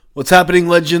What's happening,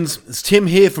 legends? It's Tim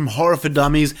here from Horror for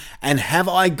Dummies, and have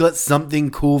I got something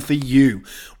cool for you?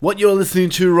 What you're listening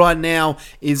to right now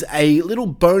is a little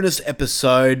bonus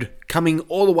episode coming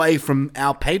all the way from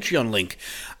our Patreon link.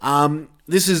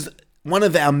 This is one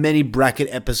of our many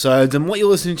bracket episodes, and what you're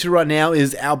listening to right now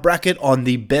is our bracket on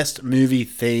the best movie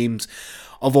themes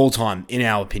of all time, in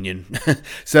our opinion.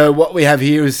 So what we have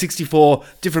here is 64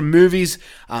 different movies,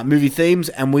 movie themes,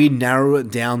 and we narrow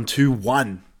it down to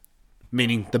one,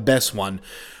 meaning the best one.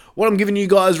 What I'm giving you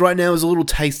guys right now is a little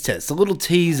taste test, a little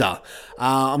teaser.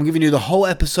 I'm giving you the whole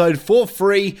episode for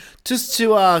free, just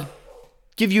to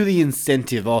give you the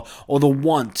incentive or the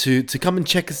want to come and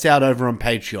check us out over on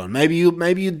Patreon. Maybe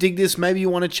you dig this, maybe you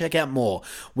want to check out more.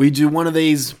 We do one of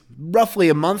these roughly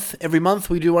a month. Every month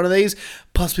we do one of these.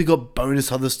 Plus we got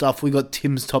bonus other stuff. We got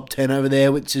Tim's top 10 over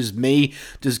there, which is me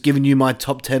just giving you my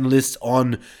top 10 list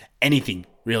on anything,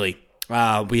 really.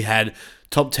 We had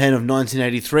Top 10 of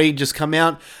 1983 just come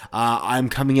out. I'm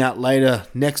coming out later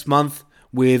next month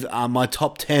with my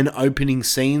top 10 opening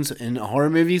scenes in horror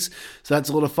movies. So that's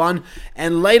a lot of fun.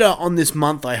 And later on this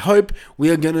month, I hope, we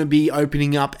are going to be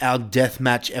opening up our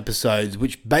deathmatch episodes,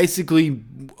 which basically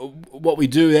what we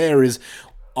do there is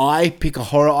I pick a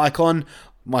horror icon.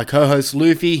 My co-host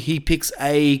Luffy, he picks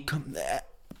a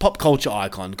pop culture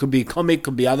icon. Could be a comic,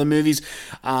 could be other movies.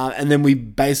 And then we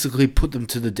basically put them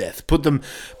to the death.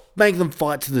 Make them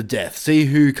fight to the death. See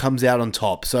who comes out on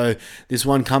top. So this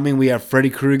one coming, we have Freddy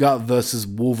Krueger versus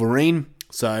Wolverine.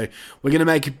 So we're going to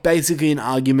make basically an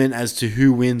argument as to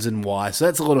who wins and why. So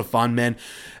that's a lot of fun, man.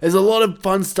 There's a lot of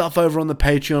fun stuff over on the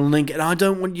Patreon link, and I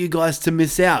don't want you guys to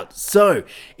miss out. So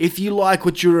if you like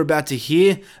what you're about to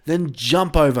hear, then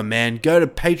jump over, man. Go to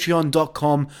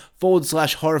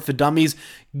patreon.com/horror for dummies.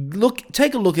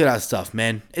 Take a look at our stuff,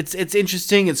 man. It's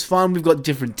interesting. It's fun. We've got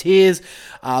different tiers.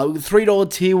 $3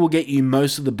 tier will get you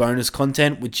most of the bonus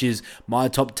content, which is my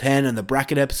top 10 and the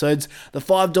bracket episodes. The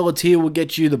 $5 tier will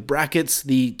get you the brackets,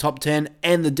 the top 10,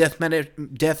 and the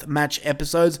deathmatch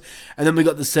episodes. And then we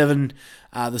got the $7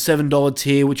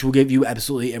 tier, which will give you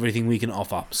absolutely everything we can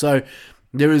offer. So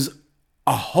there is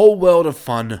a whole world of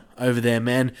fun over there,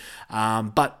 man.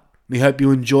 But we hope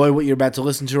you enjoy what you're about to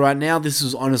listen to right now. This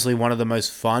is honestly one of the most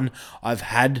fun I've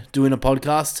had doing a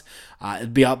podcast.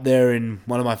 It'd be up there in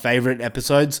one of my favorite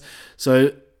episodes.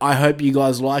 So I hope you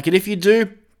guys like it. If you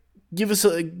do, give us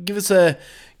your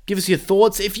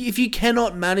thoughts. If you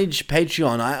cannot manage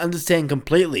Patreon, I understand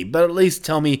completely, but at least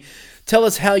tell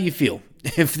us how you feel.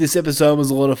 If this episode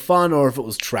was a lot of fun or if it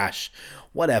was trash.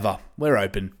 Whatever. We're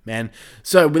open, man.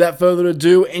 So without further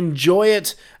ado, enjoy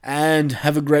it and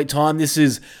have a great time. This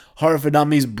is Horror for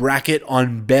Dummies bracket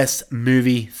on best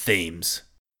movie themes.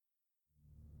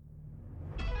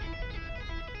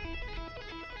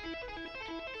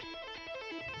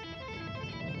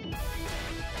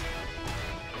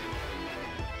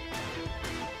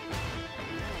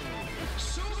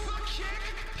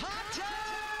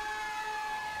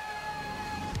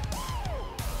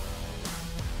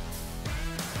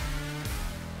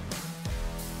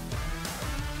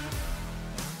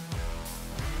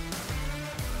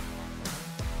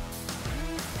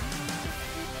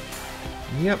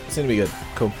 Yep, it's gonna be good.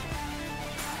 Cool.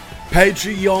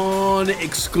 Patreon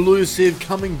exclusive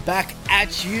coming back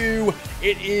at you.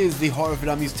 It is the Horror for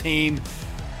Dummies team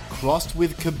crossed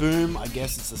with Kaboom. I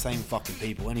guess it's the same fucking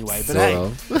people anyway.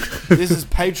 But this is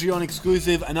Patreon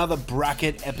exclusive, another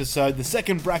bracket episode. The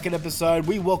second bracket episode.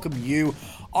 We welcome you.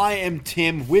 I am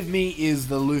Tim. With me is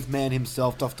the Loof man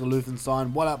himself, Dr.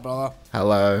 Lufenstein. What up, brother?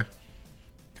 Hello.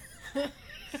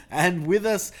 And with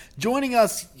us, joining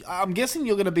us, I'm guessing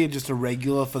you're going to be just a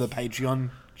regular for the Patreon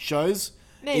shows,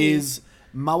 Maybe. is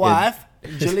my wife,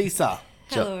 Jaleesa.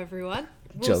 Hello, everyone.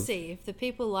 We'll see. If the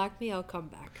people like me, I'll come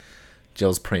back.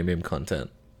 Jill's premium content.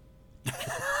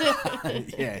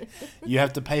 Yeah, you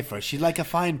have to pay for it. She's like a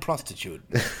fine prostitute.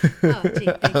 Oh, gee,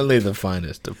 thank you. Only the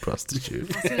finest of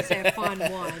prostitutes. I was going to say a fine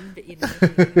wine, but you know.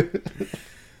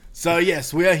 So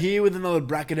yes, we are here with another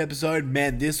bracket episode.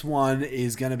 Man, this one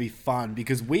is going to be fun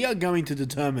because we are going to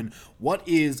determine what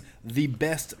is the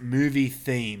best movie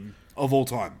theme of all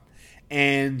time.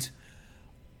 And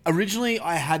originally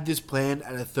I had this planned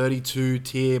at a 32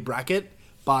 tier bracket,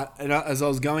 but as I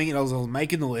was going and I was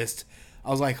making the list,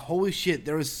 I was like, holy shit,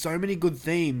 there are so many good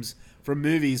themes from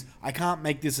movies. I can't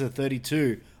make this a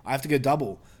 32. I have to go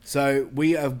double. So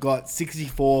we have got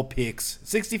 64 picks,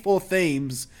 64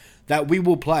 themes that we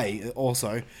will play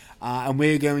also, and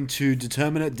we're going to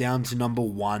determine it down to number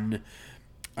one.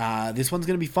 This one's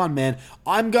going to be fun, man.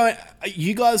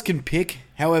 You guys can pick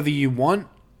however you want.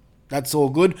 That's all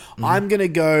good. Mm-hmm. I'm going to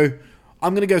go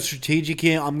I'm going to go strategic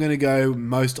here. I'm going to go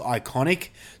most iconic.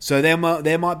 So there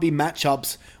might be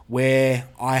matchups where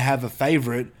I have a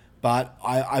favorite, but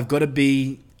I've got to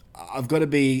be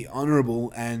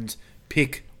honorable and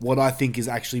pick what I think is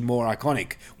actually more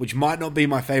iconic, which might not be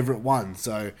my favorite one.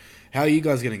 So how are you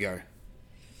guys going to go?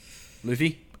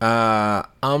 Luffy?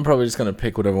 I'm probably just gonna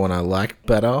pick whatever one I like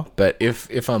better. But if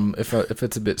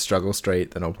it's a bit struggle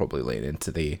street, then I'll probably lean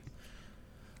into the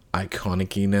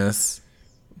iconiciness.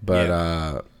 But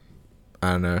Yeah.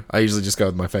 I don't know. I usually just go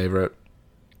with my favorite.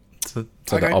 So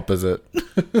Okay. the opposite.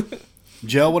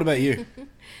 Jill, what about you?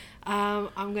 I'm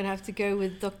gonna have to go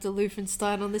with Dr.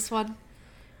 Lufenstein on this one.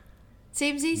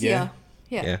 Seems easier.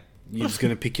 Yeah. You're just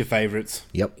going to pick your favorites.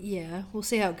 Yep. Yeah, we'll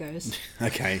see how it goes.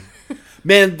 Okay.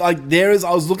 Man, like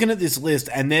I was looking at this list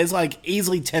and there's like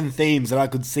easily 10 themes that I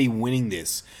could see winning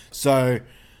this. So,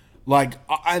 like,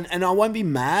 and I won't be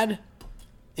mad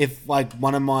if like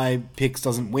one of my picks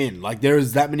doesn't win. Like, there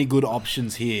is that many good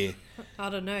options here. I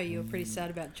don't know. You were pretty sad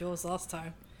about Jaws last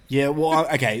time. Yeah, well,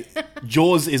 okay.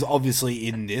 Jaws is obviously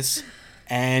in this.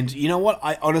 And you know what?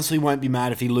 I honestly won't be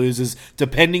mad if he loses,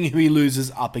 depending who he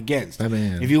loses up against.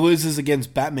 Batman. If he loses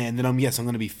against Batman, then I'm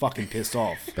going to be fucking pissed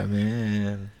off.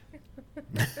 Batman.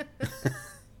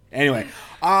 Anyway,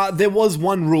 there was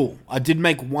one rule. I did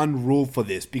make one rule for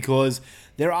this because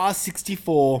there are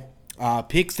 64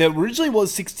 picks. There originally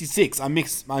was 66. I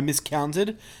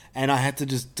miscounted, and I had to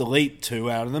just delete 2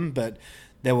 out of them, but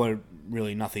there were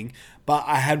really nothing. But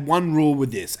I had one rule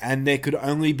with this, and there could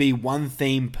only be one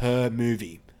theme per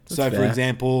movie. So, for fair.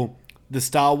 example, the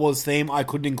Star Wars theme, I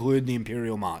couldn't include the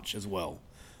Imperial March as well.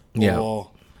 Yeah.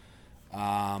 Or,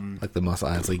 Like the Mos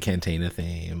Eisley Cantina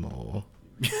theme, or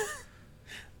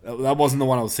that wasn't the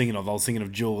one I was thinking of. I was thinking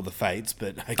of Jewel of the Fates,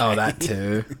 but okay. oh, that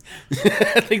too.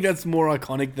 I think that's more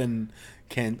iconic than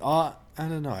Ken. Oh, I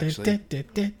don't know actually.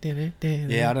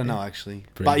 Yeah, I don't know actually.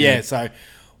 But yeah, good. so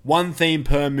one theme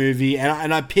per movie,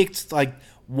 and I picked like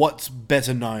what's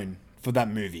better known for that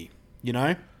movie. You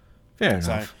know, Fair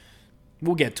so enough.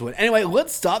 we'll get to it. Anyway,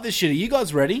 let's start this shit. Are you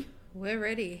guys ready? We're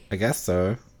ready. I guess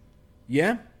so.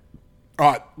 Yeah.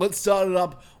 All right, let's start it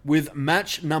up with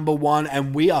match number 1,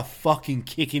 and we are fucking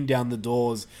kicking down the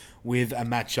doors with a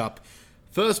matchup.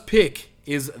 First pick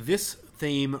is this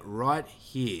theme right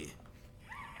here.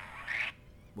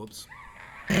 Whoops.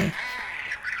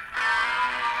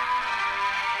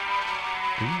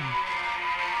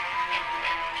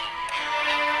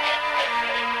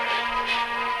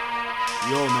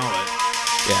 You all know it.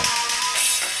 Yeah.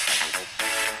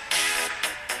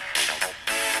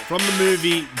 From the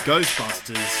movie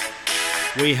Ghostbusters,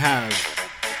 we have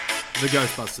the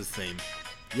Ghostbusters theme.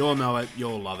 You all know it. You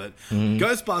all love it.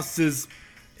 Ghostbusters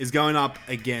is going up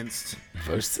against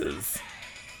Versus.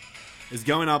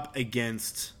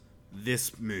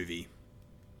 this movie.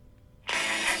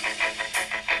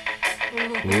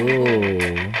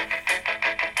 Ooh.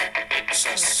 It's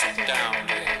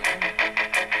astounding.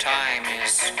 Time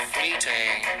is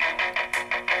fleeting.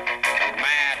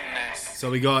 Madness. So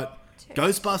we got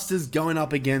Ghostbusters going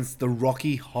up against the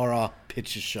Rocky Horror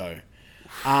Picture Show.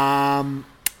 I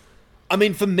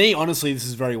mean, for me, honestly, this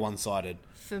is very one-sided.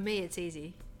 For me, it's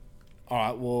easy. All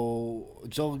right, well,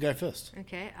 Joel will go first.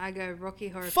 Okay, I go Rocky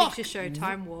Horror Fuck. Picture Show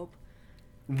Time Warp.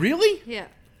 Really? Yeah,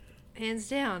 hands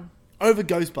down. Over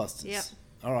Ghostbusters? Yep.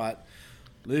 All right.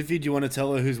 Luffy, do you want to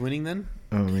tell her who's winning then?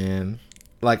 Oh man.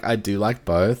 Like I do like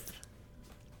both,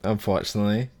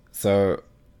 unfortunately. So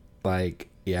like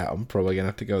yeah, I'm probably gonna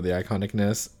have to go with the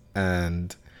iconicness,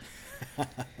 and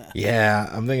yeah,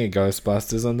 I'm thinking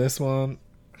Ghostbusters on this one.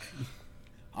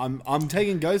 I'm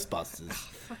taking Ghostbusters.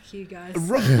 Fuck you guys.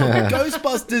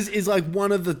 Ghostbusters is like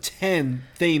one of the 10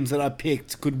 themes that I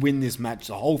picked could win this match,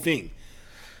 the whole thing.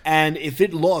 And if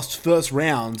it lost first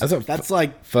round, that's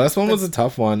like... First one was a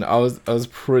tough one. I was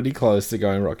pretty close to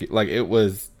going Rocky. Like it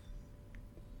wasn't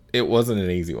an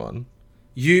easy one.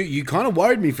 You kind of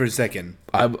worried me for a second.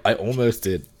 I almost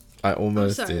did. I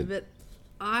almost Sorry, did. but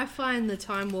I find the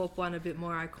Time Warp one a bit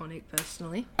more iconic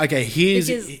personally. Okay, here's...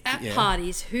 Because at yeah.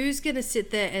 parties, who's going to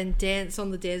sit there and dance on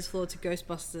the dance floor to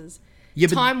Ghostbusters? Yeah,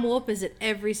 but- Time Warp is at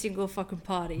every single fucking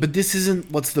party. But this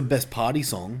isn't what's the best party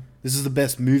song. This is the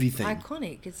best movie thing.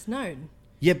 Iconic, it's known.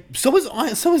 Yep, so is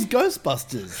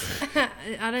Ghostbusters.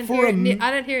 I don't For hear a it.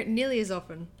 I don't hear it nearly as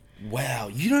often. Wow,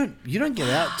 you don't get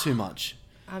out too much.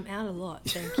 I'm out a lot.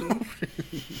 Thank you.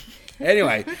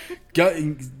 Anyway,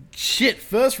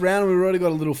 first round we've already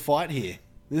got a little fight here.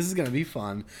 This is going to be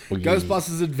fun. Oh, yeah.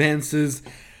 Ghostbusters advances.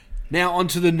 Now on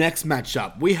to the next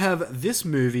matchup. We have this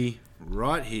movie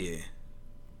right here.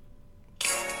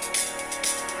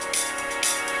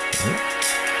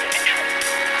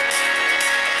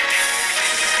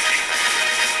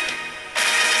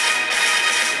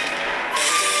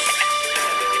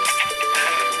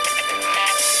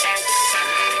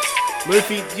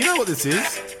 Luffy, do you know what this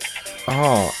is?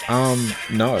 Oh,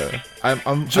 no. I'm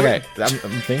okay.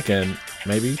 I'm thinking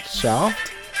maybe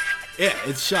Shaft. Yeah,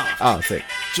 it's Shaft. Oh, sick.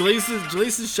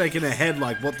 Jaleesa is shaking her head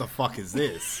like, what the fuck is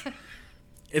this?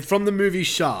 It's from the movie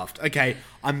Shaft. Okay,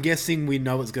 I'm guessing we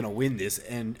know it's going to win this,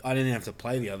 and I didn't have to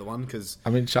play the other one because I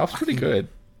mean, Shaft's pretty good.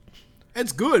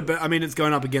 it's good, but I mean, it's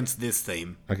going up against this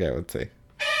theme. Okay, let's see.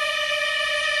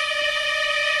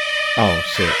 Oh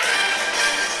shit.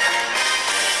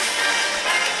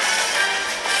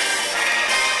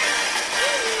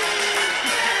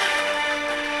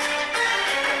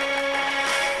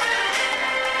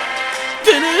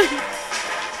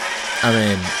 I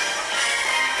mean,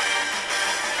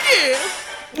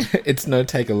 it's no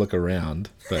take a look around,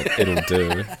 but it'll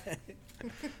do.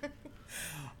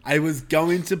 I was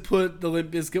going to put the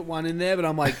Limp Bizkit one in there, but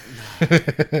I'm like,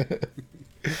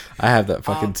 I have that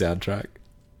fucking soundtrack.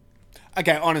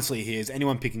 okay, honestly, here's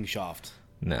anyone picking Shaft?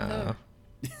 Nah.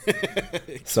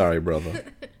 Sorry, brother.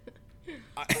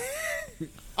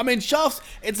 I mean, Shaft's,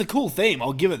 it's a cool theme,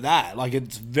 I'll give it that. Like,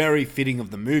 it's very fitting of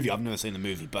the movie. I've never seen the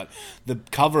movie, but the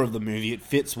cover of the movie, it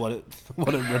fits what it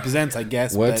represents, I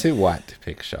guess. We're but, too white to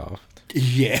pick Shaft.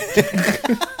 yeah.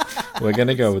 We're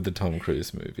gonna go with the Tom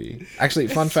Cruise movie. Actually,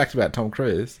 fun fact about Tom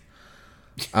Cruise.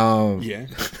 Yeah.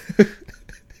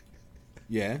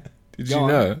 Yeah. Did Go you on.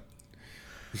 know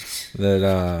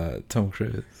that Tom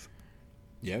Cruise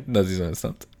Yeah. does his own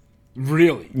stuff?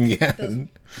 Really? Yeah.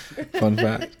 Fun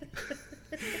fact.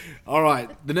 All right.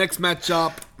 The next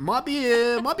matchup might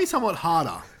be somewhat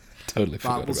harder. Totally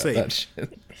forgot we'll about see. that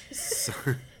shit. So,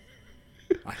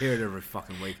 I hear it every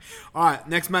fucking week. All right.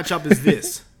 Next matchup is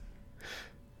this.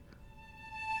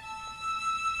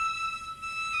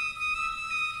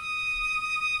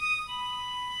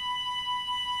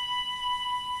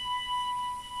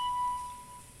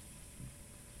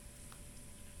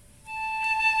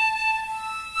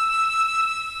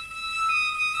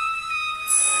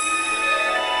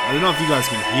 I don't know if you guys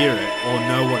can hear it or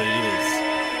know what it is.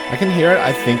 I can hear it.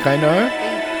 I think I know.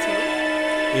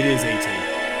 E.T. It is E.T.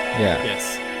 Yeah.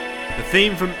 Yes. The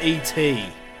theme from E.T.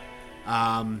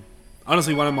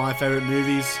 Honestly, one of my favorite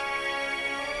movies.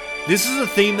 This is a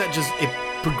theme that just, it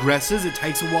progresses. It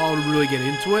takes a while to really get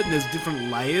into it, and there's different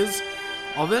layers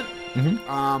of it. Mm-hmm.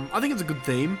 I think it's a good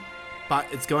theme, but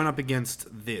it's going up against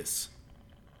this.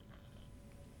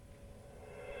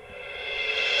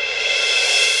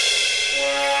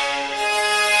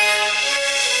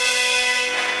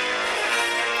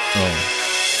 Oh.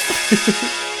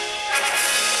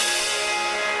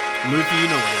 Luffy, you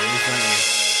know what it is, don't you?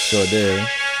 Sure do.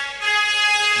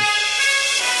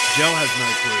 Joe has no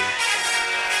clue.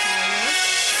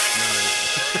 No.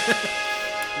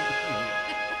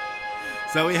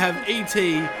 So we have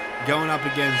E.T. going up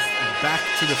against Back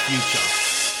to the Future.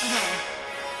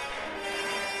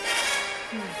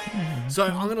 So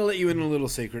I'm going to let you in a little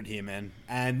secret here, man.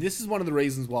 And this is one of the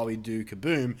reasons why we do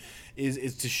Kaboom,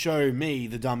 is to show me,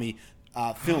 the dummy,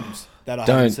 films that I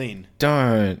haven't seen.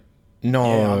 Don't. No.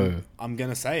 Yeah, I'm going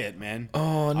to say it, man.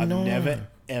 Oh, I've no. never,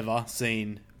 ever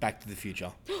seen Back to the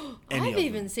Future. Any I've of them.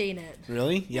 even seen it.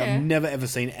 Really? Yeah, Yeah. I've never, ever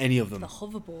seen any of them. The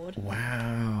hoverboard.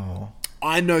 Wow.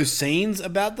 I know scenes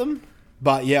about them,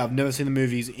 but yeah, I've never seen the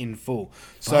movies in full.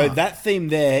 So that theme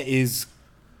there is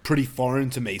pretty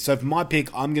foreign to me. So for my pick,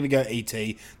 I'm going to go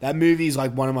E.T. That movie is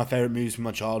like one of my favorite movies from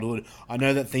my childhood. I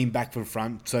know that theme back from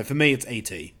front. So for me, it's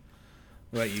E.T.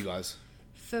 What about you guys?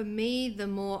 For me, the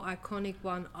more iconic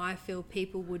one I feel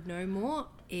people would know more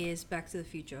is Back to the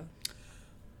Future.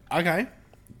 Okay.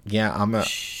 Yeah, I'm a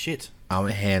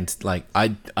hand, like, I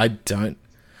don't,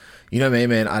 you know me,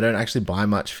 man, I don't actually buy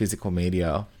much physical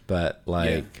media, but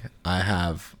like, I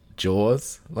have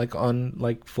Jaws, like, on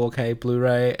like 4K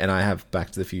Blu-ray, and I have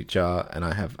Back to the Future, and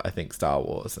I have, I think, Star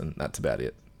Wars, and that's about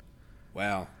it.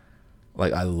 Wow.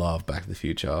 Like, I love Back to the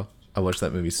Future. I watched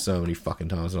that movie so many fucking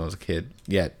times when I was a kid.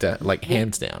 Yeah, like,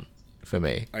 hands down for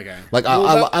me. Okay. Like,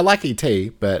 Well, I like E.T.,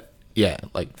 but yeah,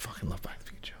 like, fucking love Back to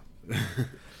the Future.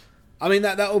 I mean,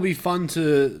 that will be fun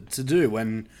to do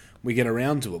when we get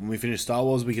around to it. When we finish Star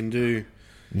Wars, we can do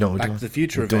No, Back to the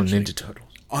Future we're doing eventually. Ninja Turtles.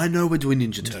 I know we're doing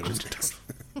Ninja Turtles.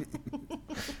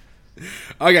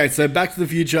 Okay, so Back to the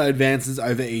Future advances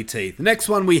over E.T. The next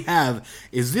one we have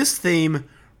is this theme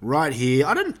right here.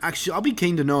 I'll be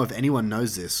keen to know if anyone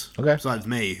knows this. Okay. Besides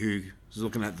me, who's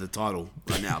looking at the title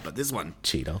right now. But this one.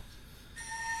 Cheetah.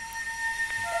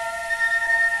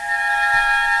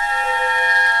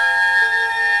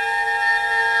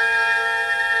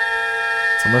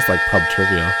 It's almost like pub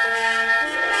trivia.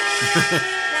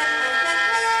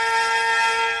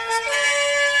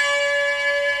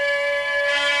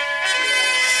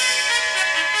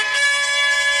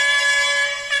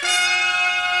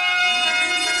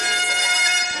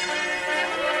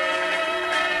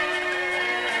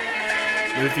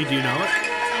 Luffy, do you know it?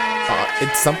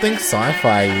 It's something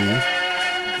sci-fi.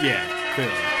 Yeah,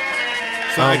 clearly.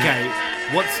 So, okay,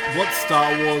 what's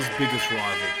Star Wars' biggest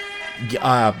rival?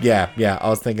 Yeah. I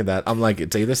was thinking that. I'm like,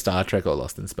 it's either Star Trek or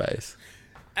Lost in Space.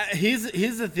 Here's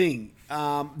the thing.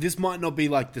 This might not be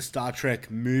like the Star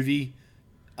Trek movie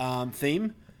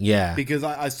theme. Yeah. Because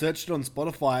I searched it on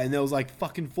Spotify and there was like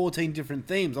fucking 14 different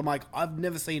themes. I'm like, I've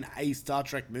never seen a Star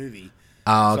Trek movie.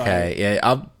 Oh, okay. Yeah,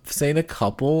 I've seen a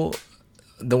couple.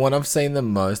 The one I've seen the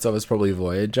most of is probably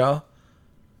Voyager.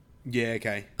 Yeah,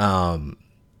 okay.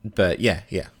 But yeah.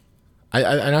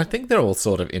 I think they're all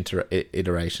sort of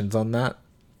iterations on that.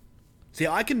 See,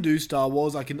 I can do Star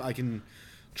Wars. I can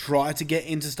try to get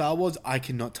into Star Wars. I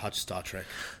cannot touch Star Trek.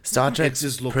 Star It Trek's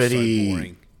just looks pretty so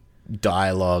boring.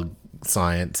 dialogue,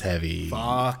 science heavy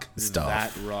Fuck stuff.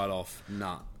 that right off.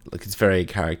 Nah. Like, it's very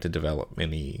character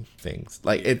development-y things.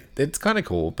 Like, it's kind of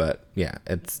cool, but yeah,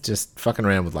 it's just fucking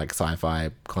around with like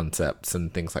sci-fi concepts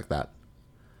and things like that.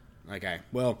 Okay,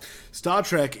 well, Star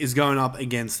Trek is going up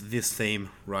against this theme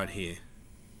right here.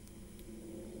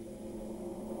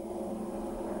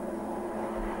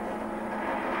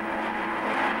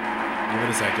 Give it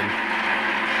a second.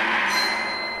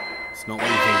 It's not what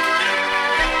you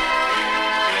think.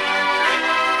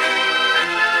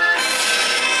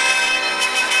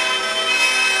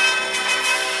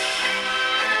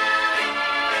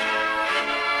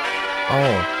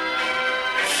 Oh,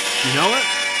 You know it?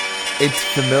 it's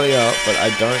familiar, but I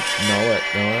don't know it.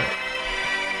 No.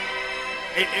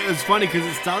 It was funny because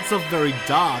it starts off very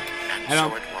dark, and So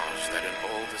I'm, it was that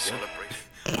in all the celebration.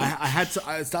 I had to.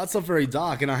 It starts off very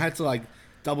dark, and I had to like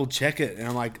double check it, and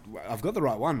I'm like, I've got the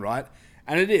right one, right?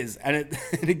 And it is, and it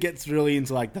and it gets really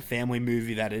into like the family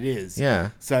movie that it is.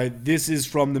 Yeah. So this is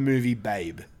from the movie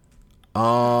Babe.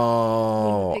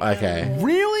 Oh, okay.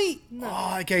 Really?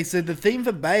 Oh, okay. So the theme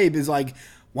for Babe is like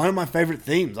one of my favorite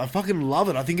themes. I fucking love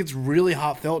it. I think it's really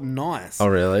heartfelt and nice. Oh,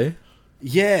 really?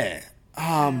 Yeah.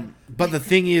 But the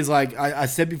thing is, like I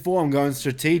said before, I'm going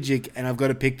strategic, and I've got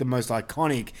to pick the most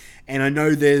iconic. And I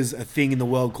know there's a thing in the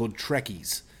world called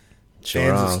Trekkies, Sure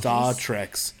fans are. of Star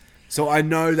Treks. So I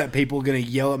know that people are going to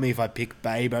yell at me if I pick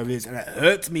Babe over this, and it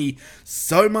hurts me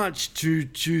so much to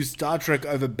choose Star Trek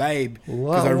over Babe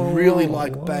because I Whoa, really whoa,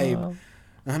 like whoa. Babe.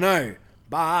 I know.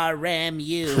 Ram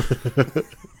you.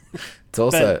 It's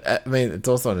also, I mean, it's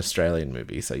also an Australian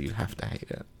movie, so you have to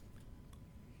hate it.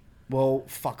 Well,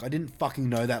 fuck, I didn't fucking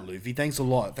know that, Luffy. Thanks a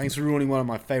lot. Thanks for ruining one of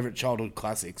my favorite childhood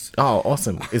classics. Oh,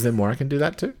 awesome. Is there more I can do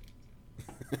that too?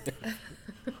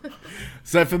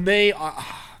 So for me,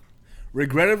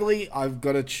 regrettably, I've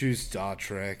got to choose Star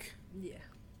Trek. Yeah.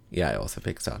 Yeah, I also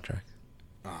picked Star Trek.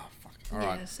 Oh, fuck. All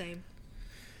right. Yeah, same.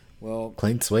 Well,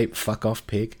 Clean sweep, fuck off,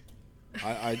 pig.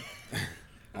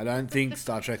 I don't think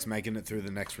Star Trek's making it through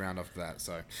the next round after that.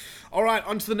 So, all right,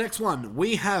 on to the next one.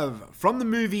 We have, from the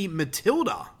movie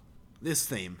Matilda, this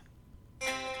theme.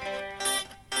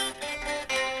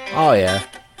 Oh, yeah.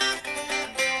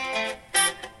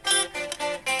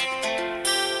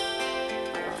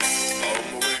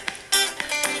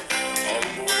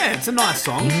 Yeah, it's a nice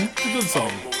song. It's a good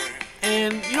song.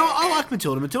 And, you know, I like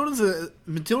Matilda. Matilda's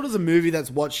a movie that's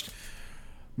watched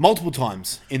multiple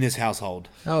times in this household.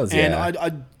 Hells And yeah. I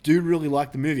do really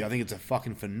like the movie. I think it's a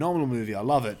fucking phenomenal movie. I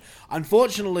love it.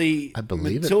 Unfortunately, I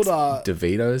believe Matilda, it's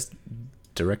DeVito's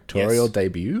directorial Yes.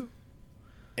 debut.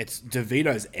 it's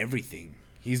DeVito's everything.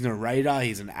 He's narrator,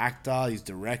 he's an actor, he's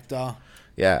director.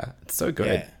 Yeah, it's so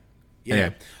good. Yeah.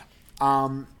 Anyway.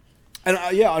 And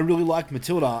I really like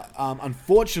Matilda.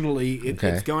 Unfortunately, Okay.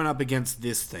 it's going up against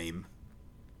this theme.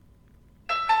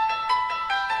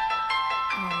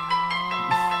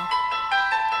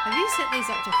 Have you set these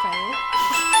up to fail?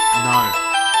 No.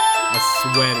 I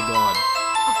swear to God.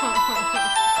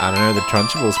 I don't know, the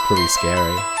Trunchables pretty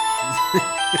scary.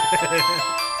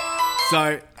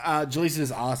 So, Jaleesa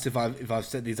just asked if I've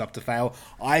set these up to fail.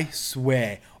 I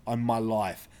swear on my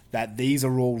life that these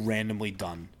are all randomly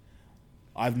done.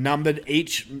 I've numbered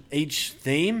each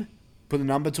theme, put a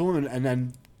number to them, and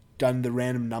then done the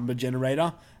random number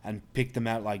generator and picked them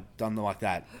out, like done them like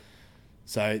that.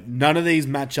 So none of these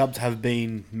matchups have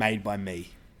been made by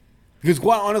me. Because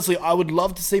quite honestly, I would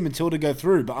love to see Matilda go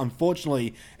through, but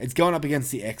unfortunately, it's going up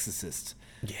against The Exorcist.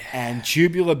 Yeah. And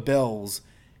Tubular Bells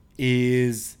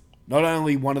is not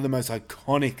only one of the most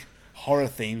iconic horror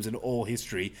themes in all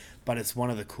history, but it's one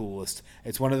of the coolest.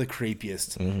 It's one of the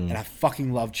creepiest. And I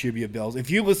fucking love Tubular Bells. If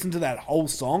you listen to that whole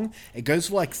song, it goes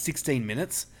for like 16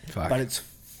 minutes, Fuck. but it's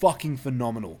fucking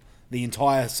phenomenal. The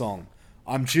entire song.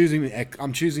 I'm choosing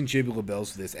Tubular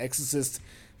Bells for this. Exorcist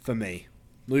for me.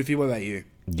 Luffy, what about you?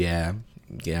 Yeah,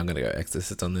 I'm gonna go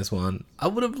Exorcist on this one. I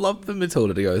would have loved for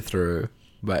Matilda to go through.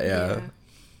 But yeah.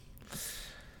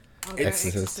 I'll go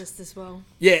Exorcist. Exorcist as well.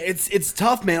 Yeah, it's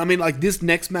tough, man. I mean, like, this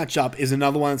next matchup is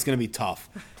another one that's going to be tough.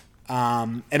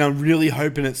 And I'm really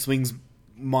hoping it swings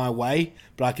my way,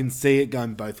 but I can see it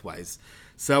going both ways.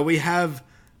 So we have,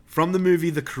 from the movie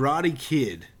The Karate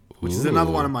Kid, which is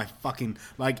another Ooh. one of my fucking,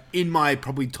 like, in my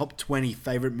probably top 20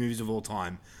 favorite movies of all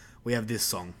time, we have this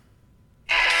song.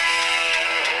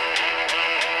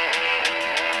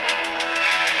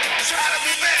 Try to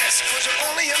be best, 'cause you're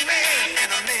only a man,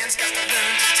 and a man's got to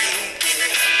learn to take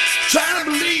it. Trying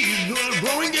to believe the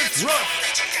growing gets rough.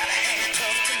 That you gotta hang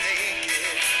tough to make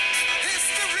it.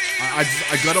 History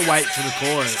I gotta wait for the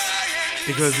chorus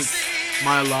because it's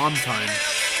my alarm tone.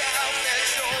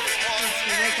 Yes,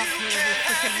 we wake up in the middle of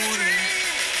the freaking morning.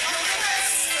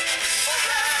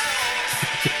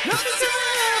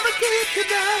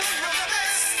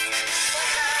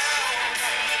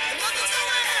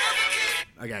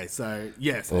 Okay, so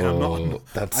yes, and I'm not. Oh,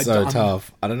 that's I so don't-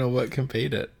 tough. I don't know what can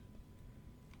beat it.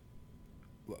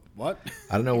 What?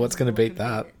 I don't know what's going to beat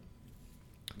that.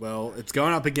 Well, it's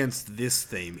going up against this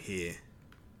theme here.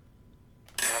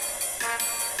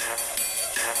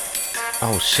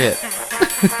 Oh, shit.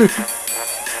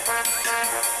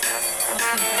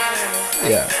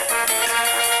 Yeah.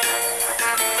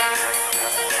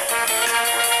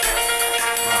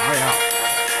 Oh, hurry up.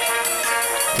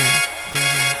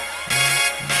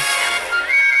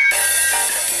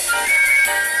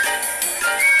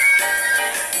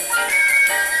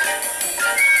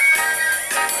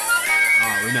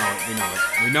 Oh, we know it. We know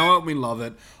it. We know it. We love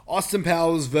it. Austin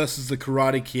Powers versus the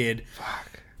Karate Kid. Fuck.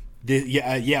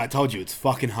 Yeah, I told you it's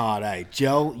fucking hard, eh?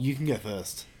 Jel, you can go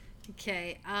first.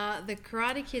 Okay, the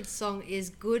Karate Kid song is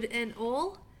good and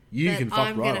all. You but can fuck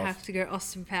I'm right gonna off. have to go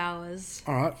Austin Powers.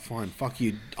 All right, fine. Fuck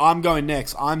you. I'm going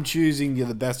next. I'm choosing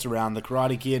the best around. The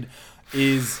Karate Kid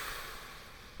is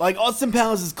like Austin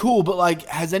Powers is cool, but like,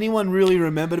 has anyone really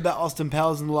remembered about Austin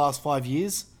Powers in the last 5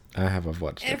 years? I have. I've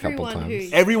watched it a couple Everyone times.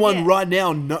 who- Everyone Yeah. right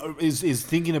now is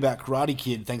thinking about Karate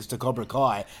Kid thanks to Cobra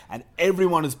Kai, and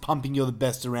everyone is pumping "You're the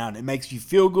Best Around." It makes you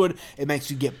feel good. It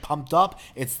makes you get pumped up.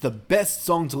 It's the best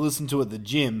song to listen to at the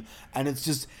gym, and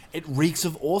it reeks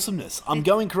of awesomeness. I'm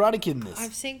going Karate Kid in this.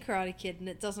 I've seen Karate Kid and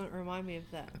it doesn't remind me of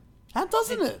that. How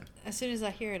doesn't it? As soon as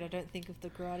I hear it, I don't think of the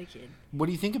Karate Kid. What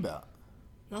do you think about?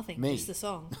 Nothing, Me. just the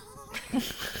song.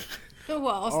 Well,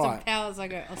 Austin Alright. Powers, I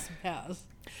go Austin Powers.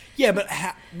 Yeah, but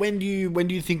when do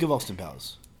you think of Austin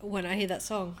Powers? When I hear that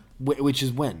song, Which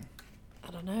is when?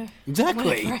 I don't know.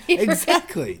 Exactly. Whenever I hear it.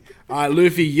 Exactly. All right,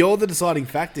 Luffy, you're the deciding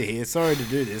factor here. Sorry to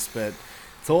do this, but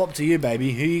it's all up to you,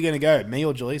 baby. Who are you going to go, me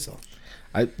or Jaleesa?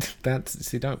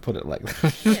 Don't put it like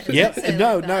that. Yeah, don't Yep. say it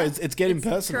No, like no, that. it's getting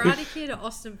personal. Karate Kid or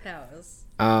Austin Powers?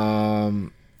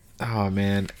 Oh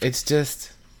man, it's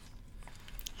just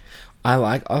I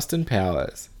like Austin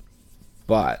Powers,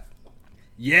 but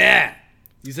Yeah.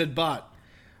 You said but.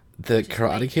 the Just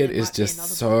Karate wait, Kid there is might be just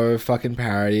another so fucking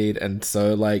parodied and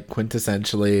so like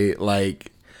quintessentially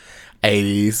like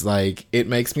 80s. Like it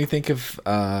makes me think of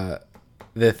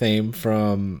the theme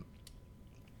from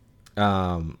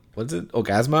what is it?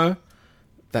 Orgasmo?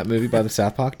 That movie by the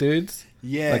South Park dudes?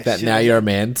 Yeah. Like that shit. Now You're a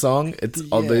Man song. It's Yeah.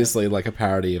 obviously like a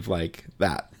parody of like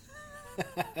that.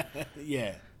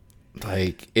 Yeah.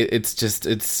 Like it's just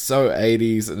it's so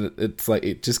 80s and it's like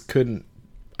it just couldn't.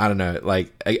 I don't know,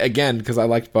 like again, because I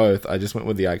liked both, I just went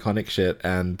with the iconic shit.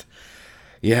 And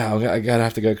yeah, I gotta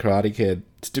have to go Karate Kid.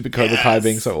 Stupid Cobra Kai Yes.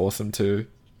 being so awesome too.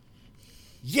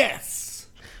 Yes.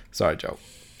 Sorry, Joel.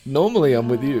 Normally I'm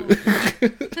with you.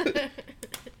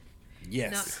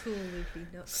 Yes. Not cool, Luffy.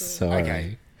 Not cool. Sorry.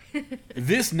 Okay.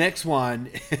 This next one,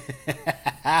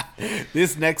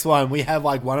 we have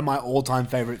like one of my all-time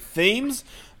favorite themes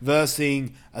versus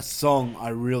a song I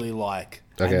really like.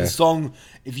 Okay. And the song,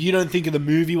 if you don't think of the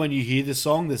movie when you hear the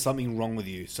song, there's something wrong with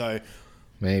you. So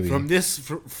Maybe. from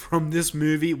this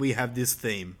movie, we have this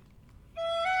theme.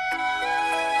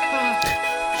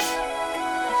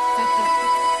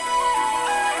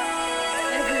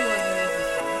 Everyone knows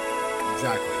this one.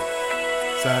 Exactly.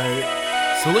 So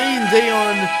Celine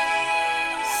Dion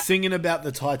singing about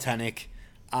the Titanic.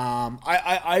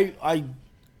 I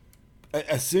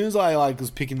as soon as I like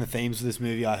was picking the themes for this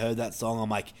movie, I heard that song. I'm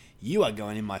like, you are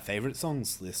going in my favorite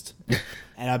songs list.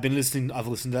 And I've listened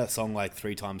to that song like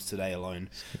 3 times today alone.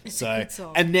 It's a good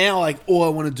song. and now like all I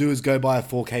want to do is go buy a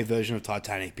 4K version of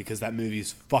Titanic because that movie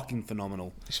is fucking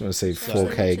phenomenal. I just want to see So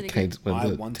watch 4K it Kate I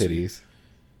Winslet want to. titties.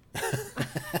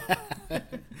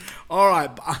 All right,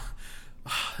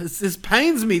 this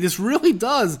pains me. This really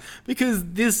does because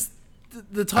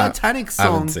the Titanic I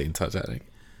song. haven't seen Titanic.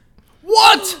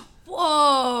 What?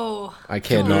 Whoa! I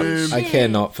care not. Boom. I care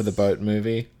not for the boat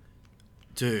movie.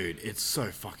 Dude, it's so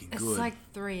fucking It's good. like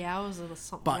 3 hours or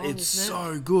something. But long, it's isn't it?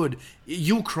 so good.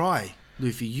 You'll cry,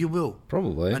 Luffy. You will.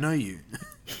 Probably. I know you.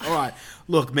 All right.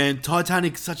 Look, man,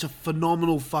 Titanic's such a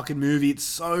phenomenal fucking movie. It's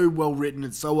so well written.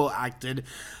 It's so well acted.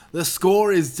 The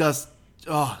score is just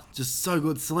so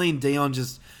good. Celine Dion,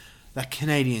 just that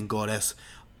Canadian goddess.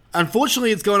 Unfortunately,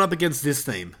 it's going up against this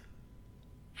theme.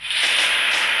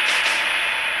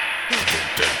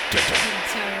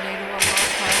 Terminator one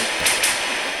last time.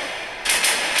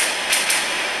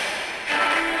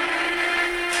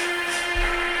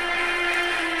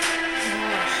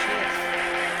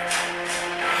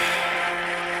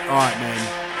 Oh All right,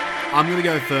 man. I'm going to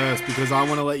go first because I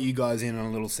want to let you guys in on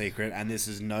a little secret, and this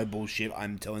is no bullshit.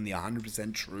 I'm telling the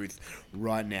 100% truth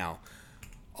right now.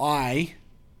 All I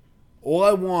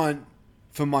want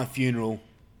for my funeral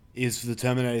is for the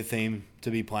Terminator theme to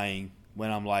be playing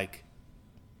when I'm, like,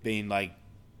 being, like,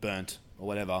 burnt or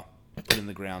whatever, put in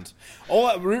the ground.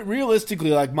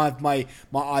 Realistically, like, my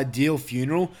ideal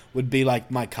funeral would be, like,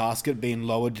 my casket being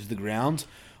lowered to the ground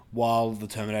while the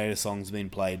Terminator song's being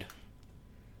played.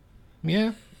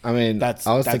 Yeah. I mean, That's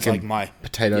I was thinking like my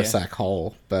potato sack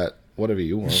hole, but whatever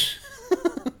you want.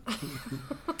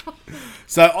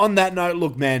 So on that note,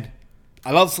 look, man, I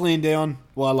love Celine Dion.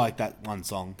 Well, I like that one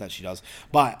song that she does,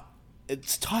 but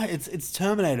it's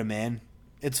Terminator, man.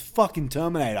 It's fucking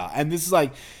Terminator, and this is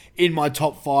like in my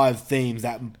top 5 themes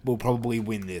that will probably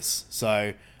win this.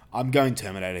 So I'm going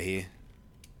Terminator here.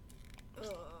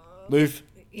 Loof?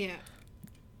 Yeah.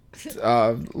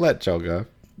 Let Joel go.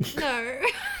 No.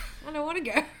 I don't want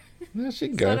to go. No, she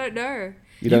can I go. don't know.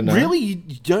 You don't know? Really? You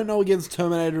don't know against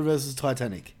Terminator versus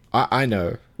Titanic? I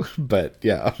know, but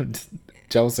yeah,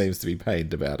 Joel seems to be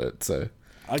pained about it, so...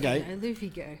 Okay. No, Luffy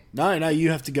go. No, you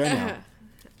have to go now.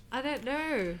 I don't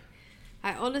know.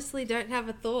 I honestly don't have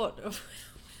a thought of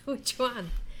which one.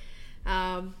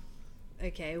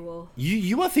 Okay, well,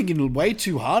 You are thinking way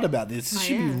too hard about this. This I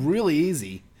should be am. really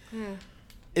easy. Yeah.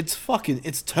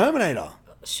 It's Terminator.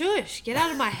 Shush, get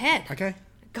out of my head. Okay.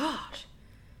 Gosh.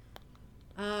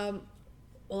 Well,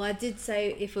 I did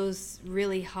say if it was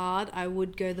really hard, I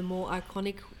would go the more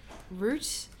iconic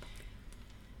route.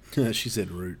 She said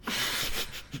root.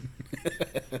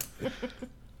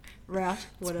 Route,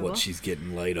 whatever. What she's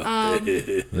getting later.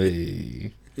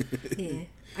 Hey. Yeah.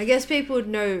 I guess people would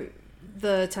know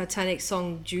the Titanic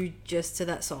song due just to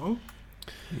that song.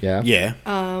 Yeah? yeah.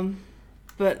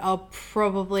 But I'll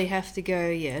probably have to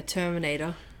go,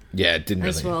 Terminator Yeah, it didn't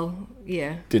as really... well.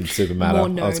 Yeah. Didn't super matter.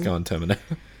 More I was known. going Terminator.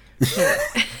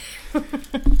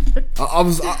 I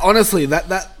was honestly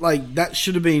that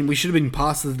should have been, we should have been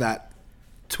past that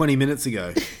 20 minutes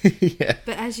ago. Yeah.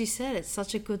 But as you said, it's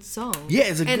such a good song. Yeah,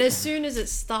 it's a and good- as soon as it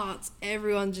starts,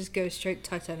 everyone just goes straight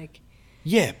Titanic.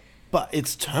 Yeah, but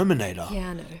it's Terminator. Yeah,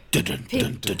 I know. Dun, dun,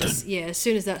 dun, dun, dun. Yeah, as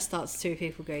soon as that starts too,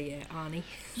 people go, yeah, Arnie.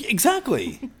 Yeah,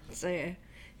 exactly. So yeah,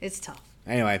 it's tough.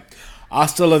 Anyway,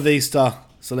 hasta la vista,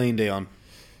 Celine Dion.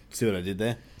 See what I did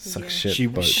there? Suck Yeah. shit, She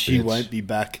boat she bitch. won't be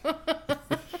back.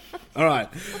 All right,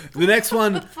 the next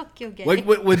one. Fuck, you're gay.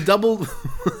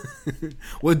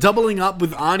 We're doubling up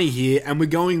with Arnie here, and we're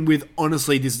going with,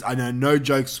 honestly, this, I know, no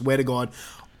joke, swear to God,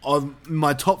 of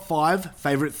my top 5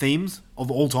 favorite themes of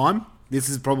all time. This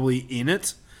is probably in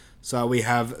it. So we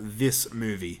have this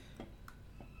movie.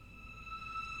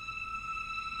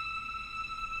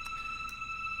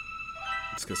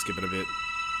 Just gonna skip it a bit.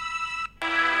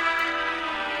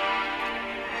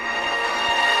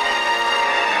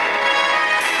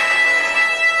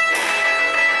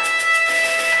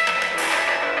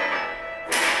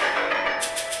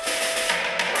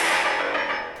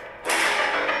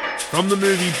 From the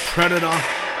movie Predator,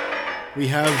 we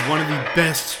have one of the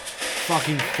best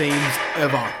fucking themes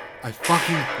ever. I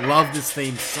fucking love this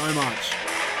theme so much.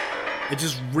 It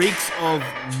just reeks of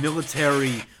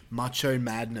military macho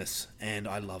madness, and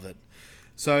I love it.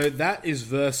 So that is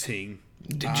versing.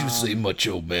 Did you see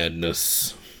Macho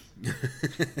Madness?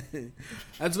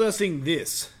 That's versing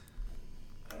this.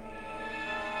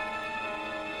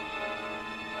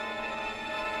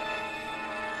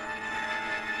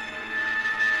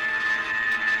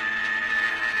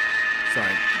 Sorry,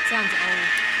 It sounds old.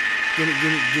 give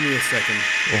me a second.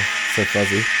 Oh, so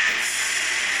fuzzy.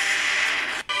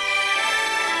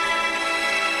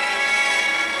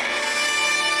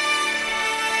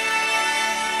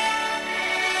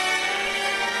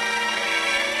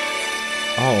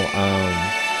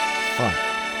 Fuck.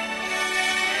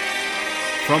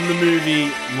 From the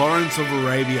movie Lawrence of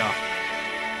Arabia.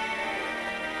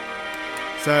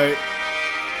 So,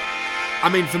 I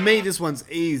mean, for me, this one's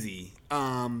easy.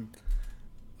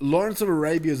 Lawrence of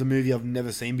Arabia is a movie I've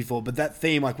never seen before, but that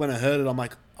theme, like, when I heard it, I'm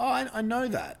like, oh, I know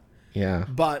that. Yeah.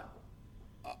 But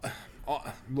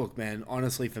look, man,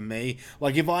 honestly, for me,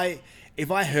 like if I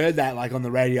heard that like on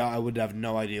the radio, I would have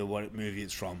no idea what movie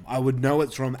it's from. I would know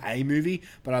it's from a movie,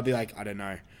 but I'd be like, I don't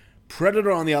know.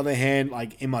 Predator, on the other hand,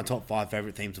 like in my top 5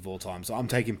 favorite themes of all time, so I'm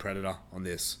taking Predator on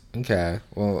this. Okay.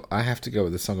 Well, I have to go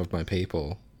with the Song of My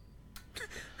People.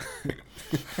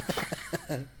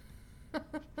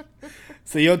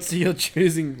 So you're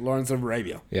choosing Lawrence of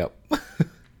Arabia. Yep.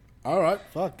 All right,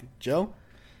 fuck, Joe.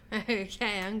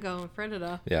 Okay, I'm going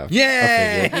Predator. Yeah.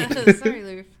 Yeah! I figured. Sorry,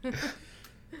 Loof.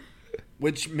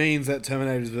 Which means that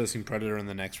Terminator's versing Predator in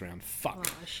the next round. Fuck.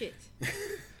 Oh, shit.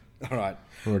 All right.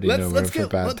 Already know we're in for a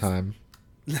bad time.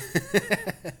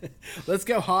 Let's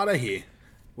go harder here.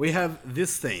 We have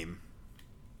this theme.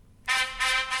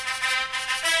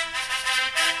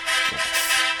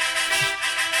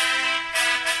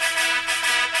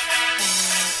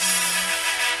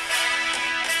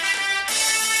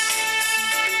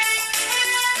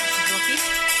 Rocky?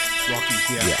 Rocky,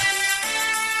 yeah.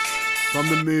 From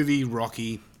the movie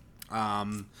Rocky.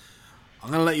 I'm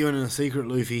going to let you in on a secret,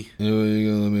 Luffy. You know what you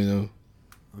gonna let me know?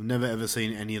 I've never ever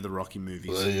seen any of the Rocky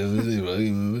movies. Well, you ever seen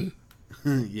Rocky movie?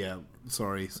 Yeah,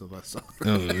 sorry, Sylvester.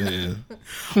 Oh, yeah.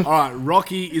 Alright,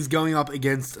 Rocky is going up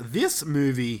against this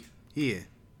movie here.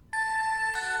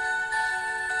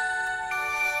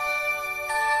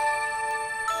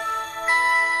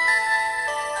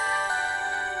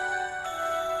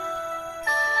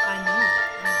 I know it.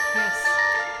 Yes.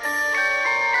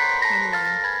 Home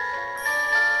Alone.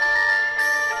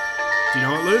 Do you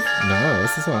know it, Luke? No,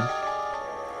 what's this one?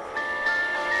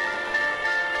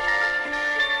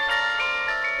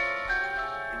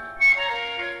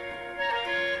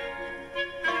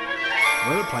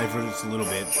 Let it play for just a little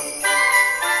bit.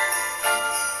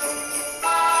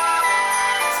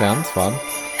 Sounds fun.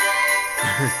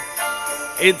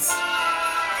 It's...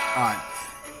 Alright.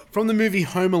 From the movie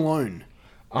Home Alone.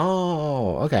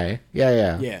 Oh, okay.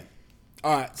 Yeah. Yeah.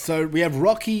 Alright, so we have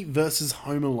Rocky versus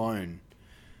Home Alone.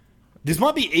 This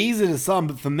might be easy to some,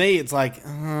 but for me, it's like...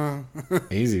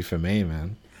 Easy for me,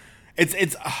 man.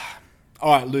 It's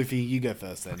Alright, Luffy, you go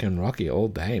first then. Fucking Rocky all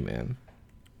day, man.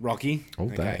 Rocky? All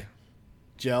day.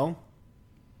 Gel?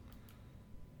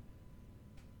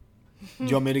 Do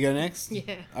you want me to go next?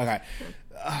 Yeah. Okay.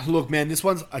 Look, man, this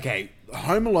one's... Okay,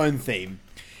 Home Alone theme.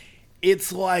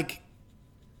 It's like...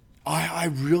 I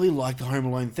really like the Home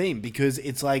Alone theme because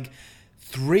it's like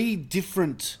 3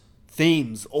 different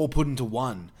themes all put into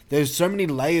one. There's so many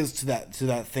layers to that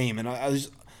theme, and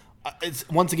it's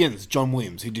once again it's John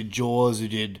Williams who did Jaws, who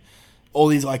did all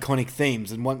these iconic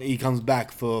themes, and he comes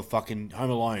back for fucking Home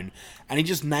Alone, and he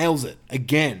just nails it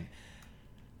again.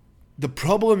 The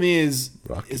problem is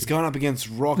Rocky. it's going up against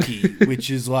Rocky, which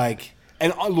is like,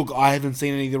 and look, I haven't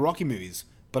seen any of the Rocky movies,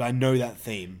 but I know that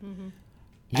theme. Mm-hmm.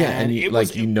 Yeah, and it you,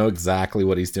 was- you know exactly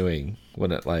what he's doing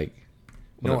when it No,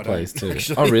 I plays don't, too.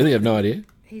 actually. Oh, really? I have no idea.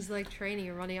 He's like training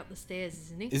and running up the stairs,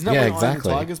 isn't he? Isn't that Yeah, when Eye of the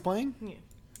exactly. Tiger's playing? Yeah.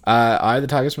 Eye of the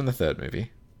Tiger's from the 3rd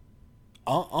movie.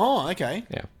 Oh, okay.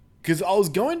 Yeah. Because I was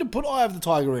going to put Eye of the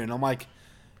Tiger in. I'm like,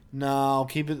 no, I'll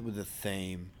keep it with the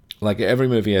theme. Like every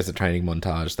movie has a training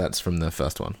montage. That's from the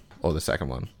first one or the second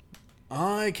one.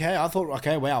 Okay, I thought,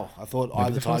 wow. I thought Eye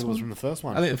of the the first Tiger was one? from the first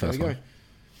one. I think the first There we one.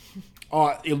 go. All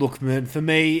right, look, man, for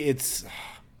me, it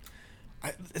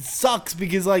sucks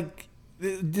because, like,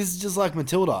 this is just like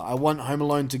Matilda. I want Home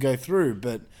Alone to go through,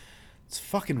 but it's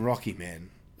fucking Rocky, man.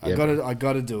 Yeah, I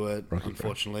gotta do it, Rocky, bro.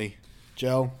 unfortunately.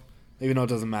 Gel, even though it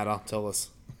doesn't matter, tell us.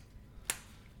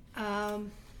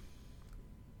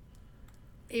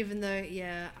 Even though,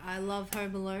 yeah, I love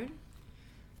Home Alone,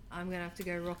 I'm gonna have to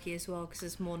go Rocky as well because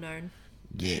it's more known.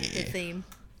 Yeah. The theme.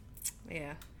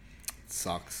 Yeah. It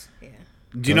sucks. Yeah.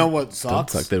 Do you know what Don't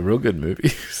sucks? suck. They're real good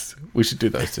movies. We should do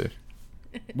those two.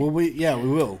 Well, we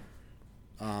will.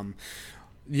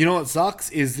 You know what sucks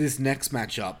is this next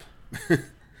matchup.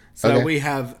 So Okay. we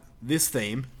have this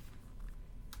theme.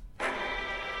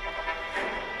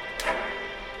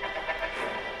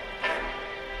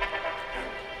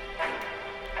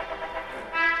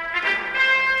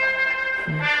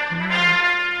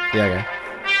 Yeah, okay.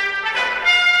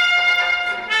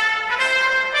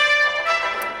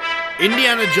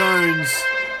 Indiana Jones.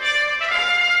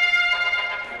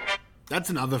 That's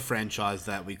another franchise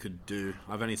that we could do.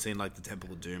 I've only seen like the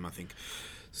Temple of Doom, I think.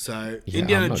 So Yeah,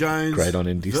 Indiana I'm not Jones. great on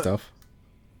indie stuff.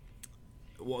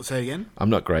 What? Say again. I'm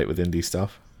not great with indie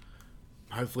stuff.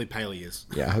 Hopefully, Paley is.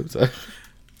 Yeah, I hope so.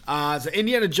 So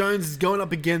Indiana Jones is going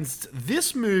up against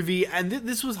this movie, and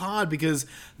this was hard because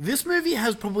this movie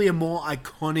has probably a more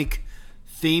iconic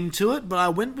theme to it, but I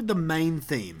went with the main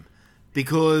theme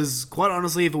because, quite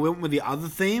honestly, if I went with the other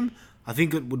theme, I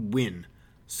think it would win.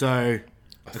 So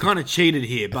I kind of cheated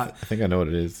here, but I think I know what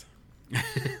it is.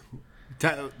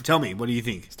 tell me, what do you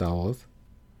think? Star Wars.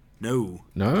 No,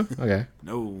 No. Okay.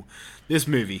 no, this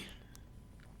movie.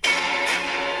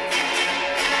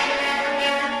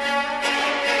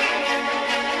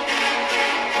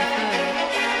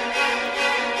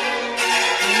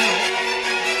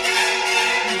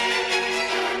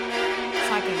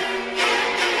 Psycho.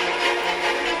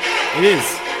 It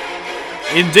is.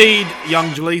 Indeed, young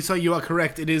Jaleesa, you are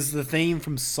correct. It is the theme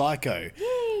from Psycho.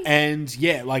 And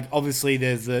yeah, like obviously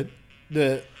there's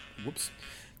the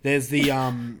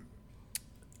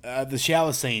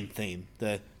shower scene theme.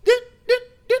 The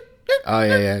Oh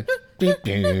yeah. Beep,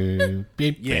 boo,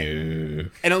 beep, Yeah. boo.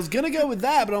 and I was gonna go with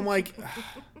that, but I'm like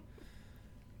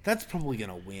that's probably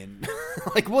gonna win.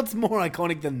 Like what's more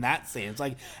iconic than that scene? It's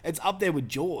like it's up there with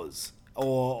Jaws.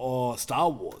 Or Star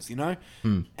Wars, you know?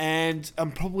 And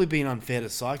I'm probably being unfair to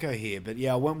Psycho here, but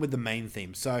yeah, I went with the main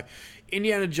theme. So,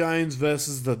 Indiana Jones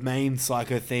versus the main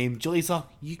Psycho theme. Jaleesa,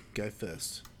 you can go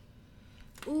first.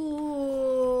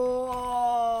 Ooh,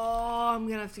 I'm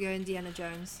gonna have to go Indiana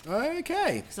Jones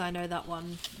Okay. because I know that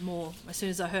one more. As soon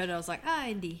as I heard it, I was like,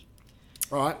 Indy.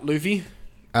 Alright, Luffy.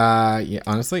 Yeah.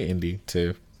 Honestly, indie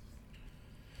too.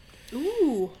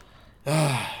 Ooh.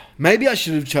 Maybe I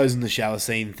should have chosen the shower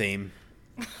scene theme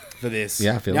for this.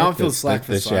 Yeah, I feel now like I feel slack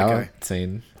for the Psycho. shower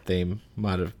scene theme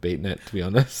might have beaten it, to be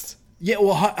honest. Yeah,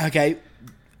 well, okay.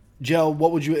 Jel,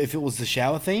 what would you, if it was the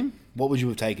shower theme, what would you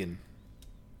have taken?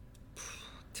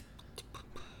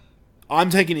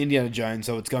 I'm taking Indiana Jones,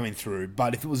 so it's going through.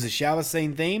 But if it was the shower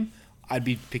scene theme, I'd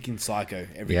be picking Psycho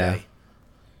every day. Yeah.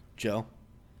 Jel?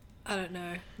 I don't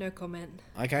know. No comment.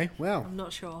 Okay, well. I'm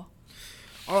not sure.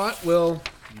 Alright, well,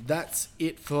 that's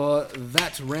it for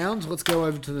that round. Let's go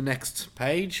over to the next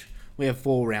page. We have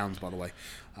 4 rounds, by the way.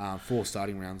 4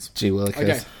 starting rounds. Gee willikers.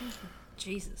 Okay.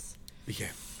 Jesus. Yeah.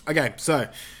 Okay, so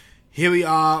here we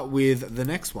are with the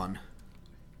next one.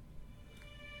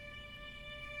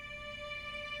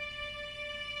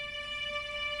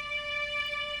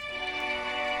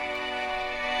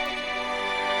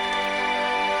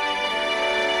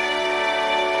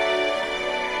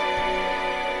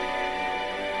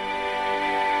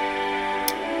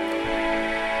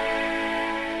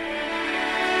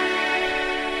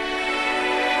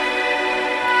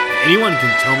 If anyone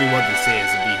can tell me what this is,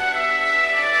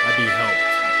 I'd be helped.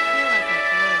 I feel like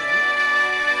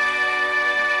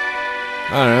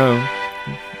I I don't know.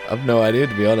 I've no idea,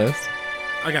 to be honest.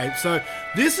 Okay, so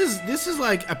this is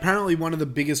like apparently one of the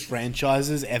biggest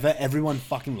franchises ever. Everyone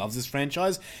fucking loves this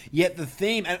franchise. Yet the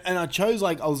theme, and I chose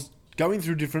like I was going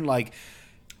through different like.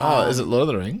 Oh, is it Lord of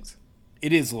the Rings?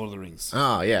 It is Lord of the Rings.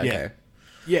 Oh, yeah, Yeah. okay.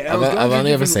 Yeah, I was going I've through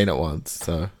only ever different- seen it once,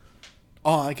 so...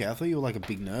 Oh, okay. I thought you were like a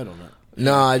big nerd on it.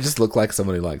 No, I just look like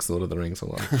someone who likes Lord of the Rings a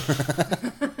lot.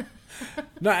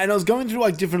 No, and I was going through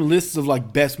like different lists of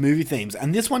like best movie themes,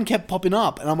 and this one kept popping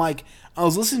up, and I'm like, I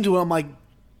was listening to it, I'm like,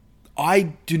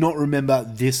 I do not remember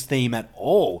this theme at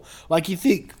all. Like you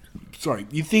think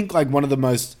like one of the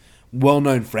most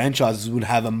well-known franchises would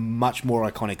have a much more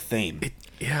iconic theme.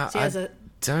 Yeah, See, as a-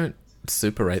 don't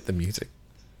super rate the music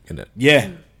in it.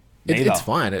 Yeah, neither. It's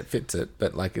fine, it fits it,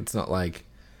 but like it's not like...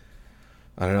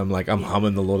 I don't know, I'm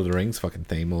humming the Lord of the Rings fucking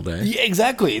theme all day. Yeah,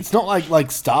 exactly. It's not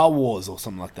like Star Wars or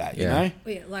something like that, you Yeah. know?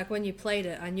 Yeah, like when you played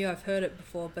it, I knew I've heard it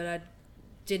before, but I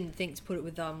didn't think to put it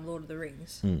with Lord of the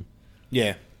Rings.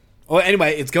 Yeah. Well,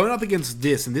 anyway, it's going up against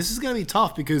this, and this is going to be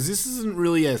tough because this isn't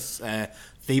really a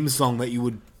theme song that you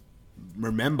would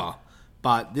remember,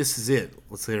 but this is it.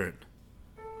 Let's hear it.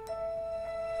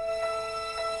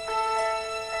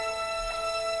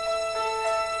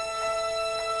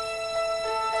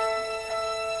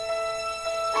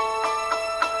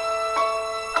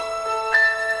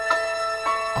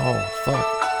 Oh, fuck.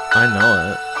 I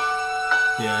know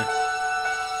it. Yeah.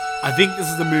 I think this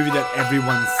is a movie that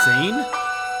everyone's seen,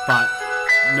 but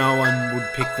no one would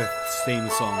pick the theme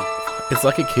song. It's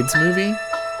like a kid's movie?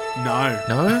 No.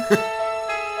 No?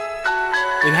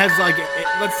 It has like,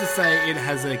 let's just say it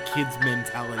has a kid's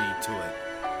mentality to it.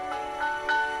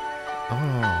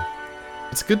 Oh.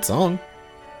 It's a good song.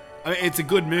 I mean, it's a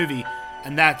good movie,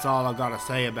 and that's all I gotta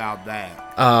say about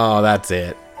that. Oh, that's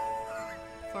it.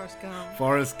 Forrest Gump.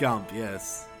 Forrest Gump,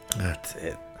 yes. That's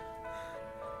it.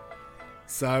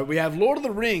 So we have Lord of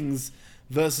the Rings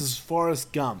versus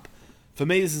Forrest Gump. For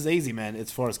me, this is easy, man.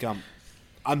 It's Forrest Gump.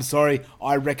 I'm sorry,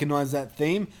 I recognize that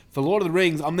theme. For Lord of the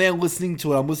Rings, I'm there listening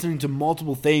to it. I'm listening to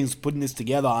multiple themes, putting this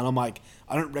together, and I'm like,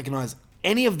 I don't recognize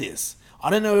any of this. I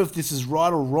don't know if this is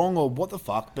right or wrong or what the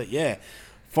fuck, but yeah.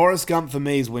 Forrest Gump, for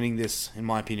me, is winning this, in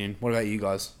my opinion. What about you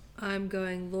guys? I'm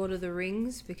going Lord of the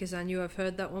Rings because I knew I've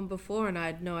heard that one before and I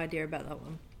had no idea about that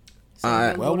one. So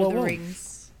I'm going Lord of the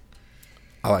Rings.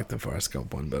 I like the Forrest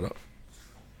Gump one better.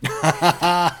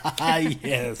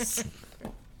 Yes.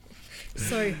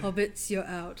 Sorry, hobbits, you're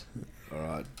out. All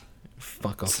right.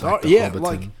 Fuck off, So- like the yeah, Hobbiton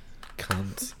like-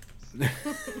 cunts.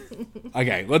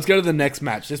 Okay, let's go to the next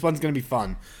match. This one's going to be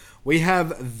fun. We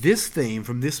have this theme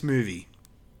from this movie.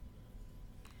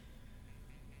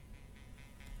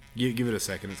 Give it a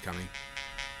second, it's coming.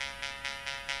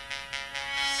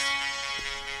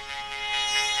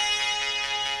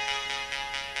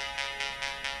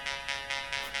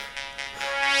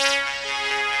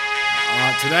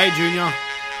 Alright, today, Junior.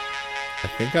 I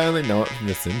think I only know it from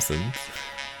The Simpsons.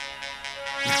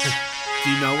 Do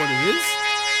you know what it is?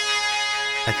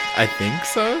 I think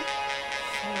so. Oh, I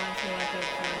feel like I've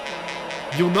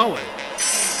heard You'll know it.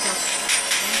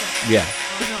 Yeah.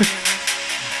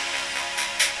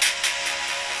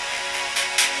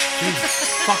 Jesus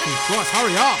fucking Christ,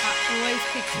 hurry up. I always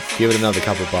picture Give it someone another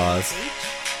couple falling on the bars. beach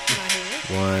when I hear it.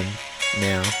 One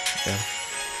now. Yeah.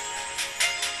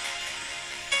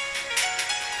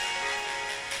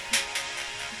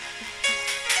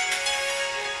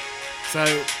 So,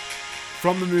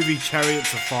 from the movie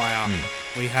Chariots of Fire,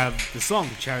 we have the song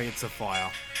Chariots of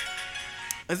Fire.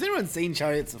 Has anyone seen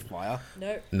Chariots of Fire?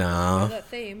 Nope. No. That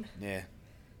theme. Yeah.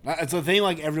 It's a theme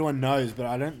like everyone knows, but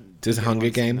I don't... Does think Hunger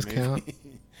anyone's seen Games the count? movie.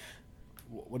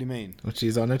 What do you mean? Well,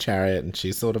 she's on a chariot and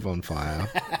she's sort of on fire.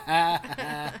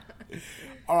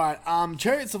 Alright,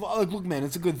 Chariots of Fire, look man,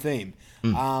 it's a good theme.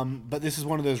 But this is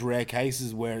one of those rare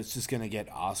cases where it's just going to get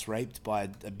ass raped by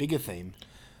a bigger theme.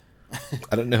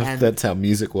 I don't know if And- that's how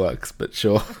music works, but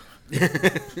sure.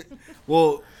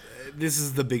 Well, this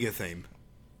is the bigger theme.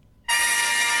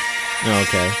 Oh,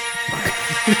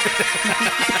 okay.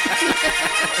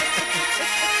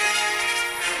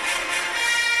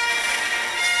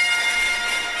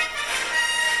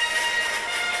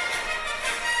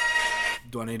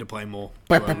 Do I need to play more?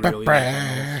 Do I really need to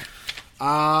play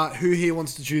more? Who here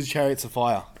wants to choose Chariots of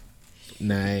Fire?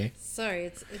 Nay. Sorry,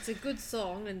 it's a good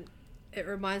song and it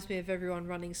reminds me of everyone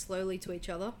running slowly to each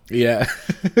other. Yeah.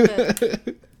 But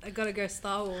I gotta go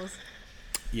Star Wars.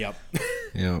 Yep.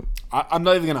 yeah. I'm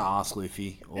not even going to ask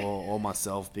Luffy or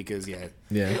myself because, yeah.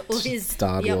 Yeah. Or his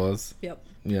Star yep, Wars. Yep.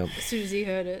 Yep. As soon as he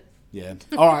heard it. Yeah.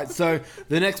 All right, so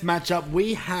the next matchup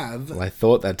we have... Well, I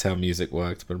thought that's how music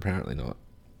worked, but apparently not.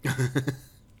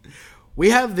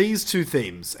 We have these two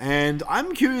themes, and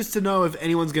I'm curious to know if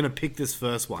anyone's going to pick this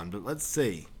first one, but let's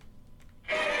see.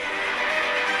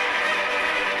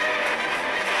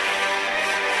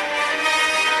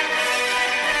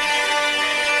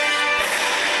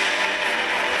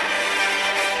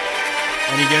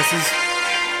 Any guesses?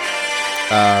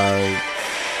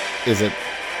 Is it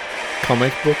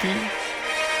comic booky?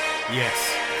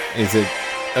 Yes. Is it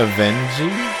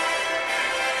Avenging?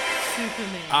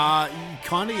 Superman.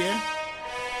 Kind of, yeah.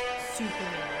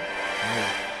 Superman.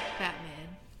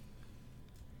 Batman.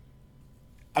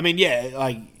 I mean, yeah,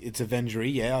 like, it's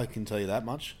Avengery, yeah, I can tell you that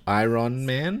much. Iron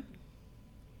Man?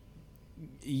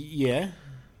 Yeah.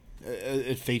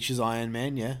 It features Iron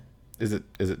Man, yeah. Is it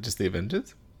just the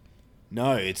Avengers?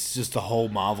 No, it's just the whole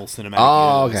Marvel cinematic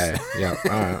Oh, universe. okay. Yeah.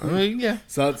 All right. I mean, yeah.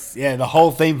 So it's, yeah, the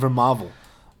whole theme from Marvel.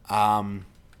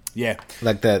 Yeah.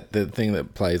 Like the thing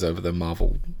that plays over the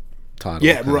Marvel title.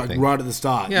 Yeah, kind of right, thing. right at the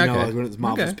start. Yeah, you know, okay. like when it's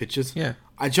Marvel's Okay. pictures. Yeah.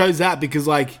 I chose that because,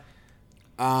 like,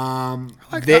 their I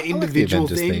like individual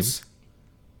the Avengers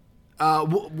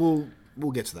themes.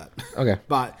 We'll get to that. Okay.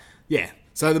 But yeah,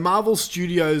 so the Marvel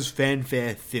Studios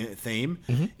fanfare theme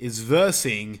Mm-hmm. is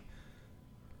versing.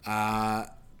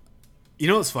 You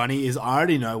know what's funny is I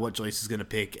already know what Joyce is going to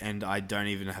pick, and I don't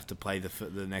even have to play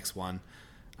the next one.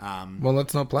 Well,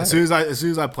 let's not play As soon as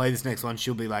I play this next one,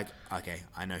 she'll be like, "Okay,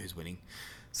 I know who's winning."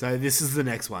 So this is the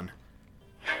next one.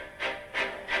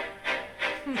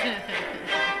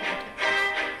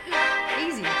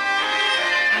 Easy.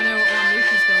 I know what one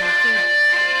Luffy's going with too.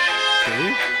 Do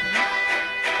you?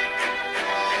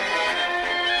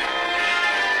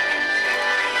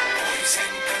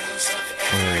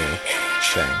 Oh,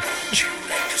 dang. Did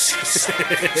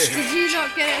you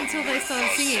not get it until they started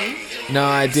singing? No,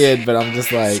 I did, but I'm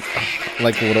just like,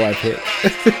 what do I pick?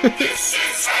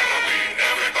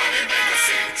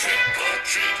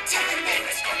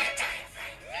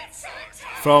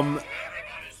 From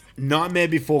Nightmare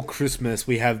Before Christmas,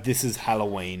 we have This Is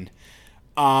Halloween.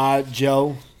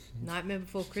 Jill, Nightmare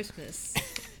Before Christmas.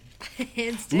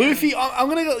 Hands down. Luffy, I'm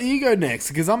gonna go. You go next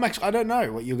because I don't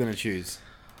know what you're gonna choose.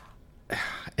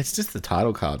 It's just the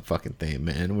title card fucking theme,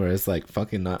 man. Whereas like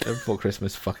fucking Night Before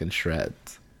Christmas fucking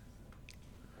shreds.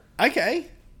 Okay,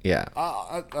 Yeah.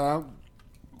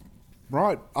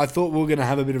 Right. I thought we were going to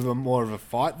have a bit of a more of a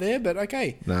fight there, but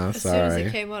okay. No, As soon as it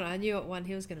sorry. came on, I knew what one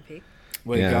he was going to pick.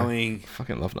 We're Yeah. going.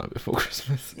 Fucking love Night Before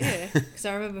Christmas. Yeah, because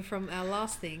I remember from our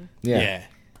last thing. Yeah.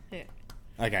 Yeah.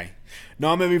 Okay.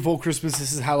 Nightmare Before Christmas.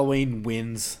 This is Halloween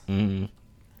wins. Mm.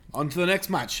 On to the next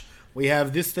match. We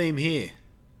have this theme here.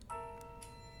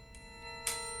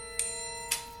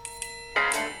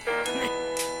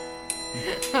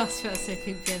 I was about to say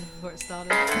Pink Panther before it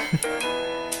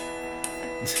started.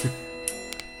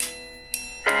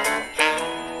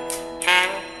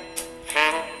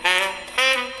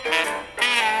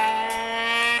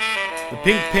 The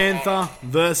Pink Panther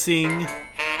versing.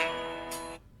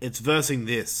 It's versing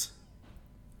this.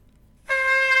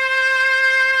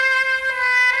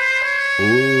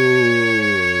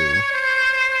 Ooh.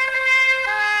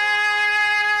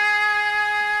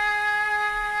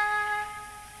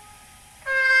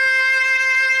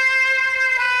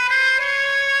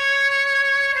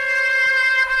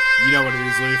 You know what it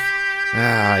is, Luke.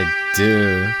 I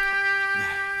do.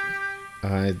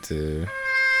 I do.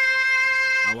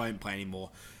 I won't play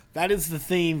anymore. That is the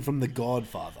theme from The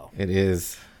Godfather. It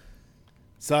is.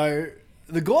 So,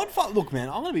 The Godfather... Look, man,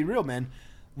 I'm going to be real, man.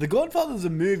 The Godfather is a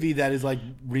movie that is, like,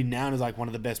 renowned as, like, one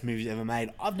of the best movies ever made.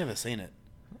 I've never seen it.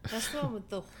 That's the one with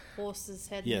the horse's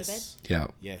head Yes. Yeah.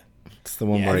 Yeah. It's the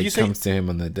one Yeah, where have he you seen- comes to him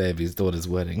on the day of his daughter's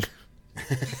wedding.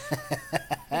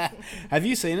 Have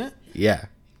you seen it? Yeah.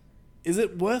 Is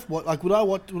it worth what? Like, would I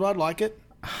like it?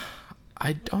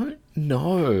 I don't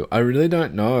know. I really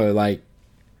don't know. Like,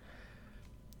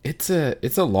 it's a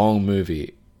long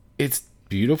movie. It's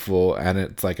beautiful and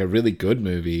it's like a really good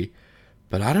movie,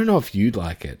 but I don't know if you'd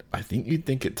like it. I think you'd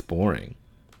think it's boring.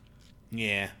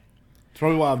 Yeah. It's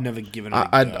probably why I've never given it a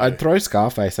I'd go. throw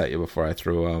Scarface at you before I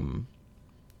threw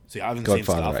See, I haven't seen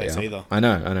Godfather at Scarface you. either. I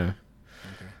know.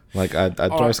 Like I'd throw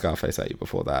Alright. Scarface at you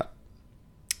before that.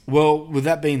 Well, with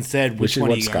that being said, We which should one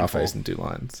are watch you going Scarface for? in 2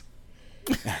 lines.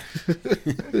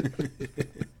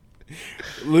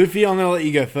 Luffy, I'm going to let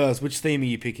you go first. Which theme are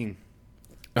you picking?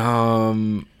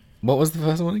 What was the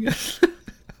first one again?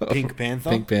 Pink Panther?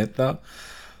 Pink Panther.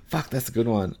 Fuck, that's a good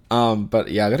one. But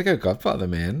yeah, I gotta go Godfather,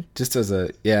 man. Just as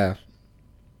a yeah.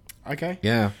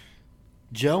 Okay.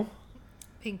 Jill?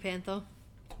 Pink Panther,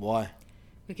 Why?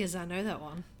 because I know that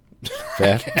one.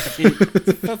 Fair.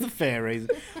 That's a fair reason.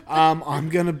 I'm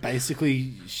going to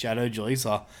basically shadow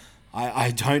Jaleesa.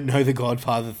 I don't know the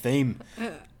Godfather theme.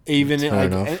 Even Fair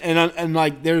like, enough. and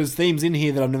like there's themes in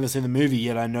here that I've never seen the movie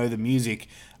yet. I know the music,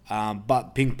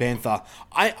 but Pink Panther,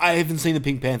 I haven't seen the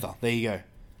Pink Panther. There you go.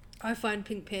 I find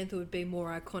Pink Panther would be more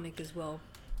iconic as well.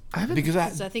 I haven't. Because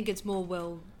Because I think it's more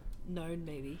well known,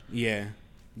 maybe. yeah,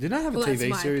 didn't I have Well, a that's TV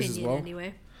my series opinion as well?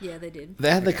 anyway. Yeah, they did.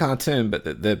 They had the cartoon, but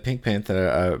the Pink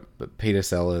Panther Peter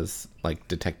Sellers like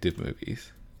detective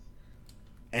movies.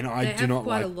 And They I do have not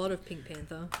quite like. a lot of Pink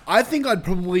Panther. I think I'd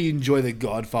probably enjoy the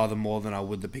Godfather more than I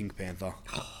would the Pink Panther.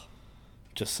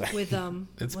 Just saying. With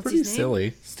It's what's pretty his name?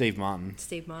 silly. Steve Martin.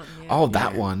 Steve Martin. Yeah. Oh,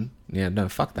 that Yeah. one. Yeah, no,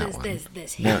 fuck that one. There's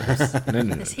No, heaps. no.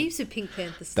 There's heaps of Pink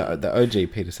Panther stuff. The OG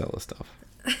Peter Sellers stuff.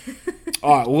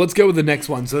 All right, well, let's go with the next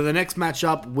one. So the next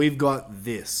matchup, we've got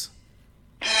this.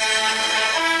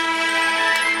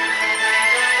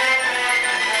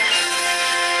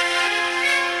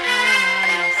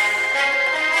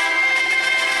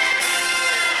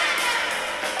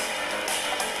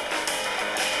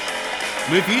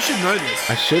 Luke, you should know this.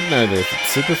 I should know this. It's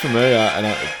super familiar, and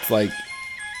it's like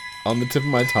on the tip of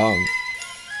my tongue.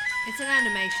 It's an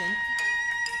animation.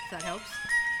 If that helps.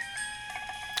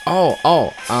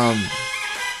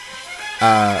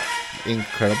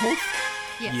 Incredibles.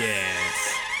 Yes.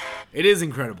 Yes. It is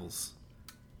Incredibles.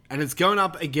 And it's going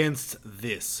up against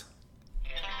this.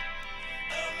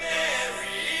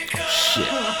 Oh shit.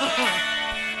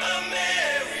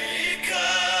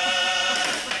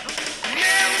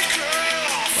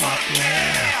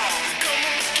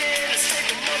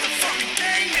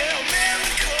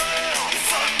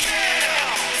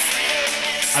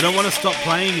 I don't want to stop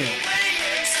playing it.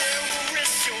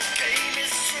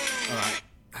 Alright.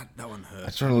 That one I hurt.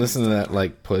 was trying to listen to that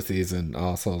like pussies and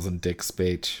assholes and dick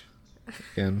speech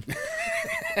again.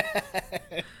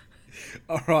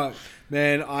 Alright,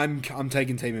 man, I'm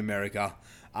taking Team America.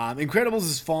 Incredibles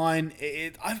is fine.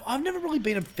 I've never really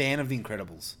been a fan of The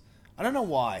Incredibles. I don't know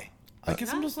why. I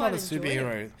guess I'm I just not a quite enjoy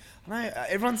superhero. I know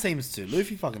everyone seems to.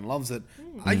 Luffy fucking loves it.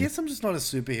 I guess I'm just not a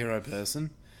superhero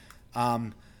person.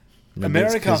 Maybe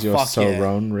America, it's 'cause you're fuck so yeah.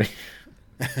 lonely.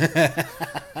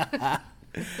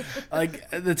 Like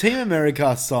the Team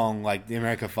America song, like the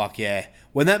America Fuck Yeah.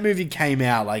 When that movie came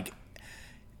out, like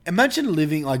imagine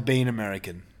living like being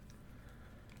American.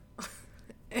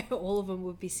 all of them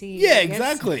would be singing. Yeah, I guess.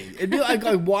 exactly. It'd be like,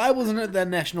 why wasn't it the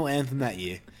national anthem that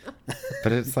year?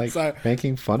 But it's like So-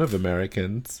 making fun of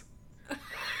Americans.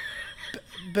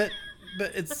 But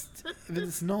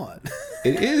it's not.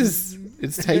 It is.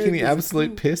 It's taking the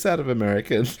absolute piss out of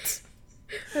Americans.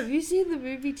 Have you seen the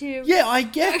movie too? Yeah, I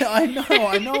get it.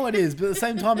 I know it is. But at the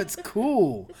same time, it's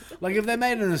cool. Like if they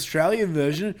made an Australian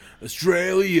version,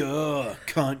 Australia,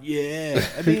 cunt, yeah.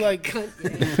 I'd be like,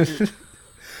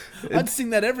 I'd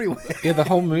sing that everywhere. Yeah, the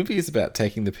whole movie is about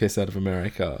taking the piss out of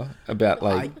America. About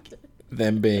like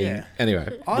them being. Yeah.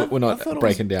 Anyway, I we're not thought it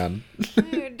breaking down.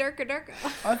 Darker, darker.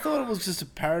 I thought it was just a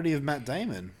parody of Matt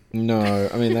Damon. No,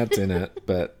 I mean that's in it,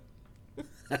 but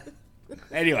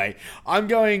Anyway, I'm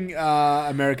going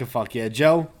America. Fuck yeah,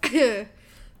 Joe.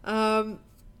 I'm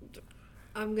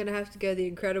gonna have to go The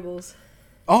Incredibles.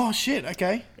 Oh shit.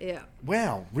 Okay. Yeah.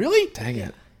 Wow. Really? dang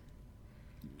it.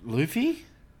 Luffy?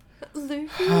 Luffy.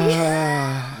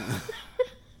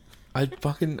 I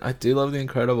do love The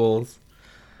Incredibles,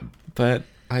 but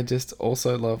I just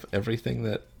also love everything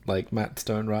that like Matt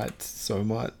Stone writes so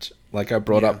much. Like I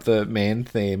brought up the man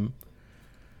theme.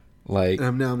 Like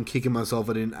Now I'm kicking myself.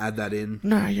 I didn't add that in.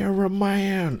 no, you're a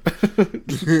man.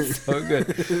 So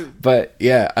good. But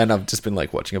yeah, and I've just been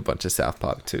like watching a bunch of South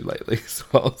Park too lately as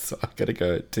well. So I gotta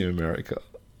go Team America.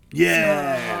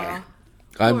 Yeah.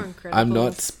 I'm not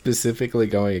Incredibles. specifically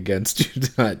going against you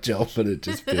tonight, Joel, but it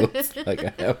just feels like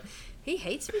I am. He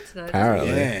hates me tonight. Apparently.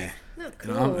 Yeah. Not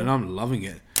And cool. I'm loving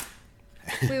it.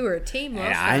 We were a team And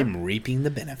last time. I'm reaping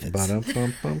the benefits.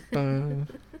 Ba-dum-bum-bum-bum.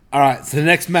 All right, so the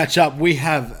next matchup, we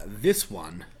have this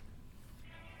one.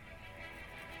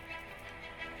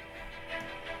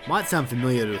 Might sound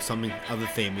familiar to something other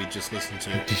theme we just listened to.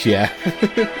 Yeah.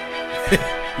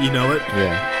 You know it?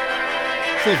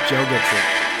 Yeah. See if Joe gets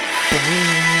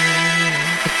it.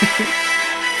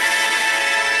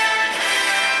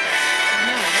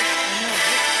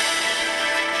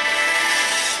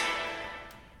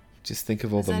 Just think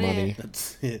of all the that money. it?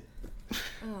 That's it.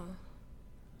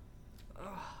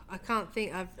 I can't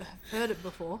think. I've heard it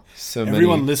before. So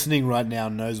Everyone many, listening right now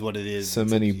knows what it is. so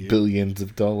It's many up to you. billions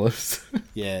of dollars.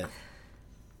 Yeah.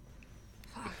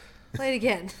 Play it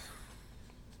again.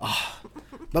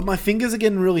 But my fingers are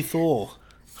getting really Thor.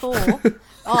 Thor.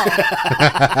 Oh.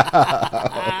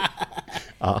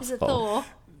 Is it Thor?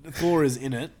 Thor is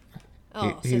in it.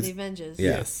 Oh, so he's- the Avengers.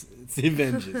 yeah. Yes, it's the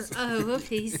Avengers. Oh,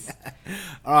 whoopies.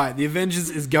 All right, the Avengers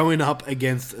is going up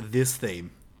against this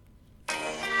theme.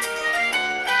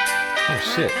 Oh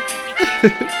shit.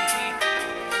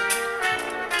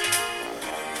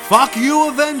 Fuck you,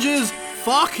 Avengers!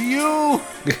 Fuck you!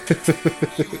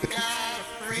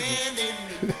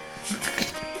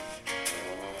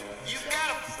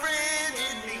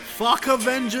 Fuck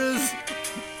Avengers!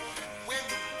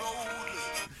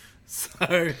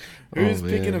 So, who's Oh,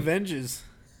 picking man. Avengers?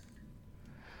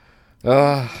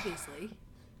 Obviously.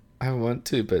 I want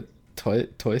to, but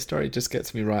Toy Story just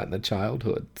gets me right in the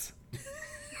childhoods.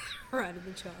 Right in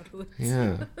the childhood.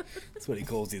 Yeah. That's what he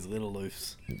calls his little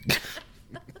loofs.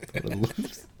 Little-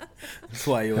 That's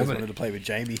why he always many- wanted to play with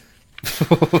Jamie.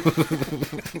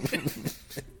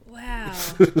 Wow.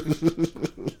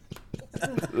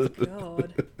 Oh,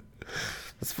 God.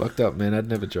 That's fucked up, man. I'd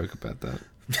never joke about that.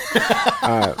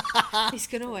 He's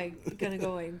gonna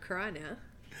go away and cry now.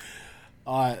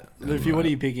 Alright, Luffy, what are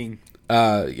you picking?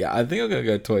 Yeah, I think I'm gonna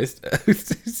go Toy Story. It's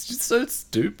just so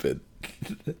stupid.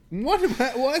 What?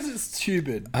 Why is it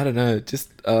stupid? I don't know, just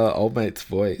old mate's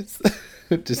voice.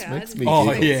 It just Yeah, I makes didn't me Oh,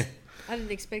 giggle. yeah. I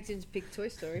didn't expect him to pick Toy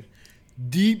Story.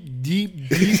 Deep, deep,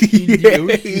 deep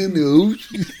in the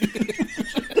ocean.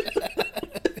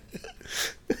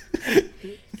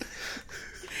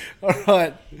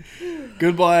 Alright.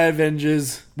 Goodbye,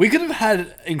 Avengers. We could have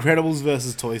had Incredibles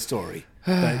versus Toy Story.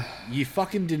 But you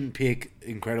fucking didn't pick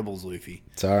Incredibles, Luffy.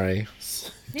 Sorry,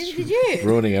 Neither did you.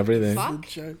 ruining everything. Fuck.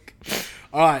 Joke.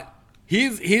 Alright.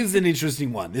 Here's an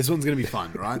interesting one. This one's gonna be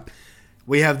fun, right?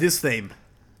 We have this theme.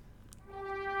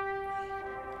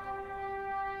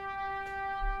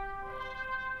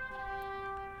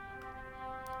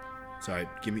 Sorry,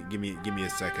 give me a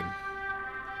second.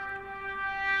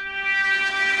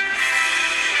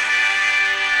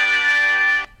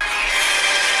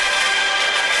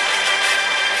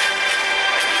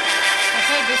 I've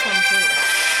heard this one too.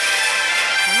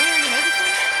 Have I already heard this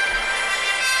one?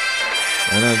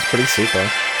 I know, it's pretty super.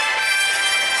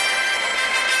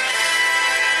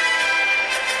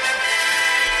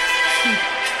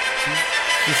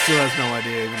 She still has no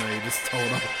idea, even though you just told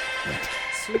her.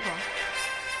 Super.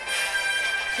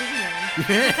 Superman.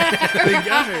 There we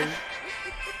go.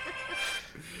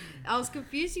 I was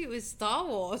confusing it with Star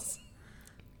Wars.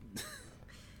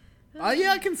 Oh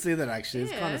yeah, I can see that actually.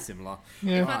 It's Yeah. kind of similar.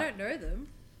 If I don't know them.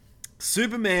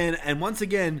 Superman, and once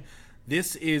again,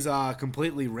 this is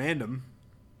completely random,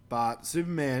 but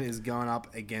Superman is going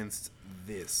up against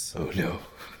this. Oh no.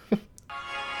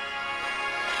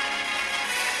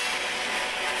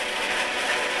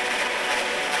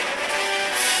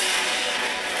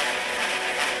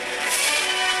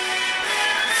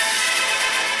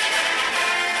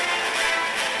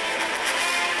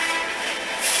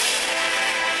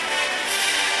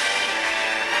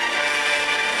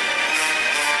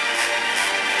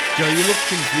 Joe, you look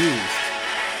confused.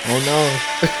 Oh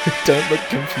no. Don't look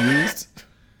confused.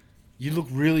 You look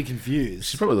really confused.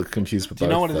 She's probably look confused for both. Do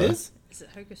you know what though. it is? Is it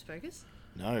Hocus Pocus?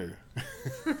 No.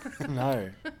 No.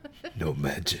 No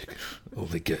magic.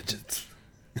 Only gadgets.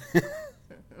 I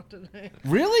don't know.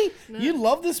 Really? You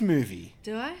love this movie.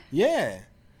 Do I? Yeah.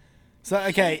 So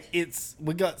okay,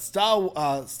 we got Star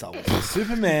Wars,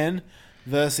 Superman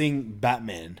versus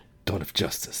Batman. Dawn of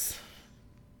Justice.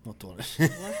 Not Dawn.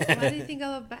 Why do you think I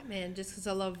love Batman? Just because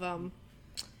I love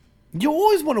You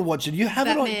always want to watch it. You have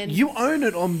it Batman. on. You own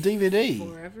it on DVD.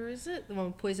 Forever, is it? The one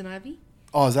with Poison Ivy?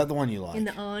 Oh, is that the one you like? In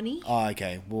the Arnie? Oh,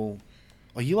 okay. Well,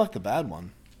 you like the bad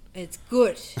one. It's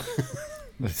good.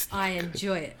 I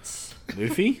enjoy it.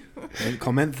 Luffy, any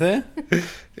comment there?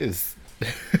 It's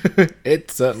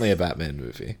it's certainly a Batman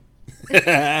movie.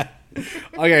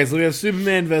 Okay, so we have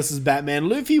Superman versus Batman.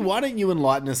 Luffy, why don't you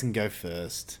enlighten us and go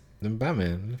first? Then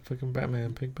Batman, fucking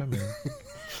Batman, pick Batman.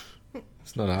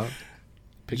 It's not out.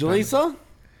 Pick Jaleesa?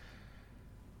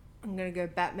 I'm going to go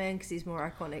Batman because he's more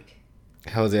iconic. Batman.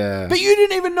 Hell's yeah. But you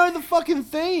didn't even know the fucking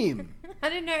theme. I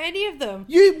didn't know any of them.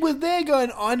 You were there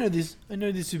going, I know this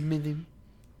Superman theme.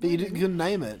 But you couldn't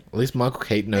name it. At least Michael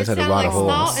Keaton knows how to sounded ride a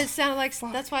like horse. It sounded like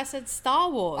that's why I said Star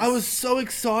Wars. I was so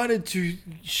excited to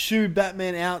shoo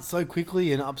Batman out so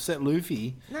quickly and upset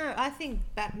Luffy. No, I think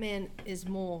Batman is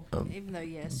more. Even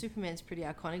though Superman's pretty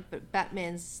iconic, but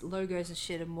Batman's logos and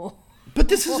shit are more. But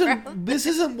this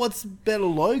isn't what's better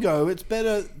logo, it's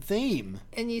better theme.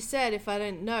 And you said if I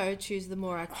don't know, choose the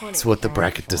more iconic. It's what the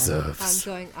bracket I'm deserves.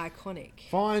 going iconic.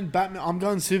 Fine, Batman. I'm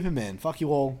going Superman. Fuck you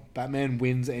all. Batman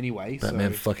wins anyway.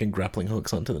 Batman So. fucking grappling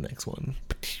hooks onto the next one.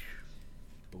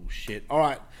 Bullshit. All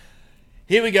right,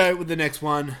 here we go with the next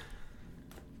one.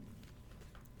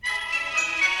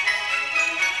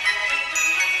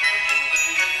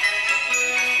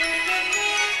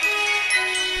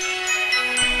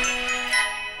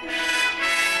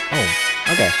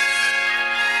 Oh, okay.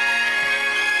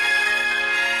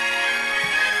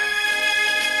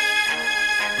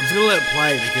 I'm just gonna let it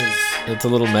play because It's a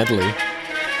little medley.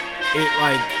 it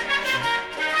like.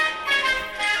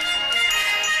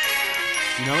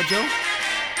 You know what, Joe?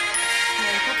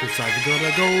 Cause I've got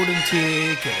a golden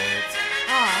ticket.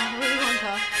 Ah, Willy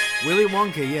Wonka. Willy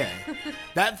Wonka, yeah.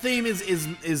 That theme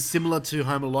is similar to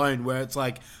Home Alone, where it's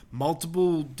like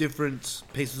multiple different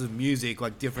pieces of music,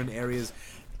 like different areas,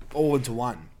 all into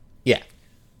one. Yeah.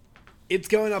 It's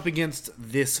going up against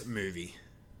this movie.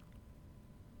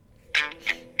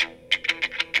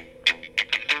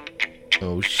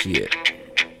 Oh shit.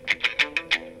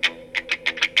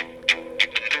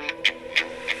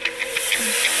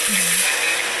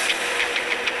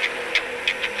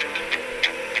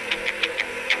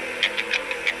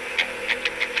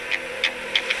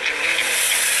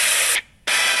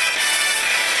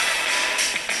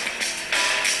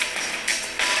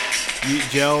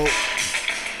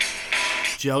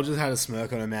 Jill just had a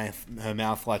smirk on her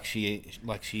mouth like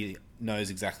she knows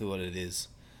exactly what it is.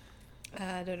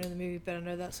 I don't know the movie, but I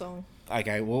know that song.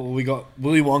 Okay, well we got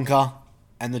Willy Wonka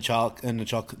and the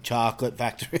chocolate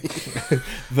factory. Willy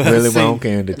versus- Wonka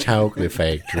and the Chocolate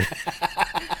Factory.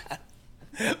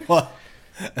 What?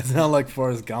 It sounded like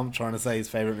Forrest Gump trying to say his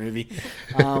favorite movie.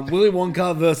 Willy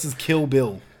Wonka versus Kill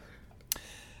Bill.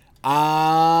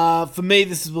 For me,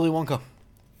 this is Willy Wonka.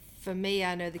 For me,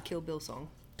 I know the Kill Bill song.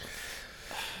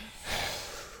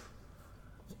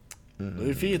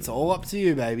 Luffy, it's all up to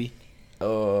you, baby.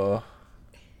 Oh.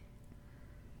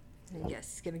 Yes,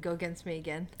 it's gonna go against me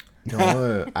again.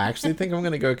 No, I actually think I'm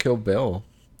gonna go Kill Bill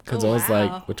because Oh, I was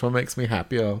wow. like, which one makes me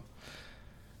happier?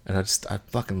 And I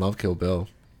fucking love Kill Bill.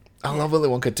 I love Willy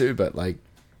Wonka too, but like,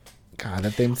 God,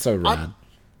 that theme's so rad.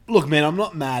 Look, man, I'm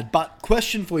not mad, but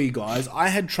question for you guys. I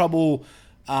had trouble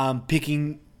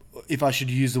picking if I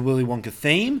should use the Willy Wonka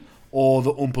theme or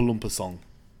the Oompa Loompa song.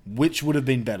 Which would have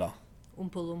been better?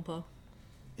 Oompa Loompa.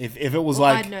 If it was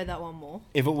Well, like... I'd know that one more.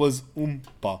 If it was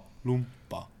Oompa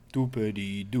Loompa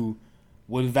doopity doo,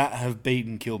 would that have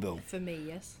beaten Kill Bill? For me,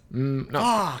 yes. No,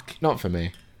 Fuck! not for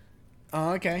me.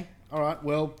 Oh, okay. Alright,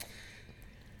 well...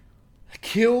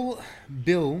 Kill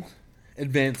Bill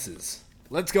advances.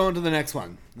 let's go on to the next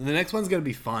one. The next one's going to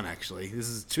be fun, actually. This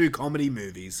is 2 comedy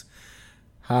movies.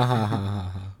 Ha ha ha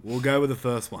ha ha. We'll go with the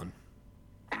first one.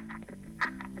 I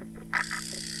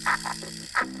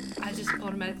just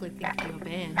automatically think of your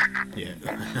band. Yeah.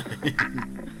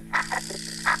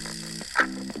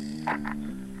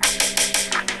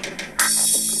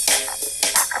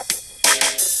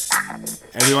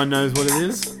 Everyone knows what it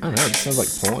is? I don't know, it sounds like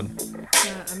porn.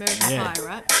 American Yeah. Pie,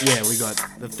 right? Yeah, we got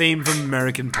the theme from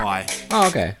American Pie Oh,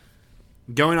 okay.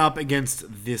 going up against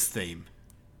this theme.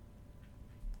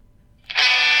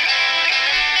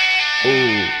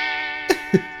 Ooh.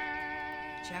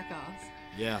 Jackass.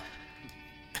 Yeah.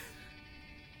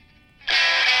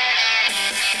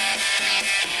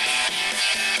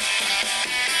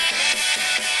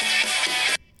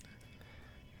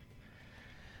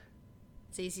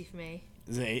 It's easy for me.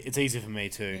 It's easy for me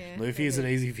too. Yeah, Luffy, is it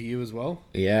easy for you as well?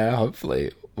 Yeah,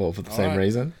 hopefully. Well, for the same Alright.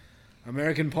 reason.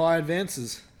 American Pie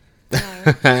advances. No,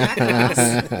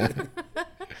 Jackass.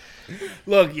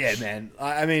 Look, yeah, man.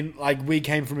 I mean, like, we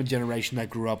came from a generation that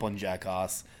grew up on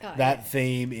Jackass. Oh, That yeah.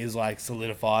 theme is, like,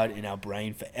 solidified in our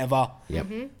brain forever. Yep.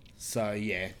 So,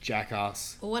 yeah,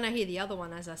 Jackass. Well, when I hear the other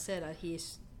one, as I said, I hear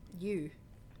you.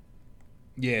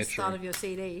 Yeah, The start true. of your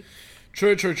CD.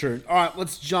 True. All right,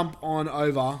 let's jump on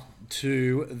over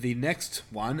to the next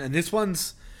one. And this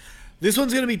one's going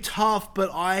to be tough, but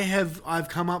I've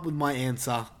come up with my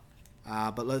answer.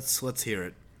 But let's hear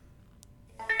it.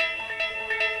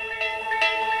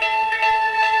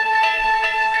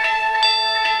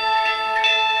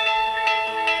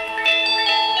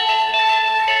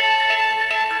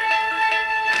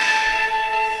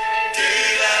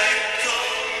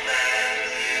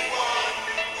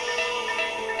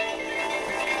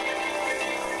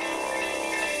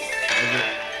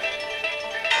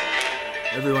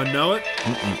 Everyone know it?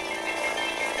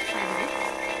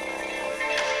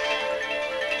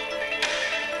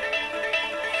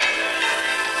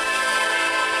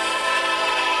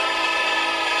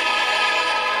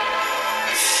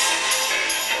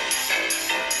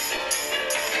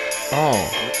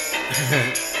 Oh,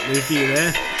 Luffy, you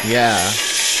there? yeah.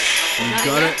 You Not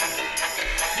got yet.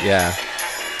 it? Yeah.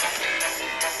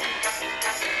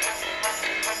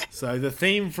 So the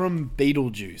theme from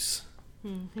Beetlejuice.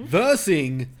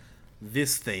 Versing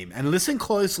this theme. And listen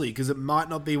closely, because it might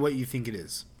not be what you think it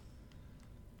is.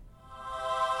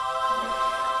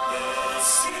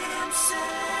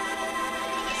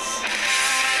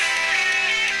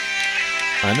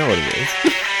 I know what it is.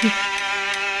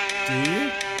 Do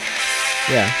you?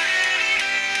 Yeah.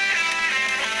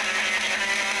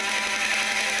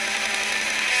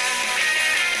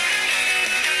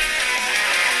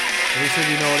 Lisa,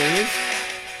 do you know what it is?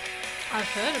 I've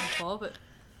heard it before, but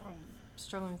I'm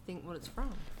struggling to think what it's from.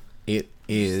 It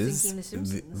is thinking The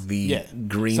Simpsons. the Yeah.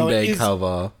 Green So it Day is-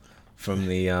 cover from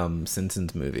the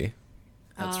Simpsons movie.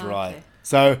 That's Ah, right. okay.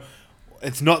 So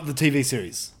it's not the TV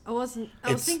series. I was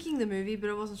It's- thinking the movie, but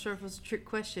I wasn't sure if it was a trick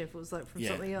question, if it was like from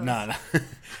something else. No.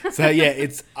 So yeah,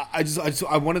 it's.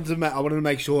 I wanted to. I wanted to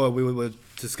make sure we were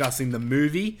discussing the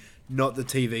movie, not the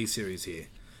TV series here.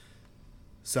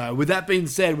 So with that being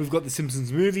said, we've got the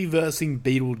Simpsons movie versing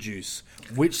Beetlejuice.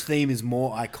 Which theme is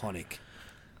more iconic?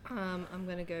 I'm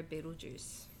gonna go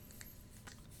Beetlejuice.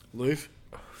 Loof?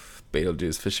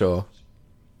 Beetlejuice for sure.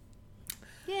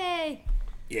 Yay!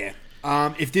 Yeah.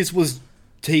 If this was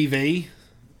TV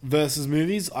versus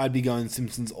movies, I'd be going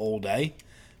Simpsons all day.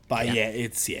 But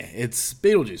it's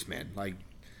Beetlejuice, man. Like,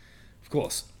 of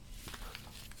course.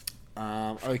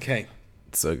 Okay.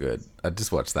 So good. I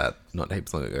just watched that not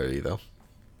heaps long ago either.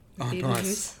 Oh,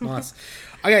 nice. Beetlejuice. Nice.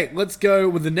 Okay, let's go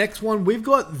with the next one. We've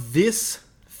got this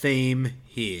theme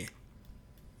here.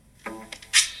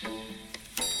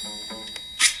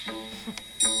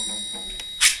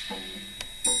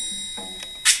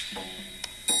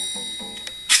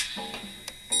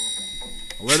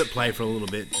 I'll let it play for a little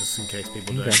bit, just in case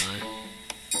people don't Okay. know.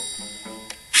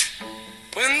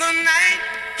 When the night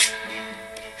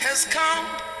has come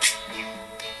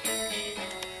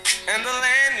and the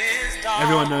land is dark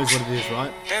Everyone knows what it is,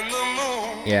 right? and the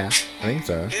moon Yeah, I think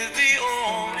so. is the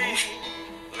only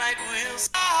light we'll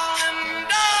see. And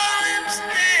darling,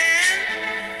 stand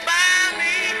by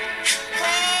me.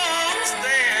 Oh,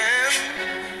 stand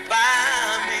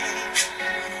by me.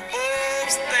 Oh,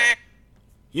 stand.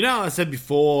 You know, I said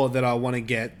before that I want to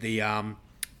get the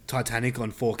Titanic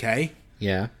on 4K.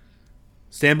 Yeah.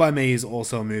 Stand By Me is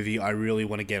also a movie I really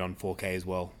want to get on 4K as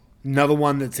well. Another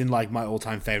one that's in like my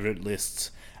all-time favorite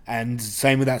lists. And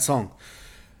same with that song.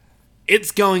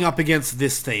 It's going up against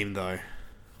this theme though.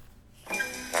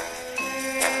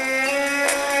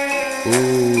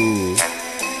 Ooh.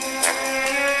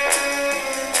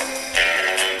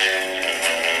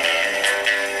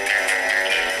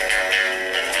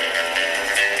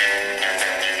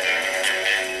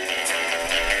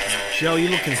 Joe, you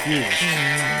look confused. I've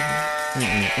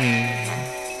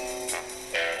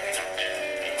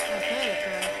heard it,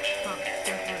 but I can't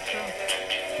think what it's from.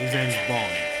 His name's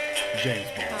Bond. James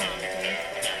Bond. Oh,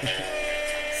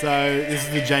 James. So this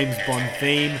is the James Bond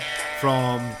theme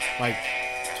from like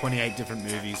 28 different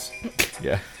movies.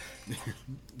 Yeah.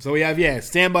 So we have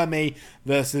Stand By Me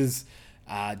versus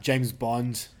James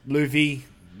Bond. Luffy,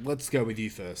 let's go with you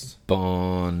first.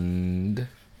 Bond.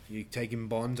 You taking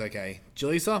Bond? Okay.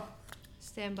 Jalisa?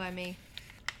 Stand By Me.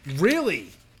 Really?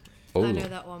 Oh, I know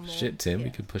that one more. shit, Tim, Yeah.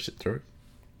 you could push it through.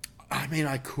 I mean,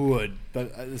 I could,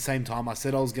 but at the same time, I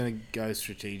said I was going to go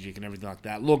strategic and everything like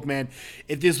that. Look, man,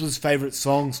 if this was favourite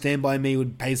song, Stand By Me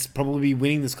would probably be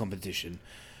winning this competition.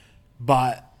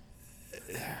 But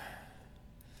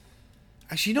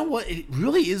actually, you know what? It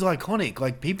really is iconic.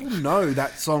 Like, people know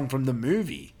that song from the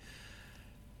movie.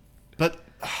 But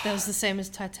That was the same as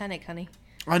Titanic, honey.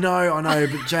 I know,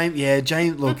 but James,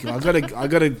 look, I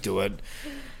gotta do it.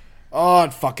 Oh,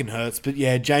 it fucking hurts. But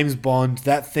yeah, James Bond,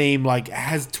 that theme, like,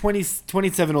 has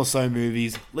 27 or so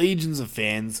movies, legions of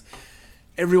fans.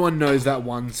 Everyone knows that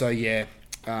one, so yeah.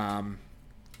 Alright,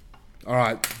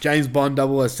 James Bond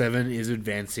 007 is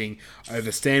advancing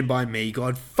over Stand By Me.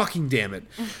 God fucking damn it.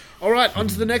 Alright, on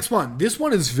to the next one. This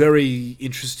one is very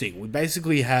interesting. We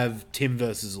basically have Tim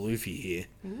versus Luffy here.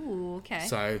 Ooh, okay.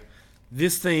 So,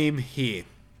 this theme here.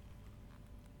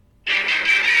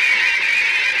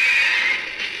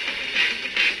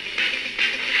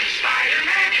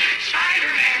 Spider-Man,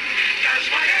 Spider-Man, does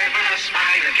whatever a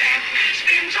spider can.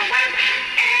 Spins a web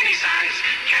any size,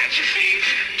 catches thieves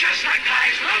just like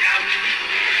flies. Look out,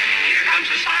 here comes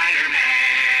the Spider-Man.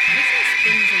 This one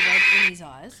spins a web in his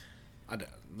eyes. I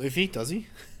don't, Luffy, does he?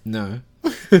 No.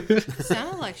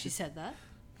 Sounded like she said that.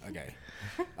 Okay.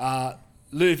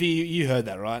 Luffy, you heard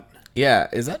that, right? Yeah,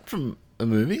 is that from a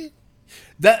movie?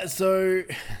 So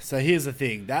here's the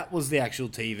thing. That was the actual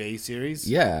TV series.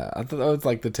 Yeah, I thought that was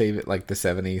like the TV, like the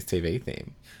 70s TV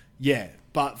theme. Yeah,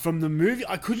 but from the movie,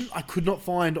 I could not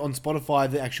find on Spotify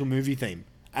the actual movie theme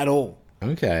at all.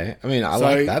 Okay. I mean, I So-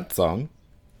 like that song.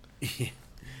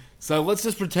 So let's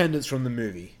just pretend it's from the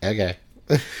movie. Okay.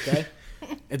 Okay?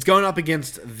 It's going up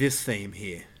against this theme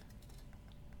here.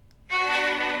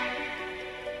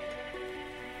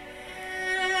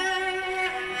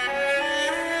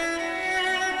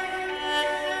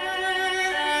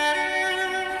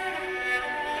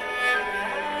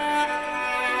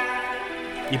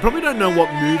 You probably don't know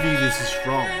what movie this is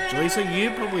from. Jalisa,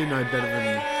 you probably know better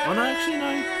than me. Oh, no, actually,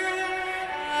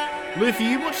 no. Luffy,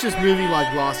 you watched this movie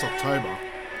like last October.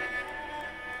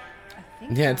 I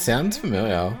think Yeah, I it sounds know,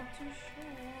 familiar. I'm not too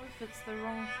sure if it's the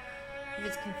wrong... If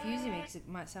it's confusing me, because it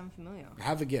might sound familiar.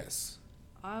 Have a guess.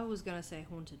 I was going to say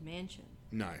Haunted Mansion,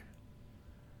 No.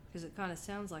 because it kind of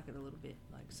sounds like it a little bit,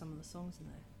 like some of the songs in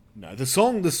there. No, the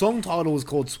song title is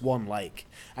called Swan Lake,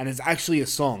 and it's actually a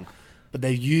song, but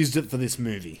they used it for this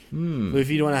movie. Luffy,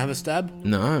 do you want to have a stab?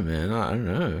 No, man, I don't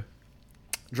know.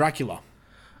 Dracula.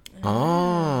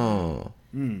 Oh.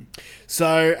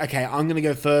 So, okay, I'm going to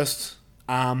go first.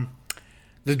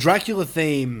 The Dracula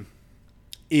theme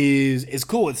is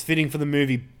cool. It's fitting for the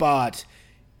movie, but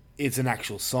it's an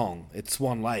actual song. It's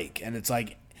Swan Lake, and it's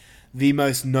like the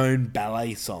most known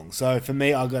ballet song. So for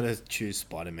me, I got to choose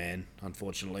Spider-Man,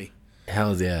 unfortunately.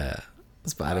 Hells yeah.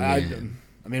 Spider-Man.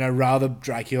 I mean, I'd rather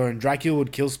Dracula, and Dracula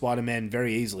would kill Spider-Man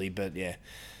very easily, but yeah.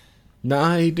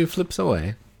 Nah, he do flips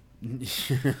away. And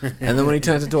then when he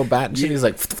turns into a bat and shit, he's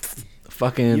like,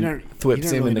 fucking You don't thwips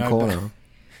him really in the know corner. that.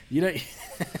 You don't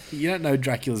you don't know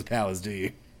Dracula's powers, do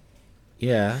you?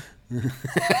 Yeah.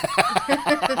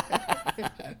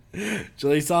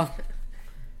 Jalisa?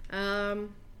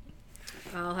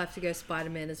 I'll have to go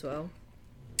Spider-Man as well.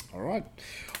 All right.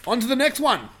 On to the next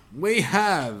one. We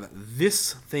have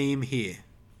this theme here.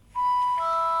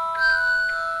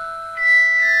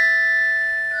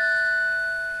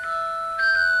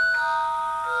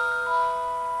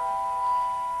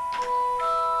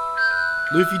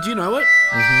 Luffy, do you know it?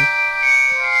 Mm-hmm.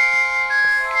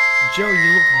 Joe,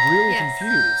 you look really Yes.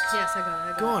 confused. Yes, I got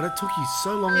it. God, it took you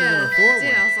so longer Yeah, than I it thought it did.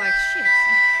 would. I was like, shit.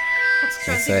 I was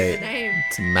trying to think of the name.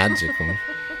 It's magical.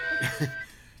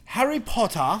 Harry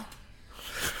Potter.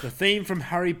 The theme from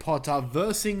Harry Potter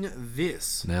versing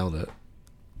this. Nailed it.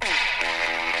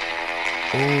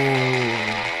 Ooh.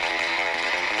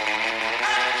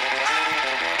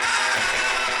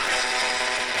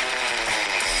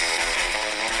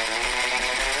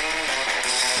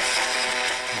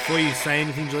 Before you say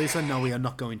anything, Jalisa, no, we are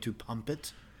not going to pump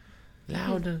it.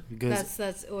 Louder. Because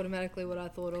That's automatically what I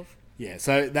thought of. yeah,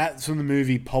 so that's from the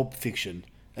movie Pulp Fiction.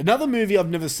 Another movie I've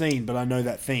never seen, but I know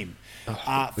that theme.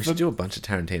 We should do a bunch of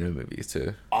Tarantino movies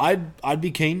too. I'd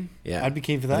be keen. Yeah, I'd be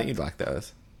keen for I that. think you'd like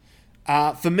those.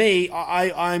 For me,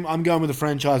 I'm going with a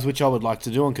franchise which I would like to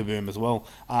do on Kaboom as well.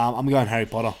 I'm going Harry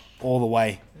Potter all the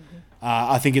way.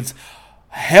 I think it's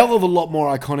a hell of a lot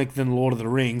more iconic than Lord of the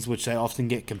Rings, which they often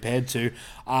get compared to.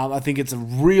 I think it's a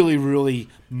really, really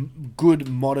good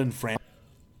modern franchise.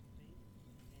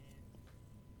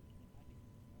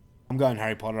 I'm going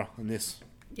Harry Potter on this.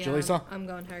 Yeah, Jaleesa? I'm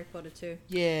going Harry Potter too.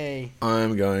 Yay.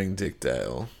 I'm going Dick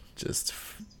Dale just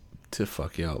to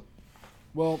fuck you up.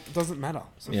 Well, it doesn't matter.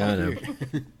 So Yeah, I fuck know.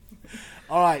 you.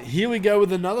 All right, here we go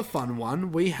with another fun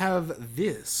one. We have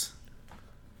this.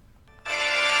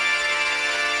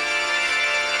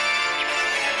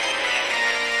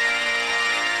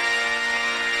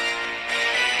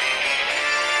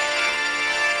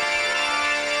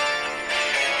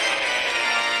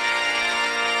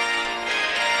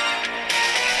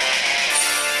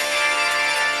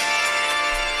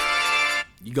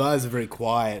 You guys are very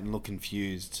quiet and look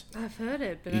confused. I've heard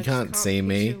it, but You I just can't see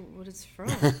me. picture what it's from.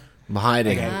 I'm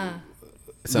hiding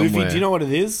somewhere Luffy, do you know what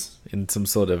it is? in some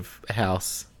sort of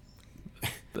house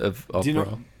of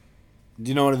opera. Do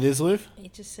you know what it is, Luff? He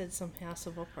just said some House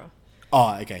of Opera.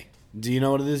 Oh, okay. Do you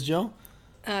know what it is, Joe?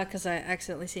 Because I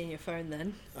accidentally seen your phone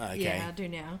then. Okay. Yeah, I do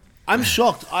now. I'm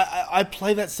shocked. I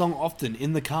play that song often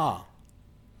in the car.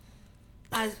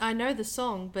 I know the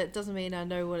song, but it doesn't mean I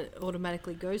know what it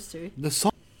automatically goes to. The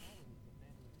song.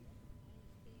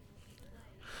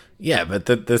 Yeah, but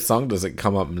the song doesn't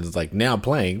come up and it's like, now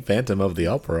playing Phantom of the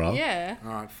Opera. Yeah.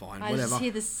 All right, fine. I Whatever. just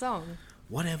hear this song.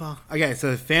 Whatever. Okay,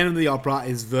 so Phantom of the Opera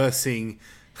is versing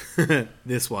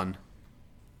this one.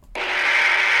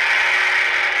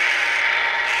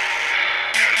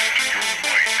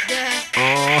 Yeah.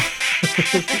 Oh.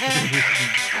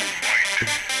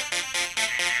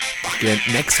 Fuck yeah,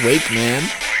 next week, man.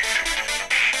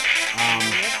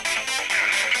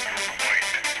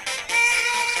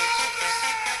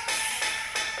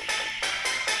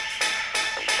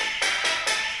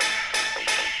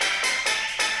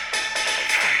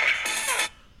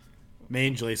 Me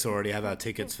and Jaleesa already have our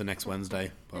tickets for next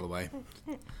Wednesday, by the way.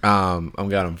 I'm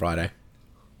going on Friday.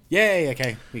 Yay,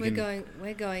 okay. We're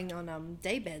going on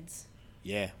day beds.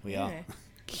 Yeah, we are. Yeah.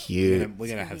 Cute. We're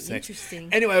gonna gonna have be sex. interesting.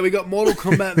 Anyway, we got Mortal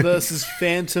Kombat versus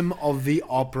Phantom of the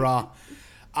Opera.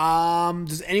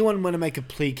 Does anyone want to make a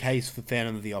plea case for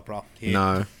Phantom of the Opera? Here?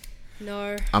 No.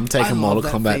 No. I'm taking love Mortal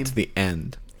that Kombat theme. to the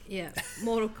end. Yeah.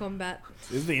 Mortal Kombat.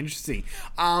 This will be interesting.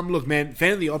 Look, man,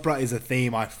 Phantom of the Opera is a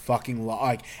theme I fucking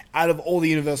like. Out of all the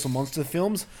Universal Monster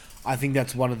films, I think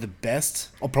that's one of the best,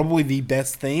 or probably the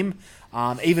best theme.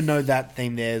 Even though that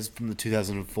theme there is from the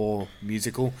 2004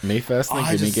 musical. Me personally, I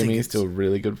Gimme just think Gimme is it's- still a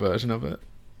really good version of it.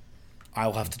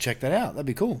 I'll have to check that out. That'd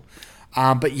be cool.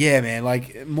 But yeah, man,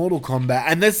 like Mortal Kombat,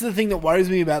 and that's the thing that worries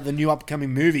me about the new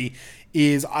upcoming movie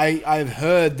is I've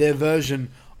heard their version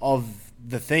of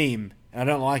the theme, and I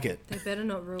don't like it. They better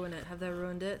not ruin it. Have they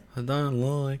ruined it? I don't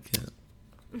like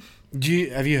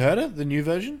it. Have you heard it? The new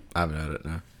version? I haven't heard it,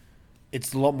 no.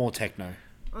 It's a lot more techno,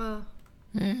 Oh.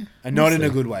 and not in a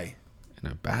good way. In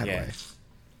a bad Yeah. way.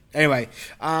 Anyway,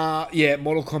 yeah,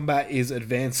 Mortal Kombat is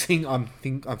advancing. I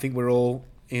think we're all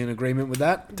in agreement with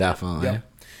that. Definitely. Yep.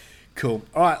 Cool.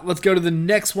 All right, let's go to the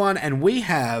next one, and we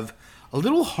have a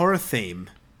little horror theme.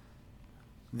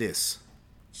 This.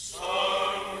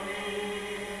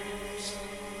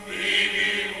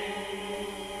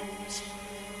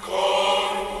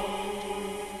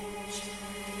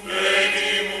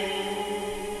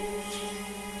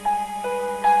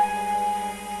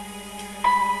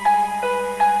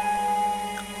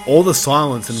 All the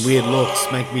silence and weird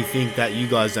looks make me think that you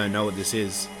guys don't know what this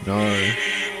is. No.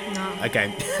 No.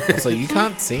 Okay. So you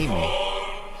can't see me.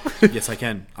 Yes, I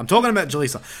can. I'm talking about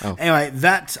Jaleesa. Oh. Anyway,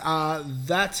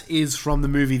 that is from the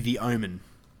movie The Omen.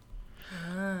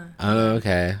 Oh,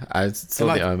 okay. I saw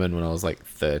Like- The Omen when I was like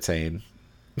 13.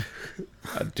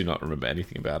 I do not remember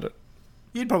anything about it.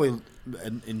 You'd probably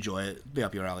enjoy it. Be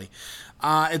up your alley.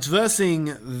 It's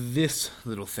versing this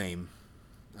little theme.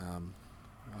 I'll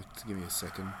have to give you a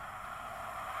second.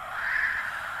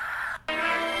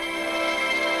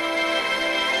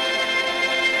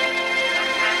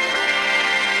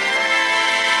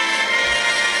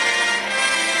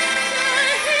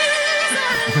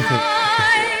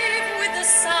 Alive with the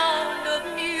sound of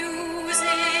music,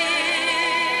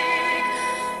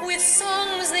 with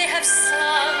songs they have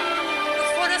sung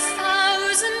for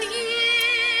 1,000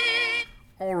 years.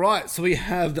 All right, so we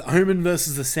have The Omen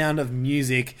versus The Sound of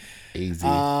Music. Easy.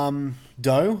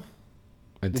 Doe,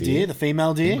 A the deer, the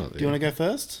female deer. Female Do you want to go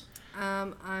first?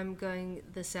 I'm going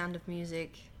The Sound of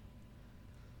Music.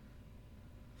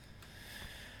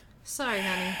 Sorry,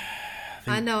 honey.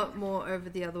 I know it more over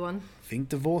the other one. I think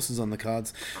divorce is on the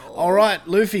cards. All right,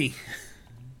 Luffy.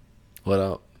 What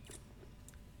up?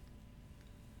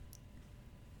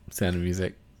 Sound of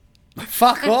Music.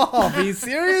 Fuck off. Are you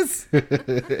serious?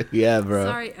 Yeah, bro.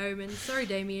 Sorry, Omen. Sorry,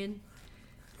 Damien.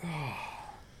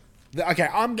 Okay,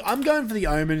 I'm going for the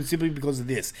Omen simply because of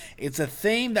this. It's a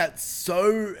theme that's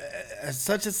so has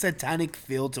such a satanic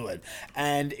feel to it,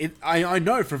 and I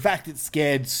know for a fact it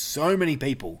scared so many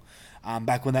people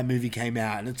back when that movie came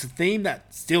out, and it's a theme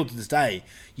that still to this day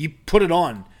you put it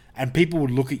on and people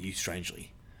would look at you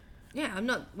strangely. Yeah,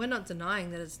 we're not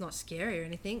denying that it's not scary or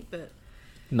anything, but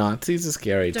Nazis are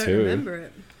scary don't too. remember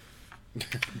it.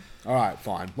 All right,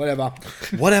 fine, whatever.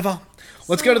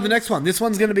 Let's go to the next one. This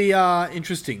one's going to be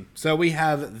interesting. So we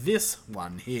have this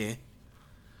one here.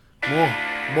 More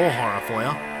horror for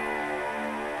you.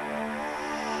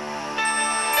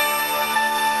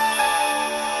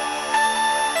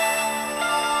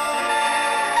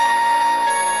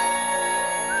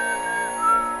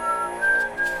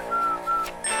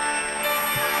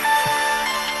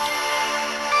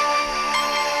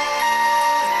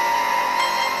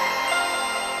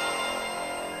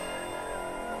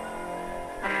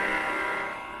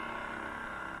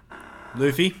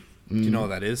 Luffy, do you know what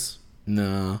that is?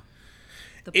 No.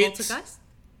 The It's- Poltergeist?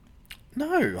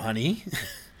 No, honey.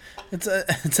 It's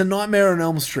a Nightmare on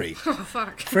Elm Street. Oh,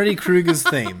 fuck. Freddy Krueger's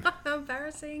theme. How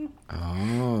embarrassing.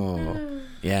 Oh.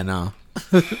 Yeah, no.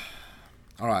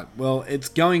 All right. Well, it's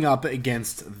going up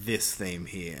against this theme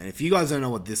here, and if you guys don't know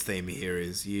what this theme here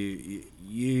is, you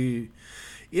need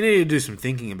to do some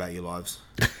thinking about your lives.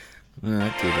 No,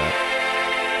 I'd do that.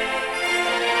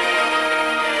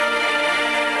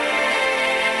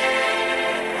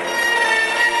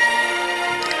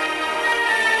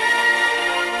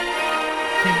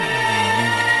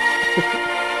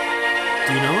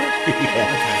 Do you know it?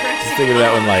 Yeah. Just thinking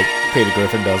about when, like, Peter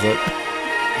Griffin does it.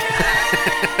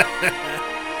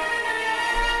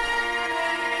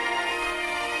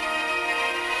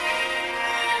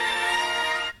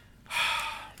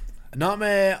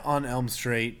 Nightmare on Elm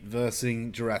Street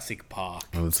versus Jurassic Park.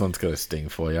 Well, this one's got a sting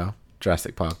for you.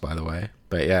 Jurassic Park, by the way.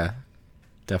 But yeah,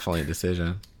 definitely a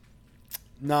decision.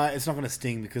 No, it's not going to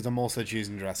sting because I'm also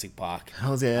choosing Jurassic Park.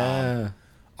 Hells yeah.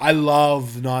 I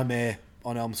love Nightmare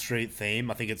on Elm Street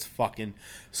theme. I think it's fucking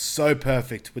so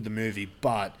perfect with the movie,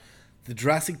 but the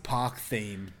Jurassic Park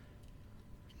theme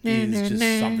is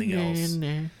just something else.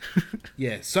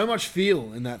 Yeah, so much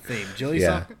feel in that theme. Jelly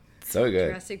Yeah. suck. So good.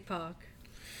 Jurassic Park.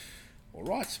 All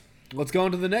right, let's go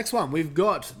on to the next one. We've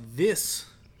got this,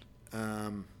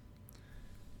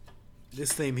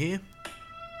 this theme here.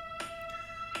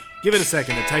 Give it a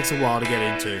second. It takes a while to get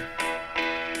into.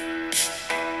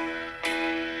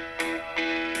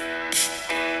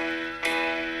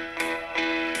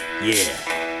 Yeah.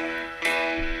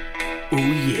 Oh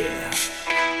yeah.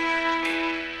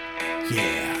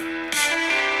 Yeah.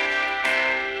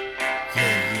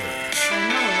 Yeah, yeah. I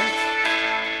know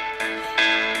it.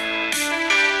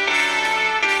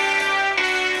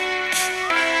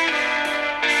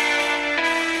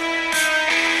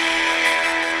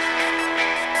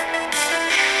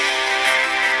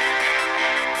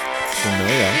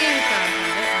 Familiar. Think I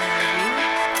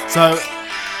have it, So,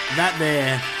 that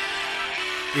there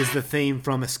is the theme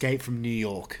from Escape from New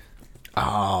York.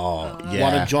 Oh, yeah.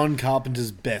 One of John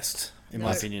Carpenter's best, in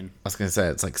my No. opinion. I was going to say,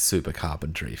 it's like super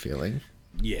carpentry feeling.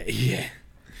 Yeah, yeah.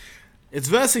 It's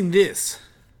versing this.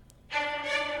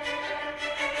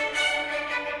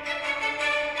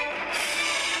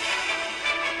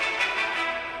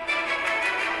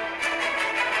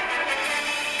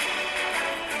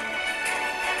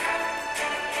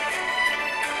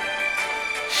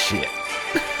 Shit.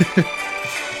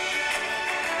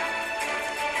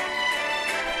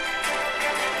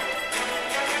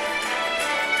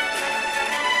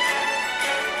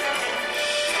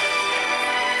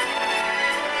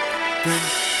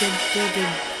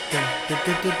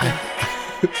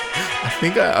 I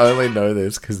think I only know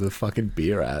this because of the fucking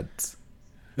beer ads.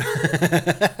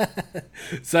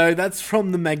 So that's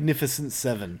from the Magnificent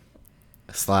Seven.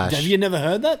 Slash. Have you never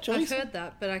heard that, I've Joyce? heard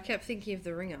that, but I kept thinking of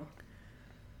The Ringer.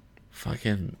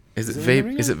 Fucking. Is it it V?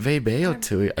 Ringer? Is it VB or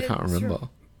TUI? I can't It's remember.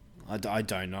 I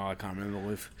don't know. I can't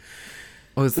remember. It was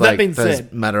With that like being those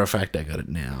said- matter of fact, I got it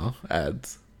now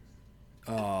ads.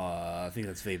 I think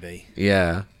that's VB.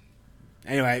 Yeah.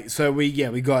 Anyway, so we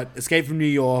got Escape from New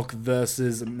York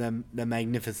versus the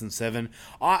Magnificent Seven.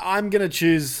 I'm gonna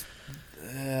choose.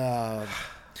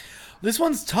 This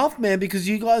one's tough, man, because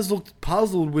you guys looked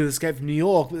puzzled with Escape from New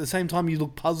York, but at the same time you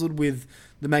look puzzled with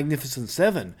the Magnificent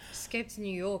Seven. Escape to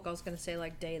New York, I was going to say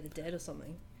like Day of the Dead or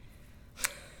something.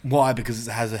 Why? Because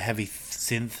it has a heavy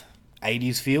synth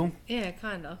 80s feel? Yeah,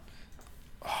 kinda.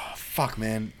 Fuck,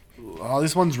 man. Oh,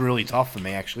 this one's really tough for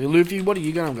me, actually. Luffy, what are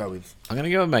you going to go with? I'm gonna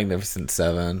go with Magnificent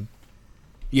Seven.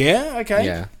 Yeah? Okay.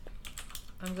 Yeah.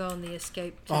 I'm going the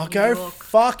Escape to Oh, New go York.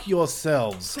 fuck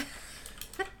yourselves.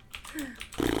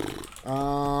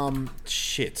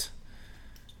 Shit.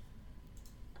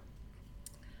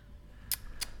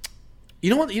 You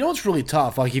know what? You know what's really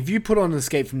tough? Like, if you put on an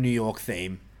Escape from New York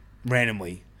theme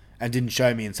randomly and didn't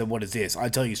show me and said, "What is this?"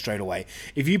 I'd tell you straight away.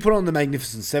 If you put on the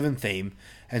Magnificent Seven theme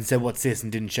and said, "What's this?"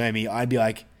 and didn't show me, I'd be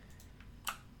like,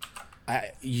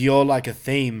 "You're like a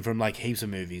theme from like heaps of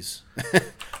movies."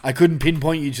 I couldn't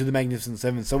pinpoint you to the Magnificent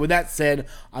Seven. So with that said,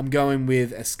 I'm going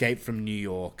with Escape from New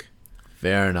York.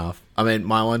 Fair enough. I mean,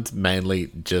 my one's mainly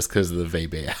just because of the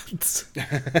VB ads.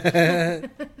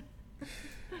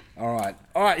 All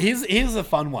right. Here's a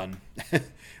fun one.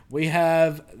 We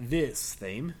have this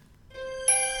theme.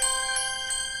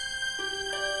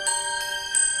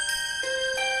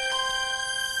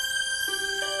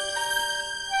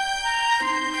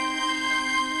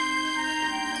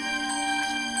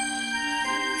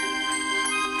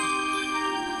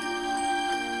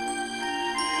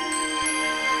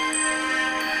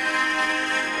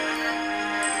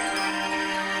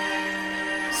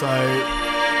 So,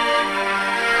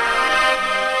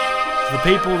 for the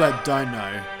people that don't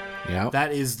know, Yeah.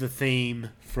 that is the theme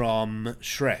from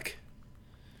Shrek.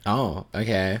 Oh,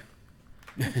 okay.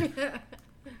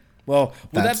 Well,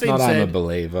 with That's that being not I'm a said,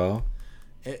 Believer.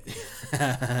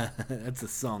 that's a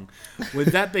song.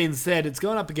 With that being said, it's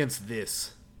going up against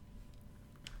this.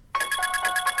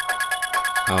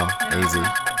 Oh,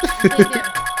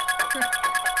 easy.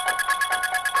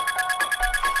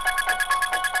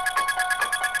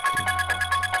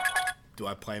 Yeah. Do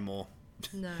I play more?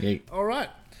 No. Yeah. All right.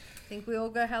 I think we all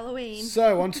go Halloween.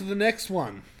 So, on to the next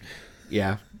one.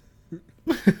 Yeah.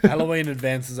 Halloween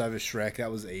advances over Shrek.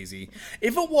 That was easy.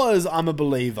 If it was I'm a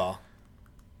Believer,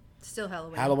 Still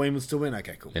Halloween. Halloween would still win.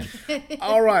 Okay, cool. Yeah.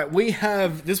 All right, we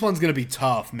have... This one's going to be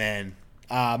tough, man.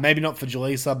 Maybe not for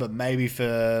Jaleesa, but maybe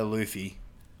for Luffy.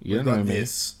 You We've don't know got me.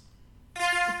 this.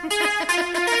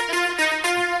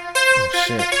 Oh,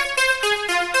 shit.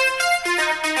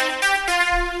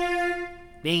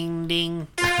 Ding, ding.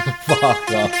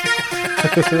 Fuck off.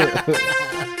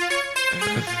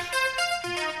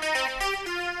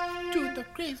 To the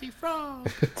crazy frog.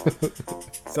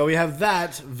 So we have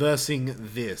that versing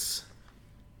this.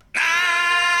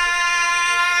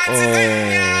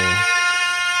 Oh.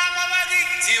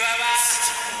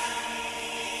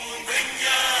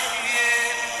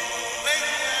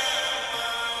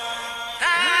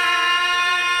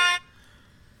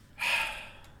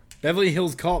 Beverly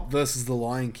Hills Cop versus The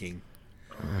Lion King.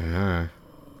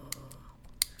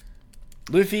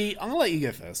 Luffy, I'm gonna let you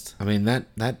go first. I mean,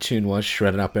 that tune was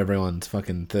shredding up everyone's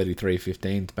fucking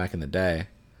 3315s back in the day.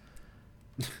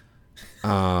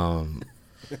 But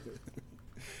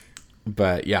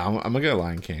yeah, I'm gonna go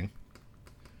Lion King.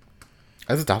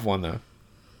 That's a tough one though.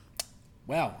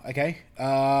 Wow, okay.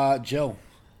 Jill.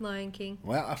 Lion King.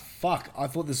 Wow, fuck. I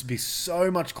thought this would be so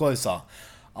much closer.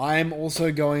 I'm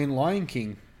also going Lion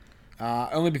King.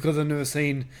 Only because I've never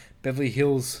seen Beverly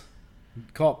Hills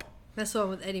Cop. That's the one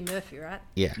with Eddie Murphy, right?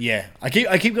 Yeah, Yeah. I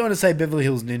keep going to say Beverly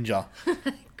Hills Ninja.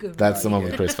 Good. that's the one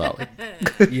with Chris Farley.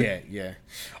 Yeah.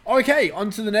 Okay, on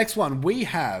to the next one. We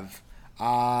have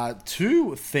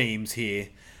two themes here.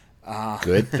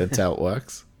 Good. That's how it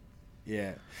works.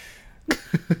 Yeah.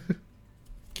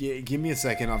 Give me a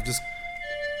second. I've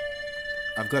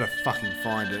got to fucking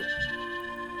find it.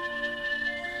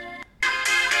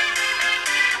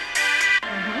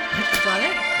 Got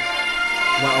it?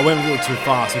 Well, I went a little too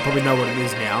fast. You probably know what it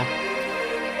is now.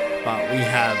 But we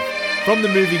have, from the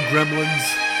movie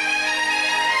Gremlins,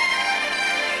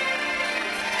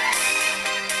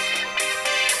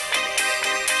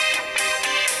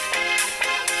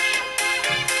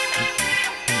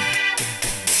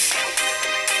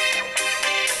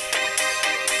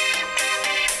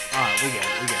 Alright, we get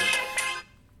it.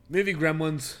 Movie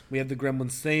Gremlins. We have the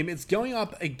Gremlins theme. It's going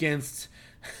up against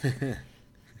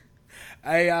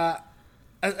a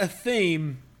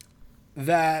theme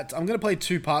that I'm going to play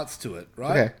two parts to it,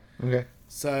 right? Okay.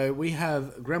 So we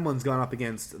have Gremlins going up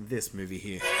against this movie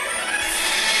here.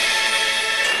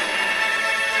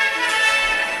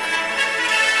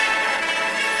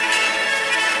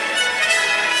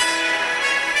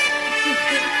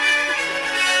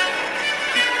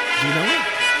 Do you know it?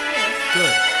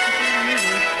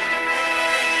 Good.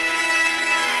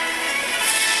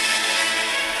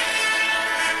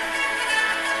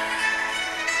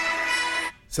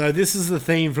 So this is the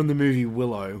theme from the movie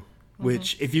Willow.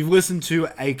 which if you've listened to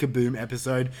a Kaboom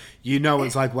episode, you know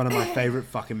it's like one of my favorite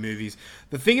fucking movies.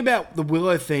 The thing about the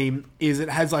Willow theme is it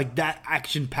has like that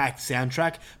action-packed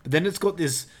soundtrack, but then it's got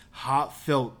this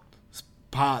heartfelt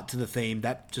part to the theme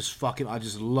that just fucking I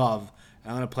just love.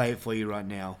 I'm gonna play it for you right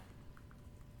now.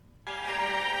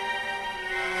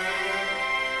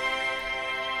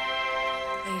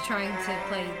 Are you trying to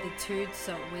play the Tood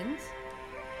so it wins?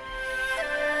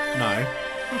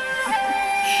 No.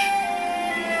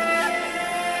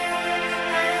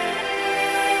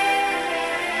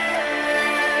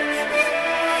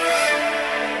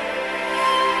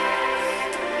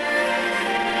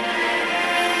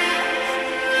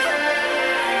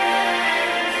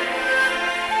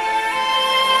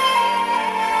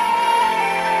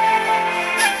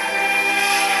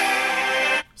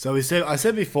 So I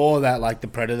said before that like the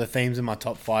Predator themes are my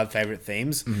top 5 favorite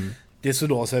themes. This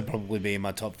would also probably be in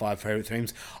my top 5 favorite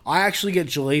themes. I actually get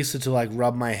Jaleesa to like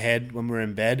rub my head when we're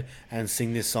in bed and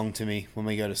sing this song to me when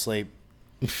we go to sleep.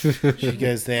 She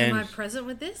goes there. Am I And, present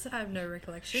with this? I have no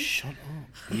recollection. shut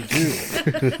up! You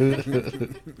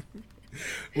do.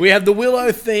 We have the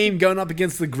Willow theme going up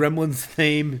against the Gremlins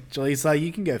theme. Jaleesa,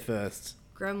 you can go first.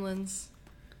 Gremlins.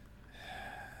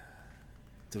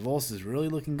 Divorce is really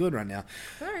looking good right now.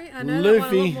 Sorry, I know that one a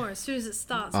Luffy. lot more as soon as it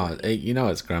starts. Oh, you know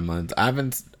it's Gremlins. I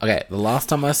haven't. Okay, the last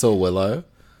time I saw Willow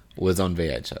was on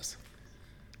VHS.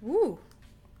 Ooh,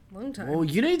 long time. Well,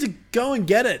 you need to go and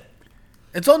get it.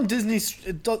 It's on Disney.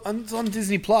 It's on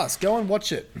Disney Plus. Go and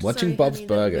watch it. Watching Sorry, Bob's honey,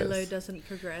 that Willow Burgers. doesn't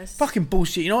progress. Fucking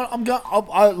bullshit. You know what? I'm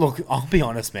going. Look. I'll be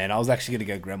honest, man. I was actually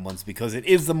going to go Gremlins because it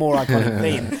is the more iconic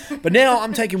theme. But now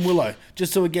I'm taking Willow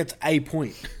just so it gets a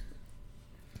point.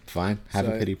 Fine, have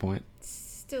So- a pity point.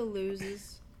 Still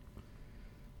loses.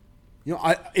 You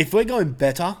know, if we're going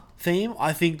better theme,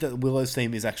 I think that Willow's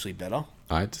theme is actually better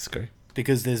I disagree.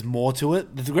 because there's more to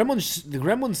it. The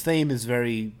Gremlins theme is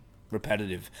very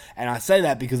repetitive, and I say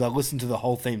that because I listened to the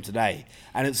whole theme today,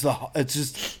 and it's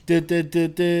just.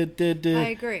 I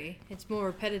agree. It's more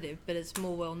repetitive, but it's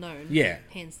more well known. Yeah.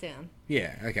 Hands down.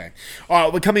 Yeah, okay. All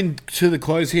right, we're coming to the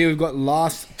close here. We've got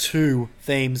last 2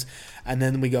 themes, and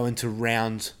then we go into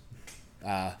round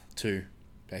 2,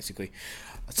 basically.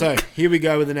 So, here we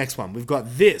go with the next one. We've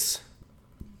got this.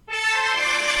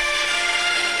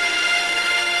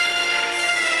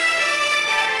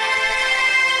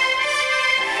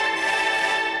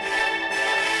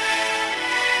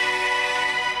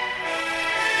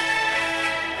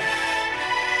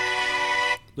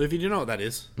 Luffy, do you know what that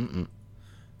is? Mm-mm.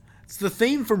 It's the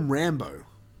theme from Rambo.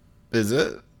 Is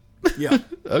it? Yeah.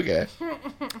 Okay.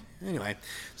 Anyway,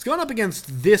 it's going up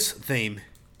against this theme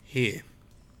here.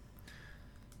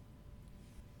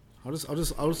 I'll just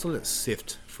let it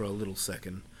sift for a little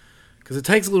second, because it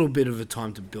takes a little bit of a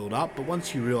time to build up. But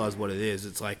once you realize what it is,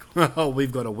 it's like, oh,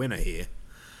 we've got a winner here.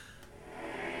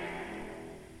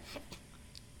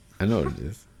 I know what it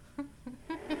is.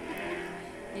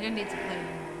 You don't need to play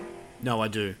anymore. No, I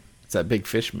do. It's that Big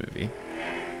Fish movie.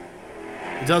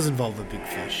 It does involve a big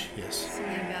fish. Yes,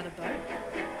 Something about a boat.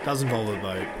 it does involve a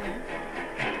boat.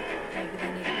 Maybe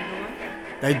they need a bigger one.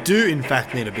 They do, in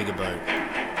fact, need a bigger boat.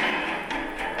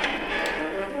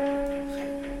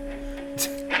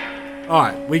 All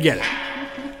right, we get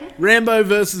it. Rambo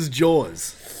versus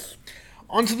Jaws.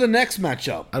 On to the next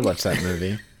matchup. I'd watch that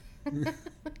movie.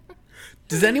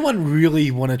 Does anyone really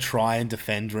want to try and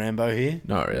defend Rambo here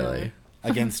Not really.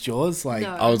 against Jaws? Like,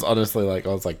 No. I was honestly like,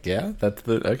 yeah, that's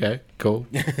the okay, cool.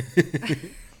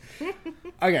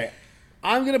 okay,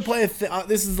 I'm gonna play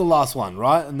this is the last one,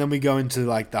 right? And then we go into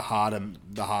like the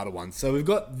harder ones. So we've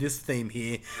got this theme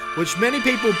here, which many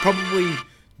people probably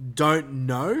don't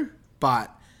know,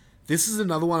 but this is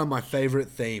another one of my favorite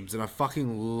themes, and I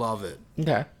fucking love it.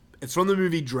 Okay. It's from the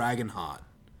movie Dragonheart.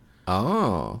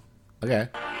 Oh. Okay.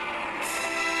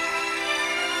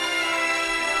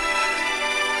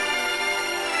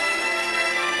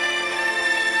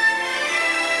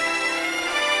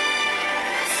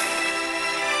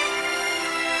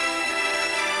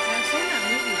 I've seen that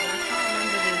movie, but I can't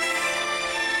remember this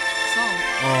song.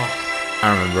 Oh, I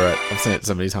remember it. I've seen it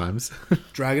so many times.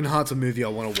 Dragonheart's a movie I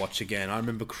want to watch again. I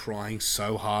remember crying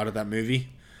so hard at that movie.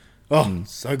 Oh,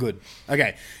 so good.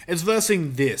 Okay, it's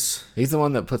versing this. He's the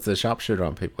one that puts the sharpshooter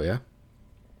on people, yeah?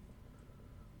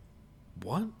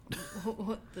 What?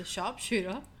 What, the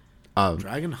sharpshooter?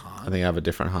 Dragonheart? I think I have a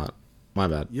different heart. My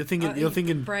bad. You're thinking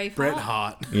Braveheart? Bret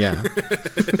Hart. Yeah.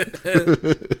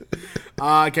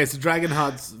 Okay, so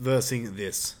Dragonheart's versing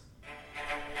this.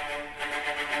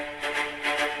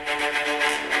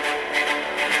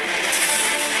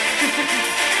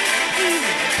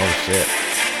 Oh shit.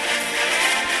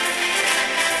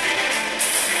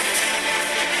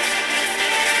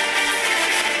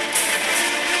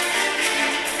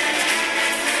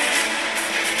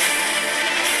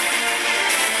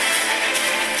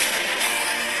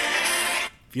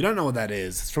 If you don't know what that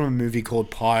is, it's from a movie called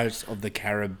Pirates of the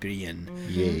Caribbean.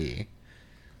 Yeah.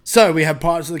 So we have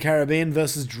Pirates of the Caribbean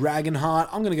versus Dragonheart.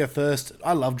 I'm going to go first.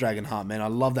 I love Dragonheart, man. I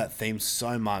love that theme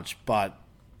so much, but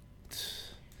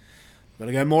got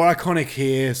to go more iconic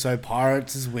here. So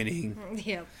Pirates is winning.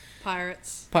 Yep.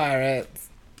 Pirates. Pirates.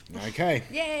 Okay.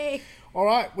 Yay! All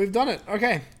right, we've done it.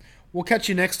 Okay. We'll catch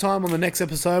you next time on the next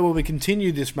episode where we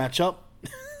continue this matchup,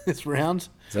 this round.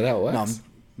 Is that how it works?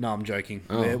 I'm joking.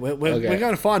 Oh, we're okay.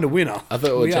 going to find a winner. I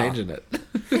thought we were are. changing it.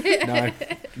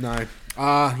 No.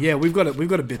 Yeah, we've got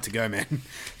a bit to go, man.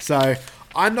 So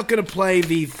I'm not going to play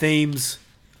the themes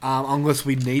unless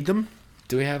we need them.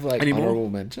 Do we have like Any more? honorable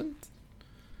mentions?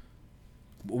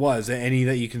 What, is there any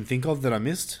that you can think of that I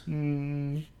missed?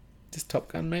 Just Top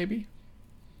Gun, maybe?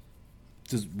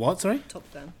 Just what? Sorry. Top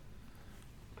Gun.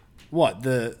 What,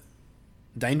 the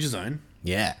Danger Zone?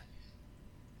 Yeah.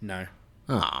 No.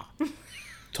 Ah.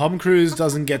 Tom Cruise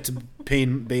doesnn't get to be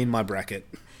in my bracket.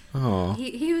 Oh.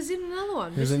 He was in another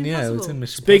one. It was in Impossible.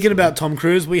 Mission Speaking Impossible. about Tom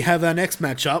Cruise, we have our next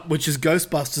matchup, which is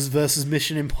Ghostbusters versus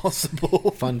Mission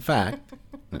Impossible. Fun fact.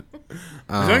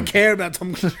 I don't care about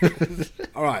Tom Cruise.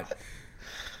 All right.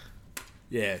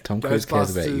 Yeah. Tom Cruise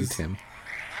cares about you, Ghostbusters- Tim.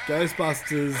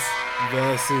 Ghostbusters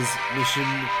versus Mission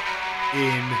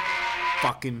in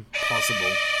fucking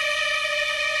Possible.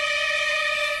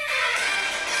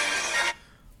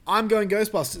 I'm going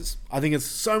Ghostbusters. I think it's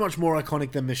so much more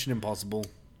iconic than Mission Impossible.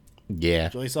 Yeah.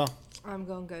 Joycer? I'm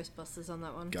going Ghostbusters on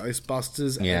that one.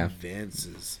 Ghostbusters Yeah.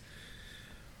 advances.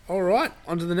 All right,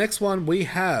 on to the next one. We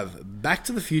have Back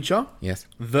to the Future Yes.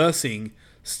 versus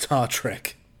Star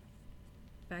Trek.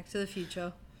 Back to the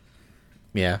Future.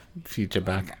 Yeah. Future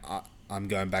back. I'm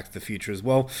going Back to the Future as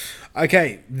well.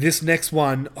 Okay, this next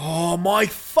one. Oh my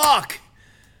fuck!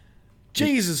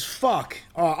 Jesus fuck!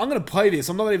 All right, I'm gonna play this.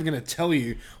 I'm not even gonna tell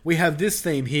you. We have this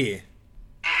theme here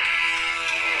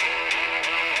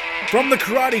from the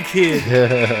Karate Kid.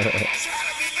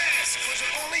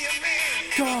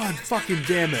 God fucking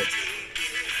damn it!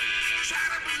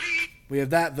 We have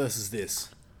that versus this.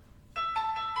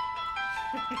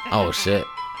 Oh, shit.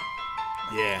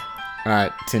 Yeah.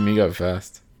 Alright, Tim, you go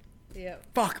first. Yep.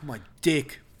 Fuck my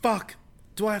dick. Fuck.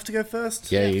 Do I have to go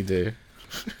first? Yeah, you do.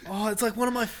 Oh, it's like one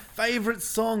of my favorite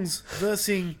songs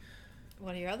versus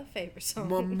One of your other favorite songs.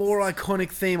 my more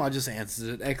iconic theme. I just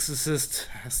answered it. Exorcist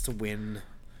has to win.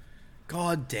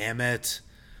 God damn it.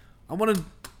 I wanted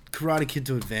Karate Kid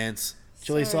to advance.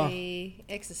 Jaleesa. Sorry,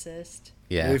 Exorcist.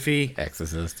 Yeah. Luffy.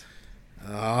 Exorcist.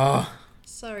 Ah.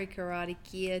 Sorry, Karate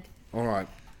Kid. Alright.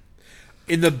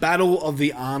 In the battle of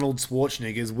the Arnold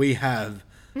Schwarzeneggers, we have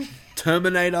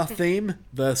Terminator theme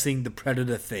versus the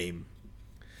Predator theme.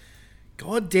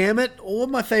 God damn it. All of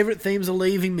my favorite themes are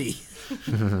leaving me.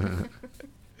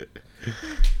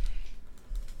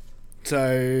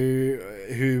 So,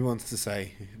 who wants to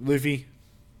say? Luffy?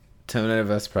 Terminator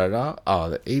vs Predator.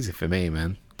 Oh, easy for me,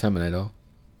 man. Terminator.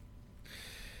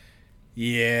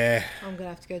 Yeah. I'm gonna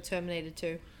have to go Terminator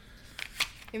 2.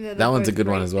 Even though That they're one's a both good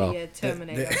one great, as but well. Yeah,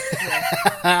 Terminator.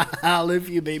 Yeah.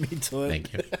 Luffy, you beat me to it.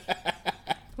 Thank you.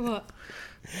 What?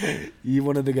 You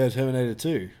wanted to go Terminator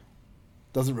 2.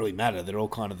 Doesn't really matter. They're all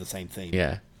kind of the same theme.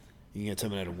 Yeah. You can go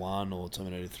Terminator 1 or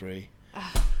Terminator 3.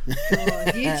 Oh,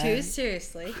 you too?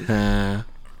 Seriously?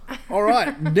 All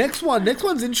right. Next one. Next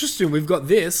one's interesting. We've got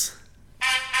this.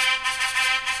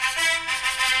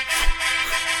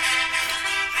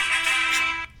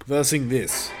 Versing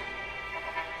this.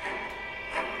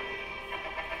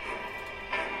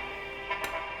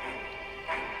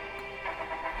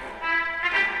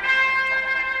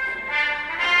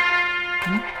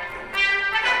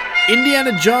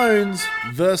 Indiana Jones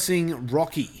versus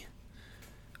Rocky.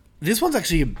 This one's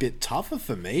actually a bit tougher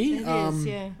for me. It is,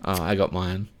 yeah. Oh, I got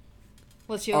mine.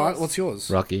 What's yours? All right, what's yours?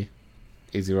 Rocky.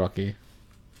 Easy Rocky.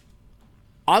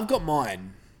 I've got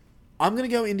mine. I'm going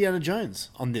to go Indiana Jones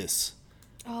on this.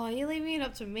 Oh, you're leaving it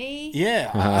up to me?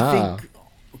 Yeah, I think,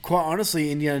 quite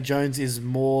honestly, Indiana Jones is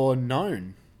more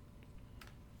known.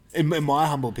 In my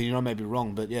humble opinion, I may be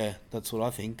wrong, but yeah, that's what I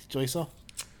think. Joycer?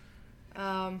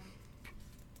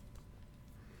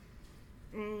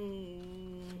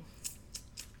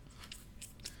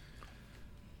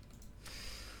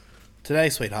 Today,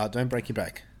 sweetheart, don't break your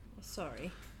back.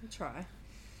 Sorry. I'll try.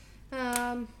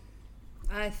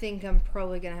 I think I'm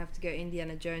probably going to have to go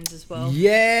Indiana Jones as well.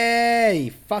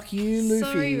 Yay! Fuck you, Luffy.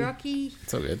 Sorry, Rocky.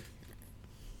 It's all good.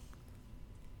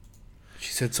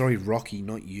 She said, sorry, Rocky,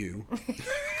 not you.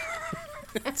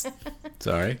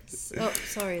 Sorry. Oh,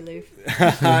 sorry, Loof.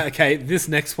 Okay, this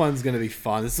next one's going to be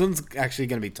fun. This one's actually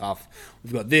going to be tough.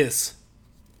 We've got this.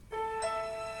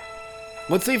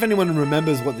 Let's see if anyone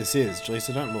remembers what this is.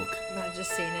 Jaleesa, don't look. No, I've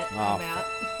just seen it. Oh, I'm out.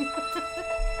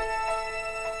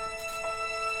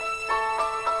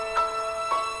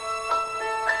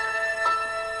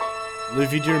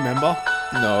 Luffy, do you remember?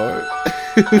 No.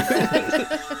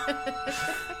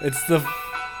 It's the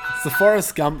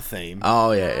Forrest Gump theme.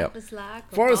 Oh yeah, yeah. It's like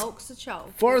a Forrest- box of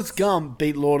chocolates. Forrest Gump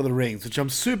beat Lord of the Rings, which I'm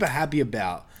super happy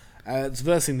about. It's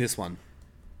versing this one.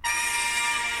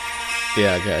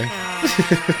 Yeah, okay.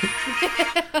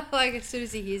 Like as soon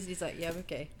as he hears it, he's like, "Yeah,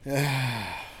 okay."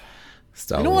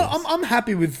 Star You know what? Wars. I'm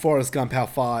happy with Forrest Gump how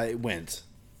far it went.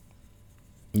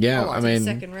 Yeah, Well, I to the mean,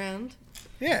 second round.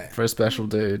 Yeah. for a special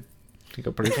dude, he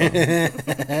got pretty far.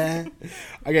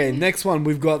 Okay, next one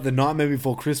we've got The Nightmare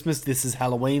Before Christmas. This is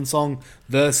Halloween song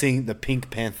versing the Pink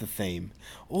Panther theme.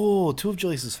 Oh, two of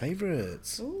Jaleesa's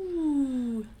favourites.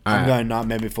 Ooh, I'm Alright. going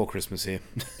Nightmare Before Christmas here.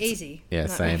 easy. Yeah,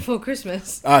 Nightmare same. Before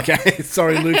Christmas. Okay,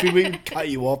 sorry, Luffy, we cut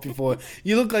you off before.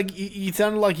 You look like you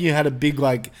sounded like you had a big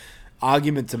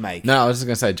argument to make. No, I was just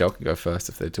gonna say Joel can go first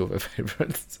if they're two of her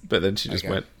favorites, but then she just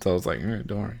Okay. went. So I was like,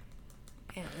 don't worry.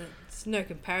 Yeah, it's no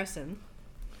comparison.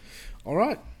 All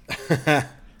right.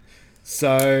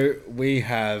 So we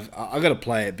have. I got to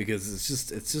play it because it's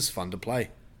just fun to play.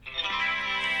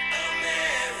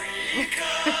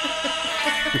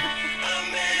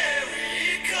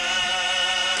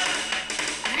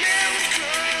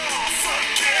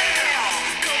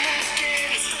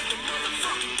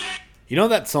 You know what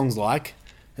that song's like?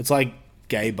 It's like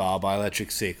 "Gay Bar" by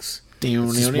Electric Six.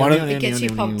 just one of- It gets you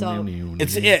pumped up.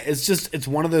 It's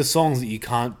one of those songs that you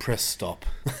can't press stop.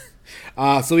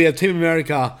 So we have Team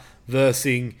America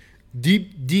versing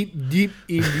 "Deep, Deep, Deep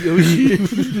in the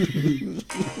Ocean."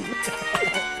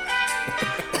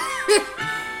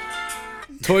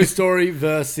 Toy Story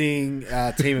versing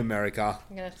Team America.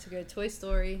 I'm gonna have to go Toy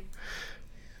Story.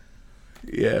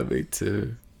 Yeah, me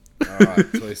too. All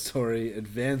right, Toy Story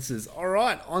advances. All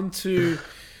right, on to.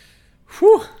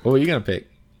 Whew. What were you gonna pick?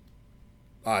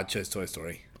 I chose Toy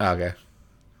Story. Oh, okay.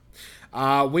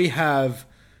 We have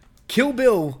Kill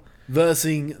Bill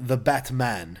versing the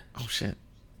Batman. Oh shit.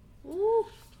 Ooh.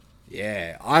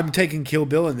 Yeah, I'm taking Kill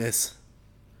Bill in this.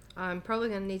 I'm probably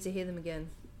gonna need to hear them again.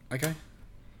 Okay.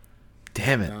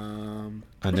 Damn it.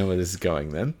 I know where this is going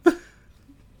then.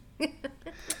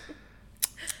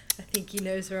 I think he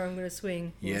knows where I'm gonna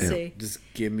swing. We'll Yeah. see. Just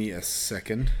give me a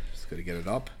second. Just got to get it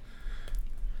up.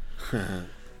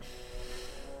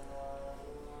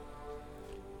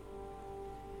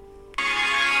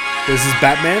 This is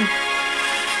Batman.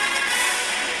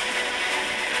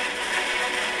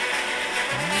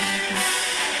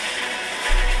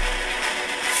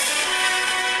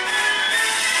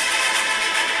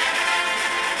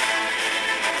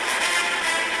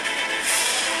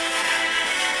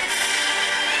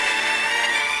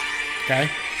 Okay.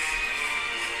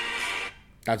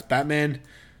 That's Batman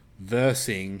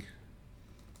versing.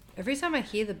 Every time I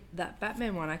hear that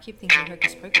Batman one, I keep thinking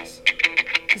Hocus Pocus.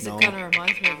 Because No. it kind of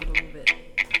reminds me of it a little bit.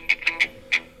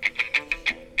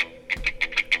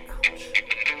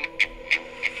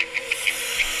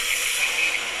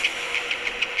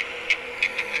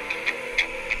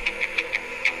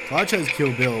 So I chose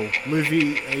Kill Bill.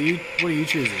 Luffy, what are you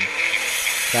choosing?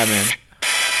 Batman.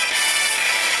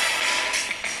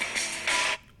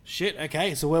 Shit,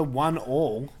 okay, so we're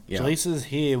 1-1. Yeah. Jaleesa's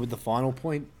here with the final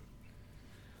point.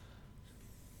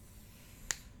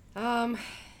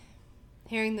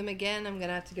 Hearing them again, I'm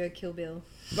gonna have to go Kill Bill.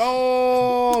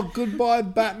 Oh, goodbye,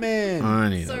 Batman. I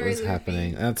knew that Sorry, was Luffy.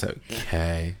 happening. That's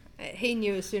okay. He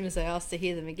knew as soon as I asked to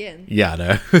hear them again. Yeah, I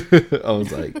know. I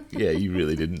was like, yeah, you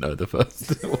really didn't know the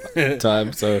first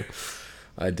time, so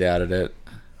I doubted it.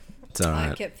 It's I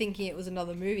alright. kept thinking it was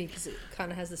another movie because it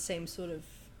kind of has the same sort of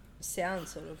sound,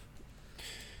 sort of.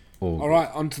 All right,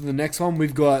 on to the next one.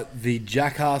 We've got the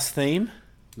Jackass theme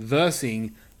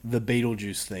versing the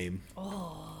Beetlejuice theme.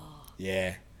 Oh.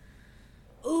 Yeah.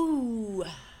 Ooh.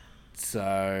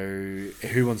 So,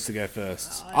 who wants to go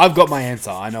first? I've got my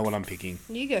answer. I know what I'm picking.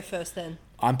 You go first then.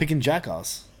 I'm picking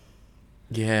Jackass.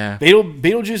 Yeah.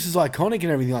 Beetlejuice is iconic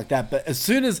and everything like that, but as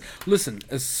soon as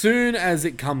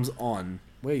it comes on,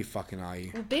 where you fucking are you?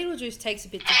 Well, Beetlejuice takes a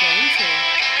bit to go into.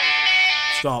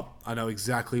 Stop. I know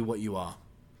exactly what you are.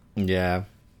 Yeah.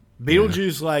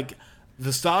 Beetlejuice, like,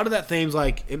 the start of that theme's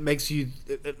like, it makes you,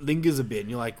 it lingers a bit,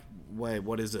 and you're like, wait,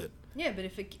 what is it? Yeah, but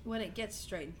when it gets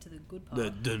straight into the good part. The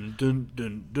dun dun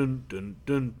dun dun dun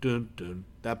dun dun dun.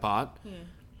 That part. Yeah.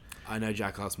 I know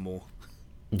Jackass more.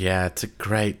 Yeah, it's a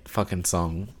great fucking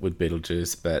song with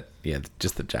Beetlejuice, but yeah,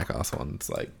 just the Jackass one's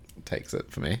like takes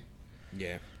it for me.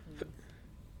 Yeah.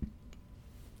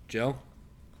 Jill?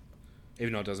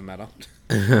 Even though it doesn't matter.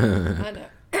 I know.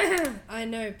 I I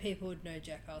know people would know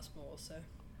Jackass more, so.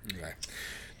 Okay.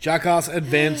 Jackass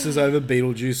advances over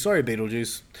Beetlejuice. Sorry,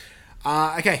 Beetlejuice.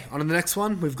 Okay, on to the next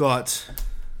one. We've got... Spider-Man,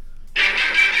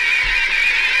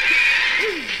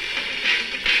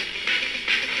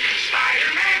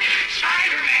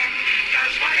 Spider-Man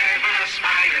does whatever a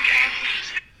spider can.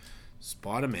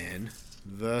 Spider-Man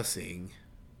versing...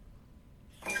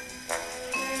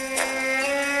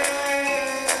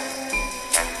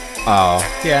 Oh,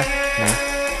 yeah.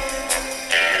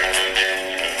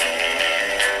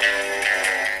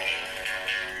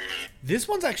 This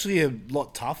one's actually a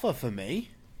lot tougher for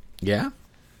me. Yeah?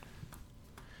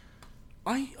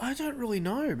 I don't really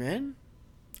know, man.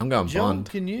 I'm going John, Bond.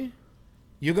 can you?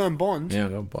 You're going Bond? Yeah,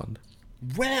 I'm going Bond.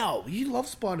 Wow, you love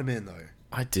Spider-Man, though.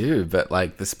 I do, but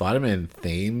like the Spider-Man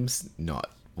theme's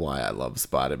not why I love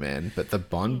Spider-Man, but the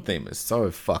Bond theme is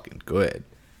so fucking good.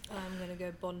 I'm gonna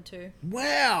go Bond too.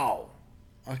 Wow.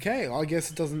 Okay, I guess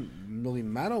it doesn't really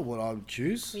matter what I would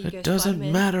choose. Will you go It doesn't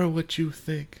Spider-Man? matter what you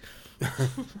think.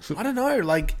 I don't know.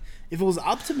 Like, if it was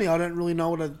up to me, I don't really know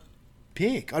what I'd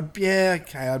pick. I'd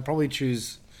probably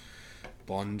choose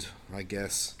Bond, I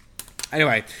guess.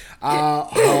 Anyway,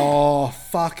 oh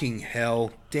fucking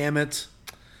hell, damn it!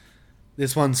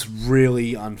 This one's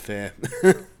really unfair.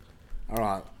 All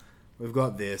right, we've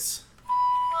got this.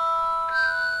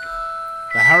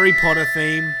 The Harry Potter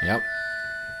theme. Yep.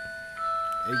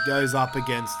 It goes up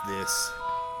against this.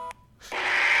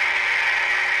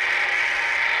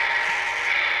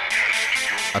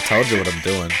 I told you what I'm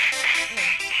doing.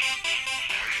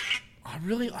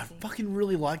 I fucking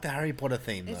really like the Harry Potter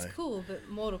theme, though. It's cool, but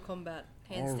Mortal Kombat,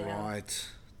 hands down. Alright.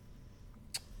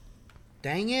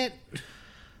 Dang it.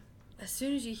 As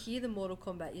soon as you hear the Mortal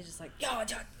Kombat, you're just like, yeah.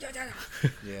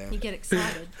 Yeah. You get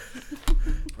excited.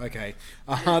 Okay.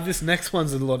 This next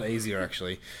one's a lot easier,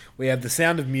 actually. We have The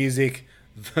Sound of Music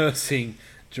versus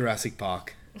Jurassic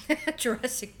Park.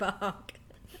 Jurassic Park.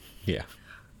 Yeah.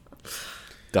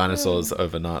 Dinosaurs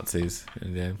over Nazis.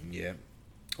 Yeah. Yeah.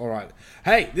 Alright.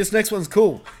 Hey, this next one's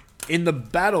cool. In the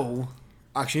battle...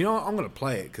 Actually, you know what? I'm going to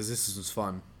play it, because this is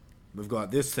fun. We've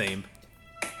got this theme.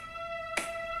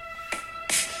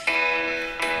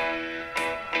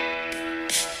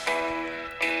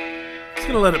 Just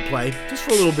going to let it play, just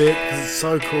for a little bit, because it's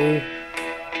so cool.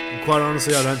 And quite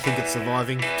honestly, I don't think it's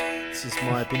surviving. It's just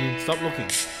my opinion. Stop looking.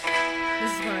 This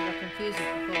is when I got confused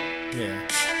with before. Yeah.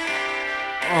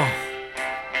 Oh.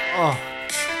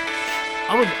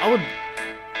 I would,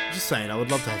 just saying, I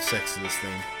would love to have sex to this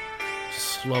thing.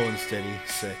 Just slow and steady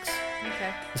sex.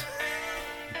 Okay.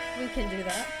 We can do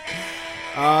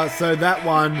that. So that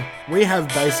one, we have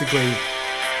basically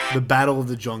the Battle of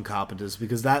the John Carpenters,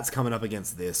 because that's coming up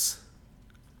against this.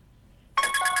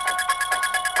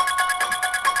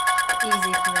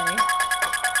 Easy for me.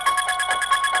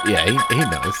 Yeah, he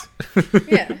knows.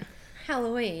 Yeah.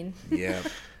 Halloween. Yeah.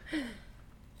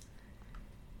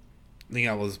 I think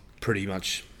I was pretty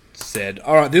much said.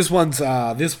 All right, this one's.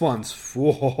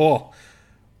 Whoa,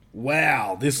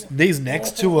 wow, these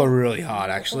next two are really hard,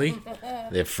 actually.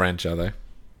 They're French, are they?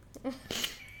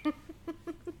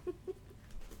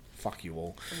 Fuck you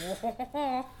all.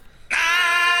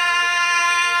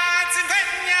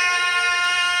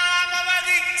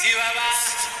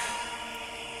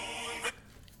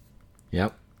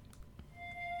 Yep.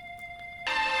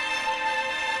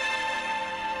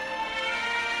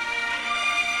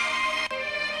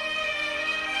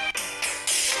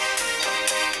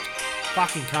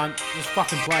 Fucking cunt. Just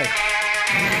fucking play.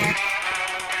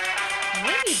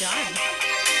 When are you done?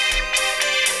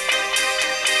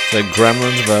 So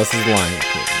Gremlins versus Lion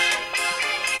King.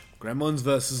 Gremlins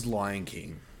versus Lion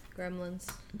King. Gremlins.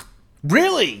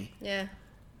 Really? Yeah.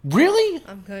 Really?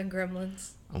 I'm going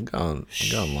Gremlins. I'm going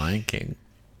Lion King.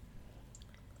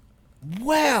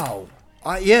 Wow.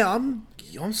 I'm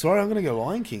sorry. I'm gonna go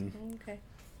Lion King. Okay.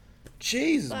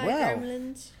 Jeez. Bye, wow.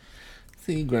 Gremlins.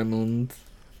 See Gremlins.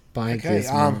 Bye, Okay.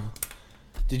 Gizmo.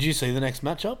 Did you see the next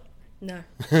matchup? No.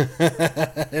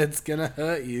 It's gonna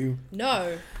hurt you.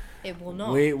 No. It will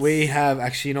not. We have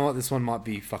actually. You know what? This one might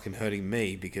be fucking hurting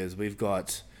me because we've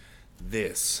got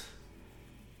this.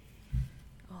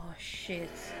 Oh shit.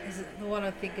 Is it the one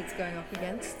I think it's going up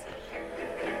against?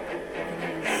 It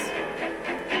is.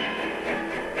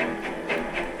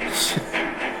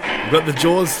 We've got the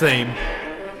Jaws theme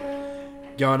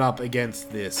going up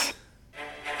against this.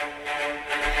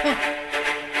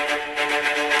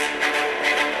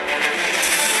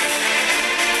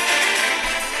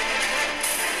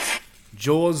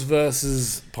 Jaws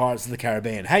versus Pirates of the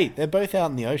Caribbean. Hey, they're both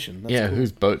out in the ocean. That's Yeah, cool.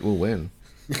 whose boat will win?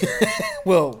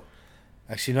 Well,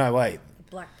 actually, no, wait.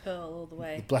 Black Pearl all the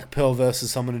way. Black Pearl versus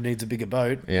someone who needs a bigger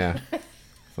boat. Yeah.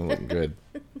 I'm looking good.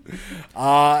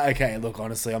 Okay, look,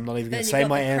 honestly, I'm not even going Then to you say got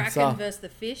my the Kraken answer. versus the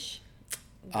fish.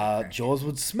 Jaws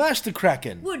would smash the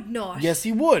Kraken. Would not. Yes,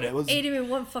 he would. It was. Eat him in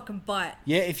one fucking bite.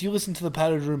 Yeah, if you listen to the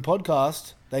Padded Room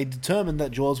podcast, they determined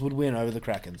that Jaws would win over the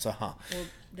Kraken. So, Well,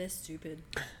 they're stupid.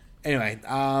 Anyway,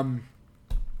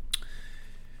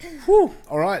 whew,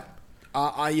 all right.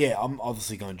 Yeah, I'm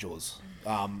obviously going Jaws.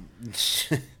 I'm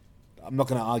not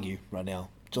going to argue right now.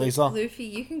 Jaleesa? Luffy,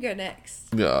 you can go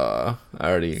next. I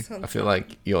Sounds feel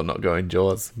like you're not going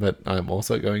Jaws, but I'm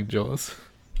also going Jaws.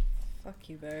 Fuck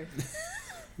you, bro.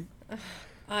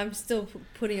 I'm still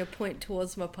putting a point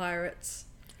towards my pirates.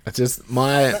 It's just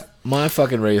my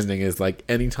fucking reasoning is like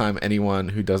anytime anyone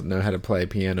who doesn't know how to play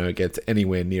piano gets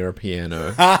anywhere near a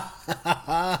piano,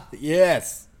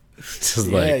 Yes. it's just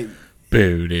Yeah. like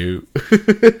boo doo.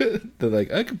 They're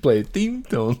like, I can play a theme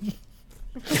tone.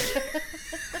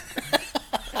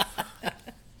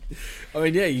 I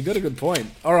mean, yeah, you got a good point.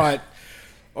 All right,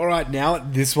 now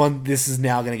this is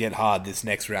now going to get hard, this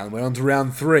next round. We're on to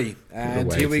round 3,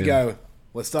 and here we waiting. go.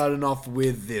 We're starting off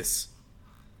with this.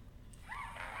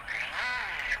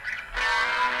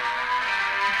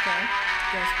 Okay.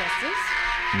 Ghostbusters.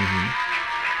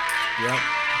 Yep.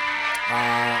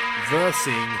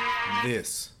 Versing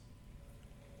this.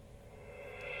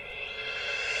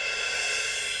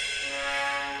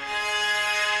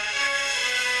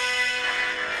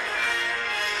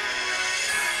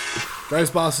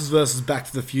 Ghostbusters versus Back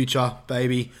to the Future,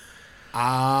 baby.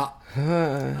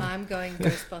 I'm going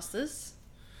Ghostbusters.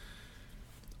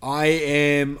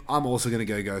 I'm also going to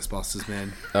go Ghostbusters,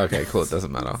 man. Okay, cool. It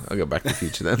doesn't matter. I'll go Back to the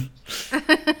Future then.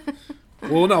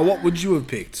 Well, no, what would you have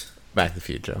picked? Back to the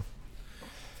Future.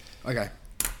 Okay.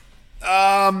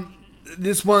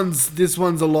 This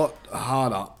one's a lot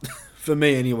harder for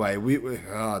me anyway.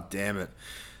 Oh, damn it.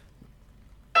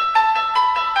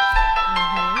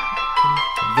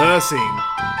 Versing.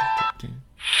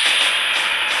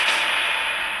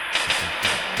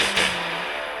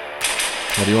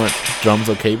 What do you want? Drums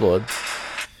or keyboard?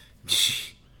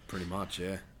 Pretty much,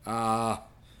 yeah.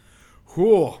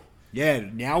 Whew. Yeah,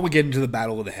 now we're getting to the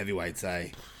battle of the heavyweights, eh?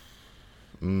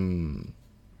 I don't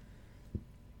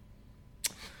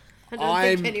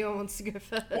I'm- think anyone wants to go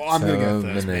first. Well, I'm going to go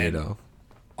first, man. Terminator.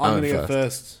 I'm I'm going to go first.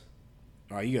 first.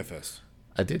 Alright, you go first.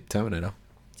 I did Terminator.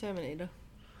 Terminator.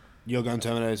 You're going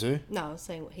Terminator too? No, I was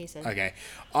saying what he said. Okay.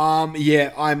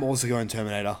 Yeah, I'm also going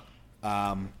Terminator.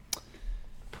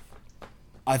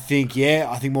 I think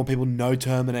more people know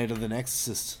Terminator than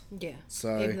Exorcist. Yeah.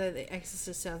 So- Even though The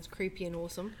Exorcist sounds creepy and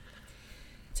awesome,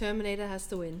 Terminator has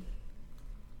to win.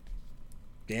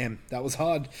 Damn, that was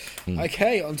hard.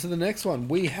 Okay, on to the next one.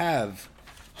 We have...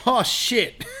 Oh,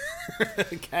 shit.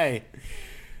 Okay.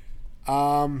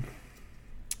 Well,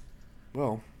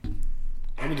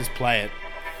 let me just play it.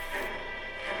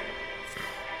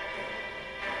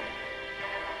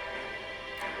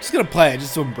 Just gonna play it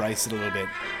just to embrace it a little bit.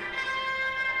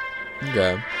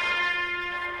 Okay.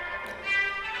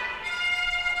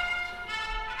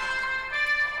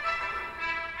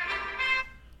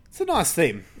 It's a nice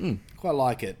theme. Quite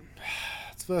like it.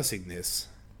 It's versing this.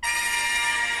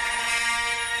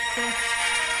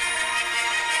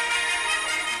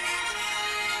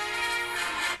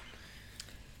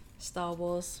 Star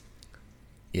Wars.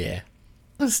 Yeah.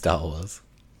 Star Wars.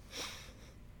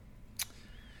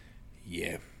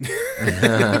 Yeah.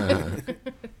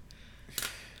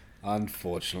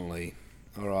 Unfortunately.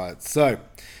 Alright, so...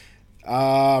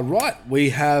 right,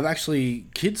 we have actually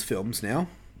kids' films now.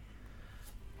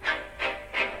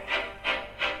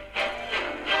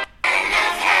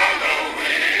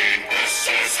 This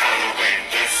is Halloween,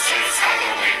 this is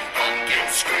Halloween.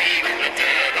 Pumpkins scream in the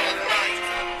dead of night.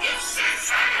 This is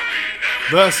Halloween.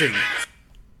 Versing.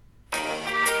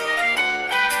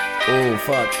 Oh,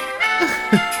 fuck.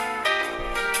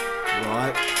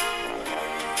 Right.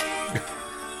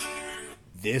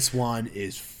 This one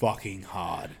is fucking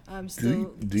hard. I'm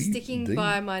still sticking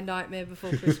by my Nightmare Before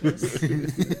Christmas.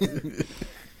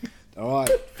 Alright,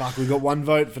 fuck, we got one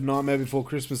vote for Nightmare Before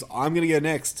Christmas. I'm gonna go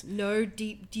next. No,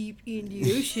 deep, deep in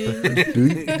the ocean.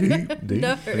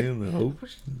 No. No.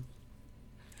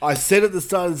 I said at the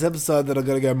start of this episode that I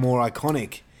gotta go more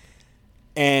iconic.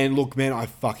 And look, man, I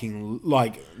fucking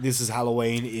like This Is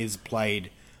Halloween is played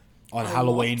on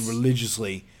Halloween lot.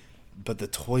 religiously, but the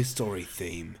Toy Story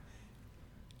theme.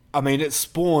 I mean, it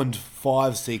spawned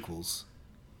 5 sequels,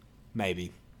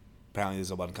 maybe. Apparently,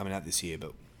 there's one coming out this year,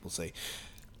 but we'll see.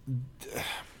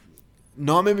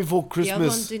 Nightmare Before The other one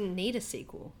Christmas, didn't need a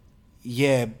sequel.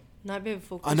 yeah, Nightmare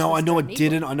Before I Christmas. know don't it need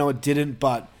didn't. one. I know it didn't,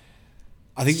 but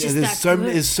I think It's just there's that so good.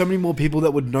 there's so many more people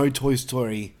that would know Toy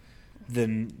Story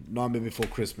than Nightmare Before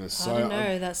Christmas. So I don't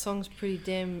know. That song's pretty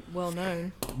damn well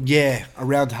known. Yeah,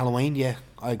 around Halloween. Yeah,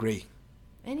 I agree.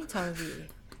 Any time of year.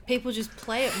 People just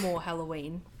play it more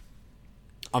Halloween.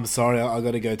 I'm sorry, I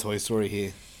got to go Toy Story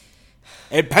here.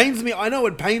 It pains me. I know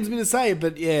it pains me to say it,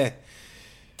 but yeah.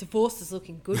 Divorce is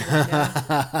looking good right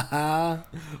now.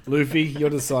 Luffy, you're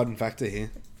the deciding factor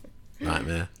here.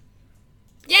 Nightmare.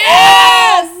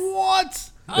 Yes!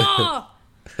 What? Oh!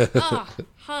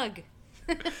 Hug.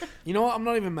 You know what? I'm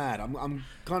not even mad. I'm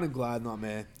kind of glad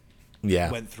Nightmare Yeah.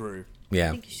 went through. I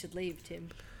Yeah. think you should leave, Tim.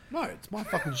 No, it's my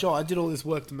fucking show. I did all this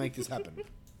work to make this happen.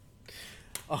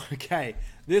 Okay,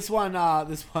 this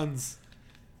one's.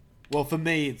 Well, for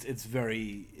me, it's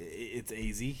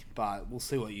easy, but we'll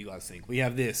see what you guys think. We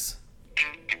have this.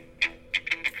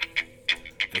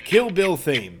 The Kill Bill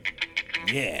theme.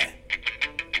 Yeah.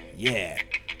 Yeah.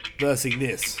 Versing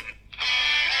this.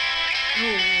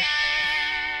 Ooh.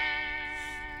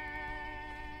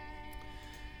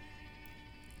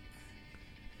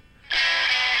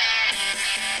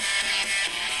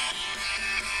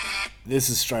 This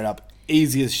is straight up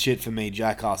easiest shit for me.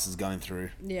 Jackass is going through.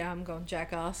 Yeah, I'm going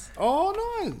Jackass. Oh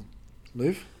no,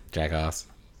 Luv. Jackass.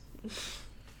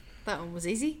 That one was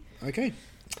easy. Okay.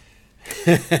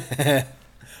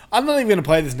 I'm not even going to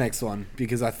play this next one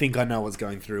because I think I know what's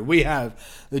going through. We have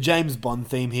the James Bond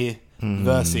theme here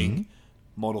versing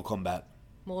Mortal Kombat.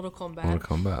 Mortal Kombat. Mortal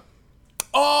Kombat.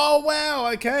 Oh, wow.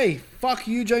 Okay. Fuck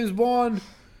you, James Bond.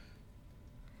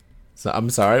 So I'm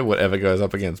sorry, whatever goes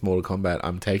up against Mortal Kombat,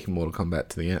 I'm taking Mortal Kombat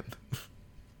to the end.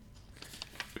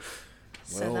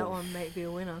 So Well. that one may be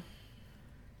a winner.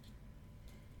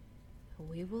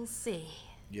 We will see.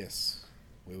 Yes,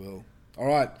 we will. All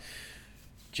right.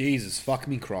 Jesus, fuck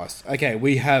me Christ. Okay,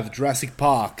 we have Jurassic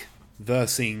Park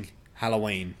versing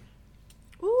Halloween.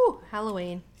 Ooh,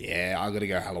 Halloween. Yeah, I got to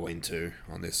go Halloween too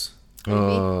on this.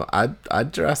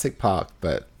 I'd Jurassic Park,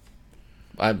 but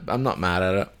I'm not mad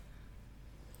at it.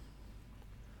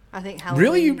 I think Halloween.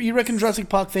 Really? You reckon Jurassic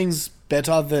Park thing's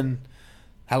better than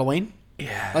Halloween?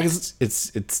 Yeah, Like,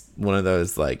 it's one of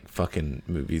those like fucking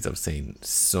movies I've seen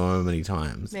so many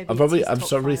times. Maybe I've probably it's his I've top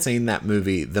probably 5. seen that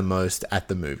movie the most at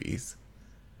the movies.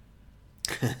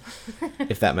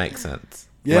 If that makes sense.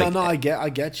 Yeah, Like, no, I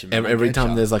get you. Man. I every get time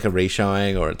ya. there's like a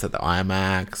reshowing or it's at the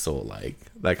IMAX or like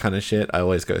that kind of shit, I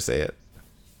always go see it.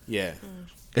 Yeah.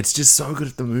 It's just so good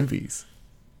at the movies.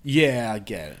 Yeah, I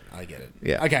get it.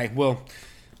 Yeah. Okay, well,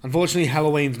 unfortunately,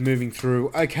 Halloween's moving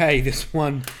through. Okay, this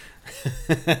one.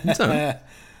 alright.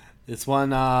 This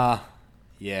one,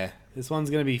 yeah, this one's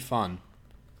gonna be fun.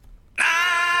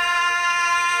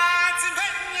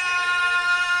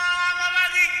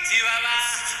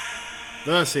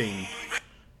 Versing.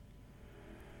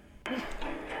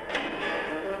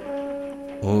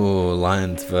 Oh,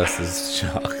 lions versus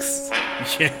sharks.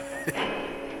 Yeah.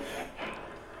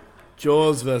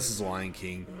 Jaws versus Lion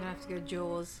King. I'm gonna have to go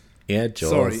Jaws. Yeah, Jaws.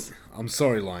 Sorry, I'm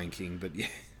sorry, Lion King, but yeah,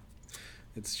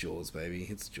 it's Jaws, baby.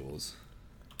 It's Jaws.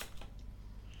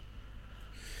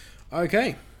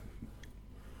 Okay,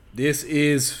 this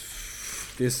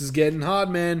is getting hard,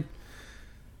 man.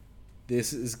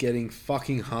 This is getting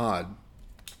fucking hard.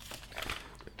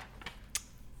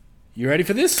 You ready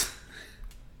for this?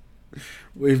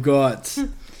 We've got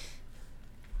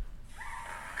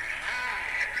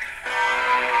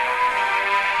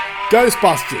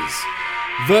Ghostbusters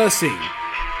versing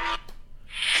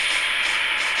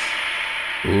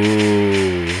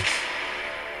Ooh.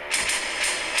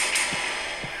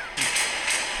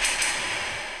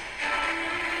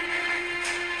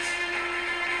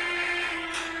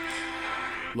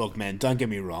 Look, man, don't get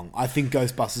me wrong. I think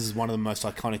Ghostbusters is one of the most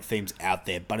iconic themes out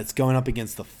there, but it's going up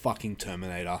against the fucking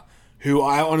Terminator, who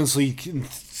I honestly can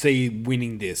see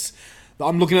winning this.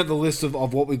 I'm looking at the list of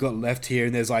what we've got left here,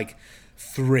 and there's like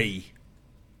 3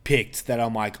 picked that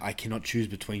I'm like, I cannot choose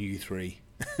between you 3.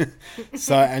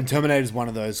 So, and Terminator's one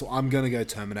of those, so I'm going to go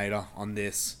Terminator on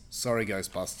this. Sorry,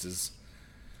 Ghostbusters.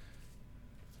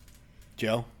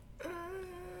 Jill?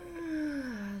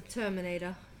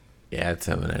 Terminator. Yeah,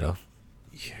 Terminator.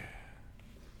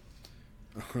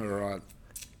 Alright.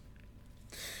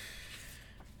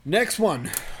 Next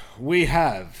one, we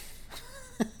have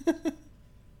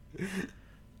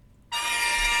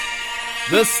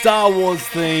the Star Wars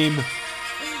theme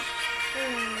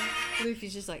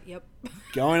Luffy's just like, yep.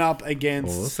 going up Well, we'll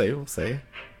against see. We'll see.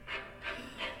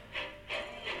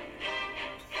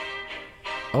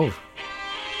 Oh.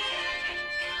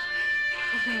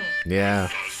 Yeah.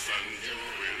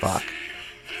 Fuck.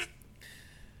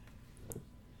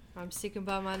 I'm sticking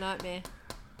by my nightmare.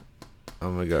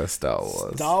 I'm gonna go Star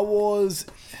Wars. Star Wars.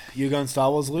 You going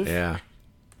Star Wars, Luke? Yeah.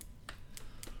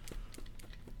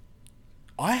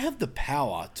 I have the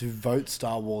power to vote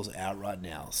Star Wars out right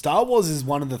now. Star Wars is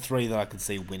one of the three that I could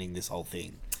see winning this whole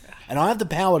thing. And I have the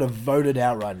power to vote it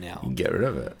out right now. Get rid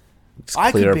of it. Just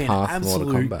I clear could be a an path to Mortal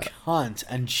absolute Kombat. cunt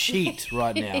and cheat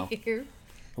right now.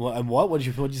 What? What'd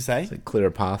you say? Like, clear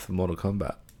a path for Mortal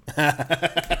Kombat.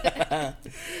 No,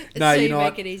 so you you know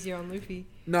make what? it easier on Luffy.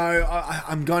 No,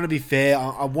 I'm going to be fair.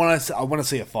 I want to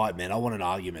see a fight, man. I want an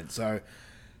argument. So,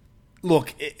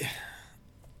 look,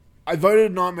 I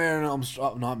voted Nightmare on Elm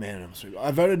Street.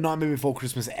 I voted Nightmare Before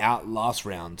Christmas out last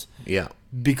round Yeah.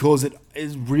 because it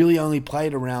is really only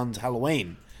played around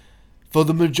Halloween for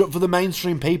the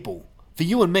mainstream people. For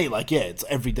you and me, like, yeah, it's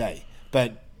every day.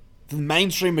 But for the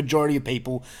mainstream majority of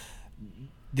people,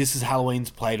 this is Halloween's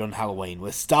played on Halloween.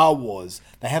 Where Star Wars,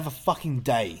 they have a fucking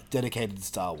day dedicated to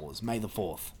Star Wars, May the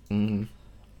 4th. Mm-hmm.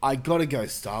 I gotta go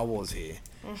Star Wars here.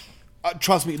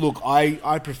 Trust me, look,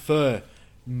 I prefer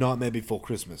Nightmare Before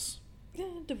Christmas. Yeah,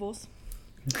 divorce.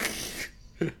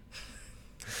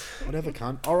 Whatever,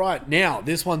 cunt. Alright, now,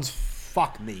 this one's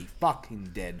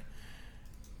fucking dead.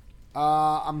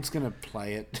 I'm just gonna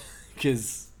play it,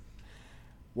 because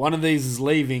one of these is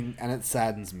leaving, and it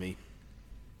saddens me.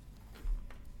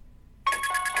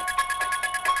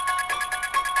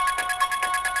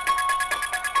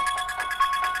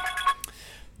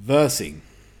 Versing.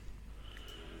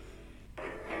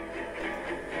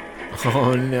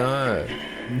 Oh no.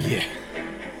 Yeah.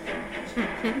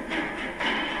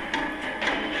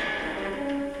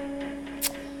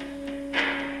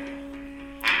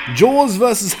 Jaws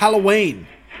versus Halloween.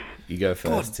 You go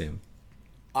first, God. Tim.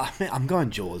 I'm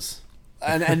going Jaws.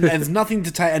 And there's nothing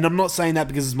to take, and I'm not saying that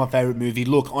because it's my favorite movie.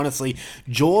 Look, honestly,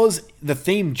 Jaws, the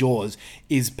theme Jaws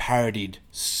is parodied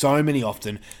so many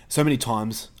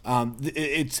times.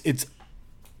 It's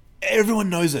everyone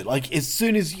knows it. Like, as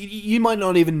soon as you might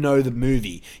not even know the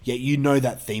movie, yet you know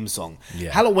that theme song.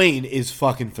 Yeah. Halloween is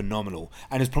fucking phenomenal,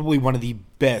 and it's probably one of the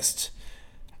best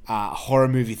horror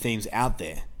movie themes out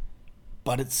there.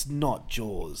 But it's not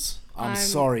Jaws. I'm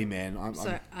sorry, man.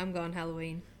 I'm going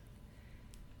Halloween.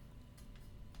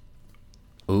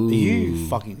 Ooh. Are you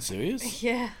fucking serious?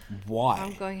 Yeah. Why?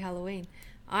 I'm going Halloween.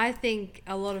 I think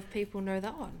a lot of people know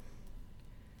that one.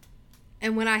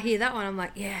 And when I hear that one, I'm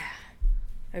like, yeah,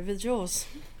 over the Jaws.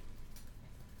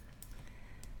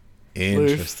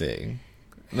 Interesting.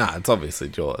 Nah, it's obviously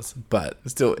Jaws, but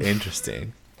still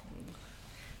interesting.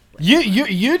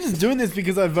 You're just doing this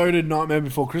because I voted Nightmare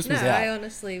Before No, Christmas I out.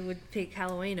 honestly would pick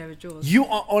Halloween over Jaws. You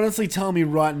are honestly telling me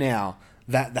right now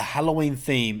that the Halloween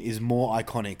theme is more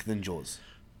iconic than Jaws.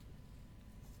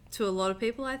 To a lot of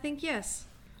people, I think yes.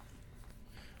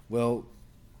 Well,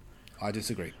 I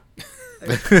disagree.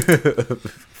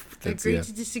 Agree yeah.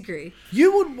 to disagree.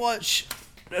 You would watch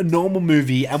a normal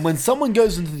movie, and when someone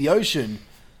goes into the ocean,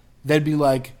 they'd be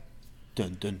like,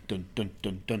 dun dun dun dun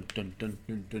dun dun dun dun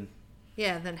dun dun.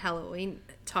 Yeah, then Halloween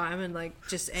time and like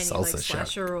just any Salsa like shack.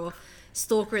 slasher or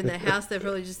stalker in their house, they're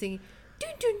probably just thinking,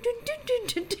 dun dun dun dun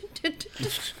dun dun dun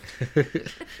dun.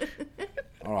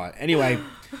 All right. Anyway,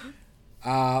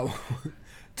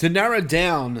 to narrow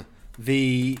down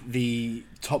the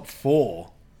top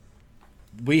four,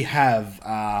 we have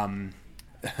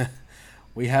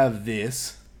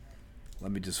this.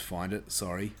 Let me just find it.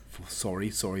 Sorry.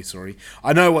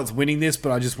 I know what's winning this,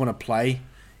 but I just want to play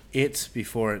it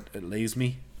before it leaves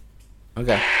me.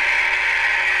 Okay.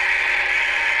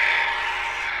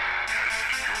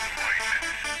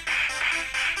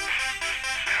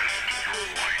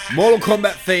 Mortal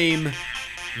Kombat theme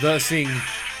versing.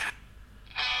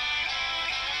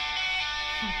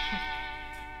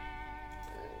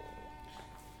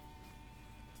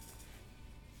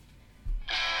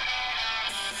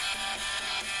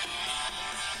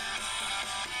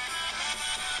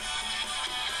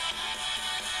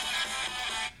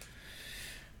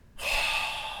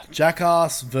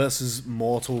 Jackass versus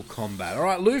Mortal Kombat. All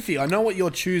right, Luffy, I know what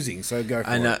you're choosing, so go for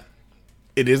I know it.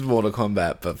 it is Mortal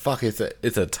Kombat, but fuck, it's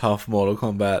a tough Mortal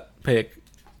Kombat pick.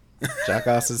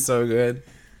 Jackass is so good.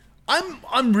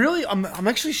 I'm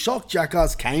actually shocked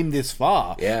Jackass came this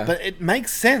far. Yeah. But it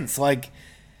makes sense. Like,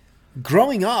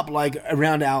 growing up, like,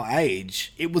 around our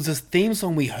age, it was a theme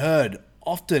song we heard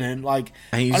often, and, like,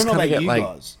 And you I just don't know kind of about get you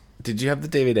like, guys. did you have the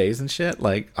DVDs and shit?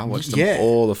 Like, I watched them Yeah.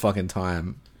 all the fucking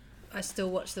time. I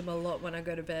still watch them a lot when I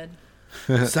go to bed.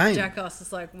 Same. Jackass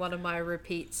is like one of my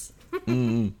repeats.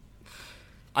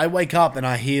 I wake up and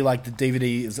I hear, like, the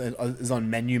DVD is on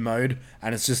menu mode,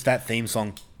 and it's just that theme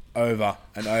song over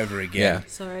and over again. Yeah.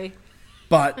 Sorry.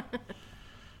 But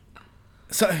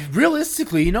so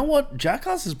realistically, you know what?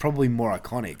 Jackass is probably more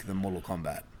iconic than Mortal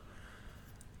Kombat.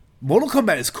 Mortal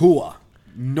Kombat is cooler,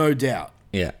 no doubt.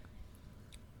 Yeah.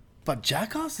 But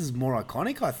Jackass is more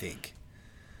iconic, I think.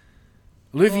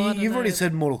 Luffy, Well, I don't you've already know.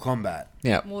 said Mortal Kombat.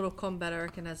 Yeah. Mortal Kombat, I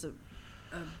reckon, has a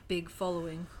big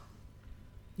following.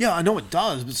 Yeah, I know it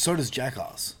does, but so does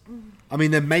Jackass. I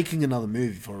mean, they're making another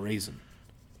movie for a reason.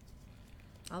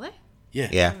 Are they? Yeah. I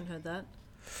Yeah. haven't heard that.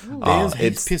 Dan's, he's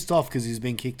it's pissed off because he's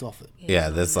been kicked off it. yeah.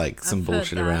 There's like some I've heard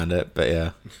bullshit that. around it, but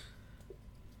yeah.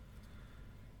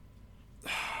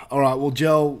 All right, well,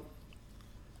 Joe,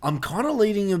 I'm kind of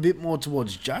leaning a bit more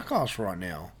towards Jackass right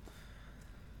now.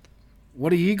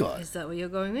 What do you got? Is that what you're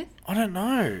going with? I don't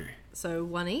know. So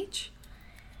one each?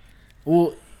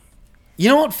 Well, you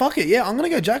know what? Fuck it. Yeah, I'm going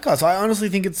to go Jackass. I honestly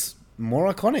think it's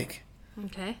more iconic.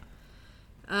 Okay.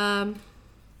 I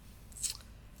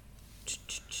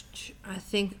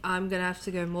think I'm gonna have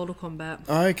to go Mortal Kombat.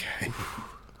 Okay.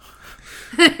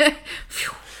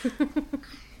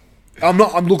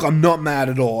 I'm not mad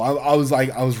at all. I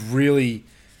was really...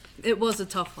 It was a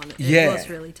tough one. It Yeah. was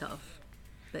really tough.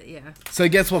 But yeah. So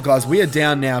guess what, guys? We are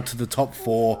down now to the top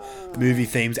 4 movie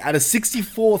themes. Out of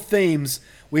 64 themes,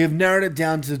 we have narrowed it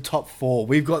down to the top 4.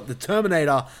 We've got the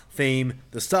Terminator theme,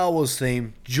 the Star Wars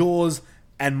theme, Jaws,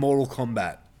 and Mortal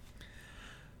Kombat.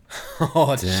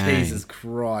 Oh, Dang. Jesus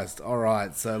Christ. All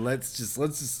right, so let's just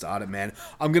start it, man.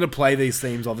 I'm going to play these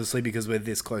themes, obviously, because we're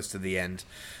this close to the end.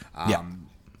 Yeah.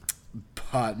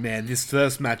 But, man, this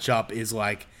first matchup is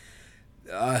like...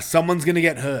 someone's going to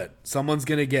get hurt. Someone's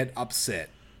going to get upset.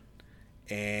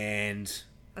 And...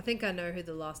 I think I know who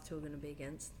the last two are gonna be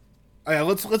against. Oh, yeah,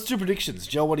 let's do predictions.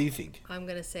 Joe, what do you think? I'm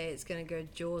gonna say it's gonna go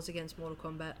Jaws against Mortal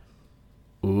Kombat.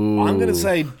 Ooh. I'm going to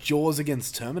say Jaws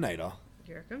against Terminator.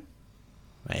 Do you reckon?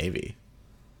 Maybe.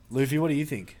 Luffy, what do you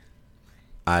think?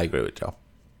 I agree with Joe.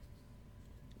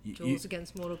 Jaws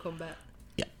against Mortal Kombat.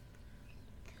 Yeah.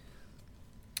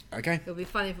 Okay. It'll be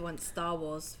funny if it went Star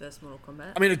Wars versus Mortal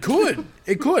Kombat. I mean, it could.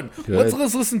 It could.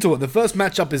 Let's listen to it. The first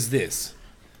matchup is this.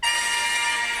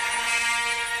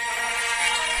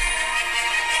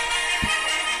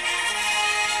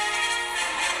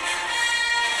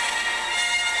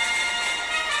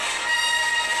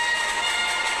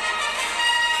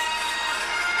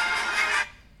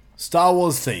 Star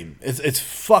Wars theme. It's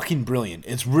fucking brilliant.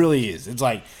 It really is. It's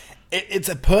like it's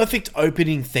a perfect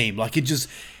opening theme. Like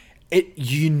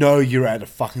you know you're at a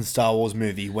fucking Star Wars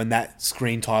movie when that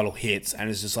screen title hits and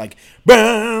it's just like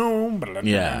boom.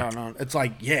 Yeah. It's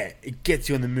like it gets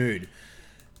you in the mood.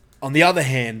 On the other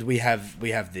hand, we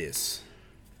have this.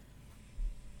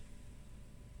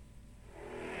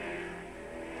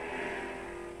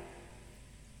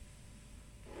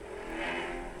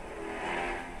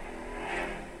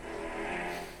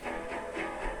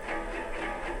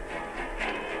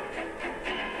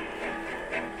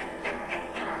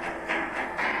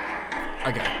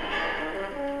 Okay.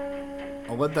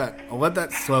 I'll let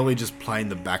that slowly just play in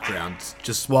the background,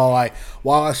 just while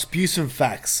I spew some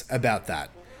facts about that.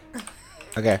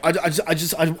 Okay.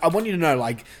 I want you to know,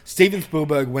 like, Steven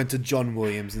Spielberg went to John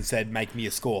Williams and said, "Make me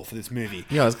a score for this movie."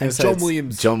 Yeah, I was going And to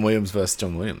say John Williams versus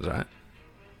John Williams, right?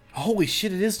 Holy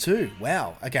shit, it is too.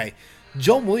 Wow. Okay.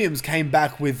 John Williams came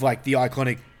back with like the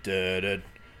iconic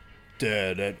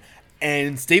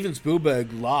and Steven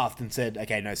Spielberg laughed and said,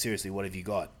 "Okay, no, seriously, what have you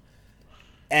got?"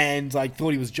 And like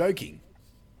thought he was joking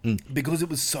because it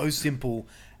was so simple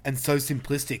and so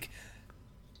simplistic.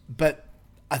 But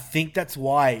I think that's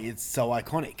why it's so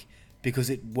iconic, because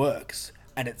it works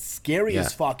and it's scary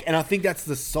as fuck. And I think that's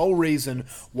the sole reason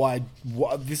why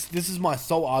this is my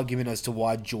sole argument as to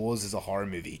why Jaws is a horror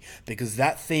movie, because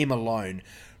that theme alone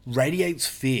radiates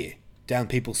fear down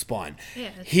people's spine. Yeah,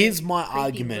 it's Here's a my creepy,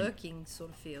 argument. lurking sort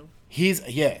of feel.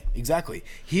 Exactly.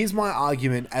 Here's my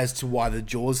argument as to why the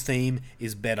Jaws theme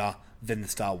is better than the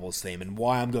Star Wars theme and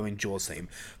why I'm going Jaws theme.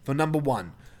 For number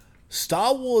one,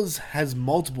 Star Wars has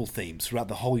multiple themes throughout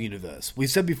the whole universe. We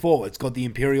said before, it's got the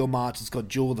Imperial March, it's got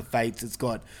Duel of the Fates, it's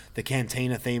got the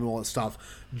Cantina theme and all that stuff.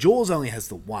 Jaws only has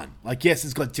the one. Like, yes,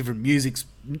 it's got different musics,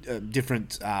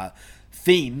 different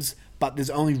themes, but there's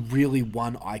only really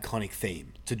one iconic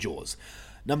theme to Jaws.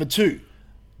 Number two,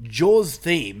 Jaws'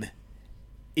 theme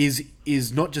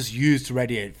is not just used to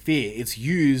radiate fear, it's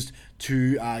used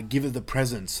to give it the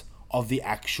presence of the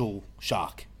actual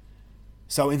shark.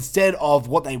 So instead of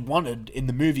what they wanted in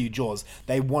the movie Jaws,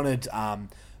 they wanted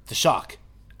the shark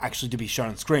actually to be shown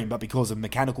on screen, but because of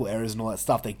mechanical errors and all that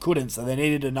stuff, they couldn't, so they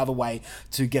needed another way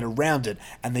to get around it,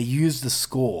 and they used the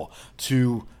score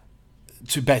to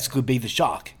basically be the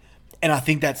shark. And I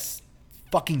think that's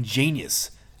fucking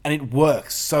genius, and it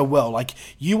works so well. Like,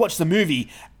 you watch the movie,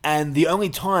 and the only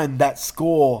time that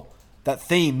score, that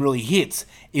theme really hits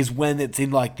is when it's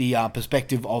in like the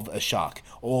perspective of a shark,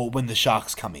 or when the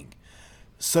shark's coming.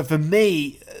 So for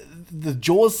me, the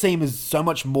Jaws theme is so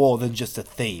much more than just a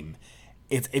theme.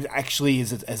 It actually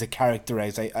is as a character,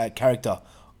 in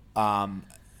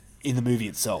the movie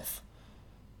itself.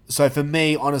 So for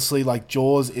me, honestly, like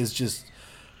Jaws is just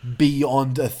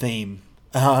beyond a theme.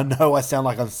 I know I sound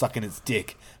like I'm sucking its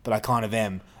dick, but I kind of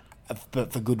am,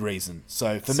 but for good reason.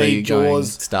 So for me, you're going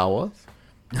Jaws, Star Wars.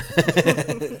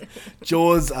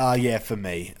 Jaws, yeah, for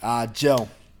me. Jill,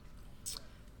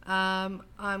 I'm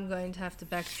going to have to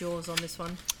back Jaws on this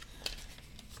one.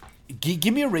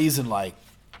 give me a reason, like,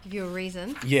 Give you a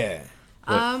reason. yeah.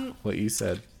 What you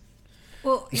said.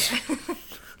 Well,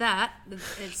 that,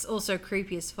 it's also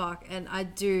creepy as fuck. And I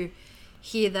do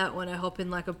hear that when I hop in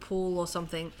like a pool or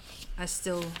something. I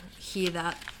still hear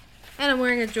that. And I'm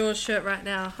wearing a Jaws shirt right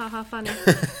now. Haha, funny.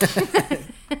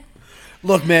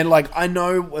 Look, man, like, I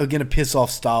know we're going to piss off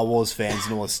Star Wars fans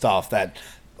and all this stuff that...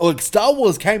 Look, Star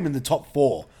Wars came in the top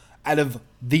 4 out of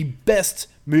the best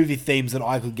movie themes that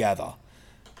I could gather.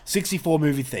 64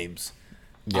 movie themes.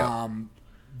 Yeah.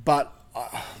 But,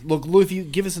 look, Lou, if you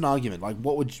give us an argument, like,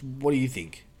 what do you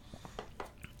think?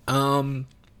 For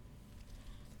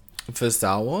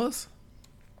Star Wars,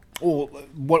 Or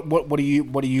what do you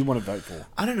want to vote for?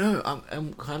 I don't know.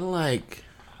 I'm kind of like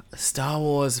Star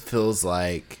Wars feels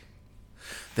like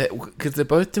that because they're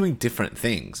both doing different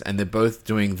things and they're both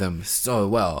doing them so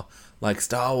well. Like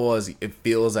Star Wars, it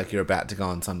feels like you're about to go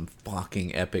on some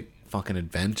fucking epic fucking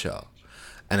adventure,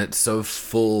 and it's so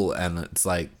full and it's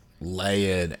like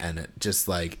layered and it just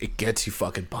like it gets you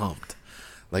fucking pumped.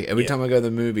 Like every time I go to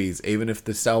the movies, even if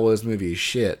the Star Wars movie is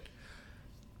shit,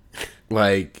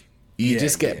 like you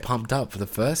just get pumped up for the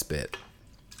first bit.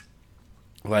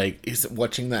 Like is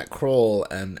watching that crawl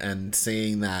and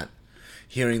seeing that,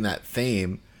 hearing that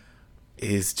theme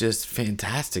is just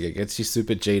fantastic. It gets you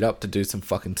super G'd up to do some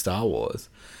fucking Star Wars.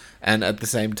 And at the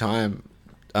same time,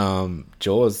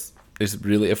 Jaws is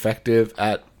really effective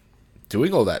at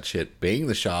doing all that shit, being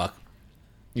the shark,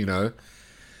 you know,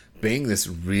 being this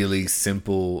really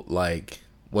simple, like,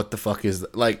 what the fuck is,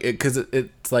 like, because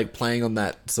it's like playing on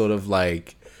that sort of,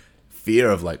 like,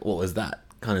 fear of, like, what was that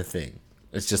kind of thing.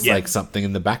 It's just like something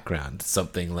in the background,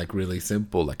 something like really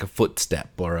simple, like a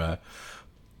footstep or a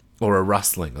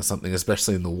rustling or something,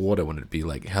 especially in the water when it'd be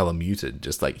like hella muted,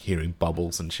 just like hearing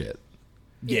bubbles and shit.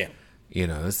 Yeah. You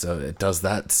know, so it does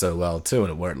that so well too,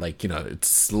 and where like, you know, it's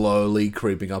slowly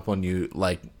creeping up on you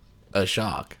like a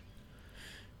shark.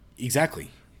 Exactly.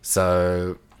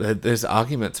 So there's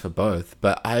arguments for both,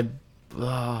 but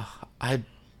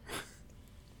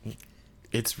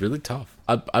it's really tough.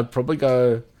 I'd probably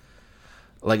go.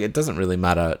 Like, it doesn't really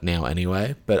matter now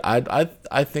anyway, but I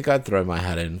think I'd throw my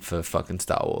hat in for fucking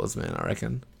Star Wars, man, I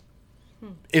reckon.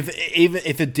 If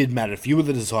it did matter, if you were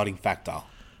the deciding factor.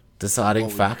 Deciding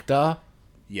factor?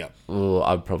 Yep. Oh,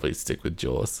 I'd probably stick with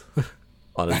Jaws,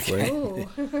 honestly. Ooh.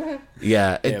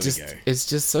 Yeah, There we go. it's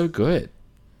just so good.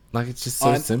 Like, it's just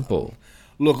so simple.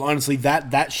 Look, honestly,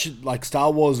 that should, like,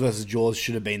 Star Wars versus Jaws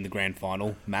should have been the grand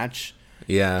final match.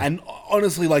 Yeah. And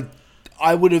honestly, like,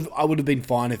 I would have been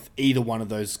fine if either one of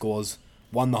those scores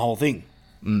won the whole thing.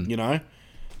 You know,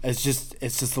 it's just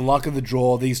the luck of the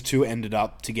draw. These two ended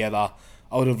up together.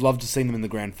 I would have loved to see them in the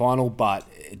grand final, but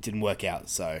it didn't work out.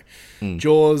 So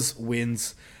Jaws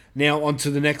wins. Now on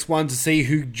to the next one to see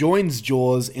who joins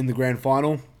Jaws in the grand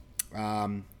final.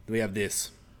 We have this.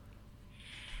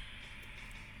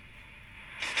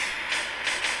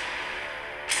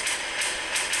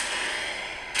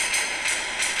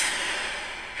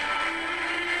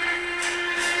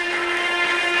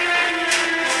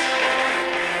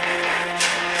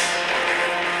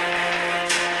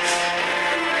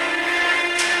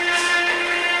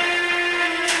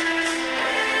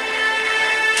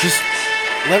 Just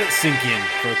let it sink in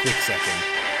for a quick second.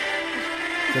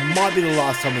 It might be the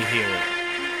last time we hear it.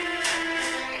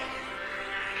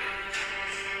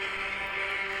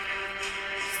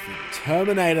 It's the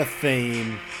Terminator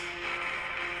theme.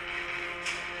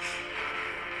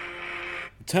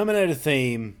 Terminator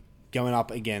theme going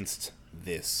up against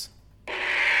this.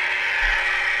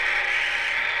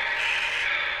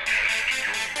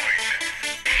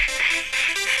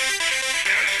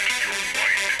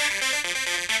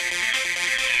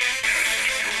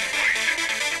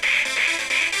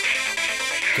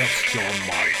 Test your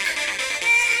might.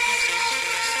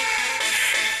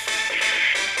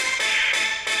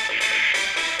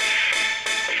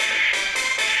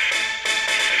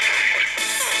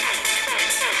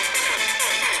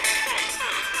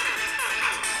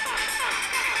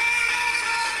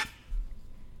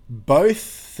 Both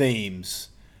themes.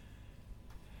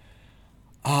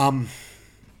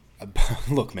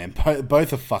 Look, man,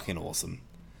 both are fucking awesome.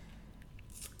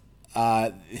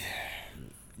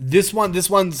 This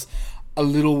one's a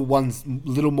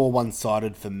little more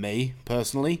one-sided for me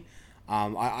personally.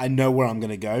 I know where I'm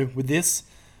gonna go with this.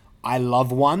 I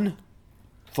love one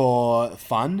for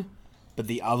fun, but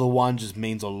the other one just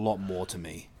means a lot more to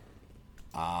me.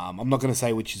 I'm not gonna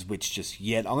say which is which just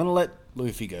yet. I'm gonna let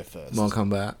Luffy go first. Mortal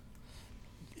Kombat.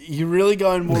 You really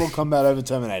going Mortal Kombat over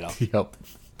Terminator? Yep.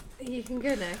 You can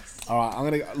go next. All right, I'm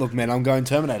gonna look, man. I'm going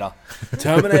Terminator.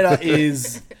 Terminator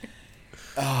is,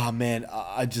 oh man,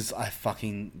 I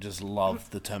fucking just love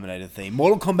the Terminator theme.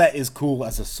 Mortal Kombat is cool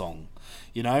as a song,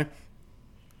 you know.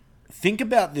 Think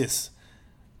about this: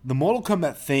 the Mortal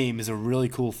Kombat theme is a really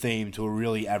cool theme to a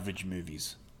really average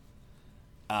movies.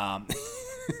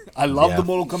 I love the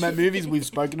Mortal Kombat movies. We've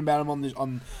spoken about them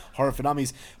on Horror for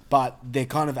Dummies, but they're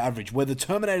kind of average. Where the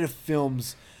Terminator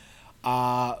films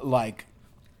are like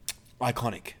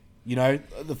iconic, you know,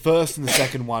 the first and the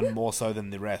second one more so than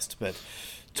the rest. But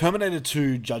Terminator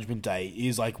 2: Judgment Day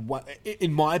is like,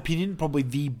 in my opinion, probably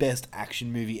the best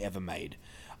action movie ever made.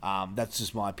 That's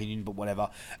just my opinion, but whatever.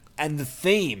 And the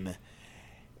theme,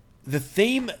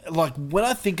 like when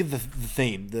I think of the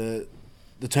theme, the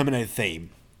Terminator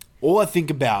theme, all I think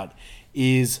about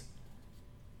is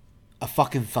a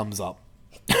fucking thumbs up.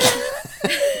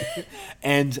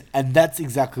 and that's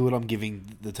exactly what I'm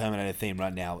giving the Terminator theme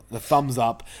right now. The thumbs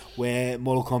up, where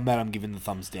Mortal Kombat I'm giving the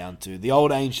thumbs down to. The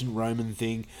old ancient Roman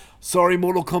thing. Sorry,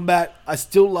 Mortal Kombat, I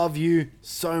still love you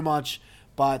so much,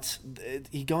 but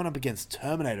you're going up against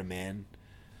Terminator, man.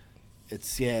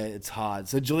 It's hard.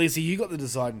 So, Jalisa, you got the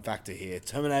deciding factor here.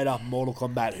 Terminator, Mortal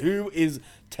Kombat. Who is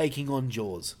taking on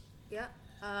Jaws? Yeah.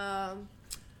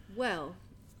 Well,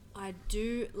 I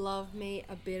do love me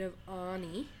a bit of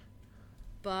Arnie,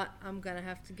 but I'm gonna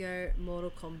have to go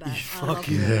Mortal Kombat. I love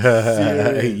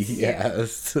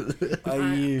Yes.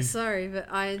 Are you? Sorry, but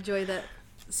I enjoy that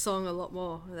song a lot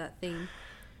more. That theme.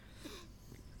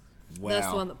 Wow. That's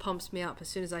the one that pumps me up. As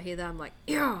soon as I hear that, I'm like,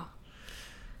 yeah.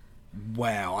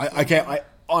 Wow. I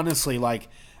honestly like.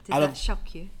 Did that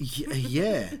shock you?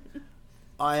 Yeah.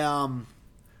 I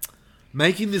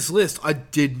making this list, I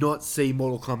did not see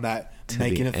Mortal Kombat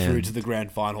making it through to the grand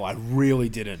final. I really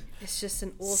didn't. It's just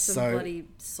an awesome bloody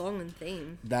song and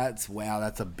theme. That's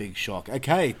a big shock.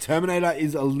 Okay, Terminator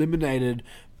is eliminated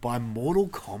by Mortal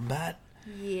Kombat.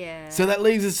 Yeah. So that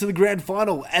leads us to the grand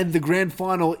final, and the grand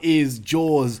final is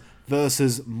Jaws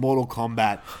versus Mortal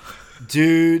Kombat.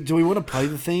 Do we want to play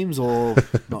the themes or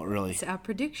not really? So our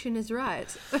prediction is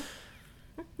right.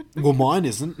 Well, mine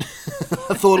isn't.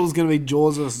 I thought it was going to be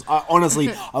Jaws versus...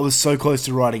 honestly, I was so close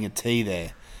to writing a T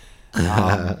there.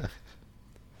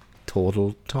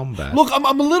 Total Kombat. Look,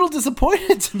 I'm a little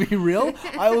disappointed, to be real.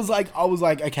 I was like,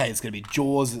 okay, it's going to be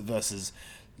Jaws versus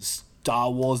Star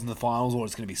Wars in the finals, or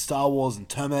it's going to be Star Wars and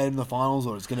Terminator in the finals,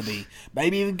 or it's going to be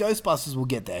maybe even Ghostbusters will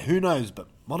get there. Who knows? But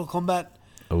Mortal Kombat,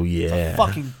 Oh yeah. a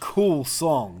fucking cool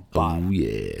song. But Oh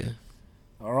yeah.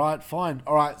 all right, fine.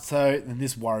 All right, so then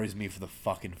this worries me for the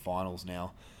fucking finals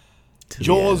now. To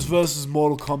Jaws the end. versus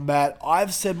Mortal Kombat.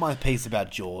 I've said my piece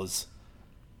about Jaws.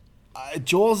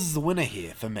 Jaws is the winner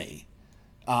here for me.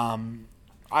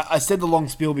 I said the long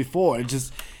spiel before.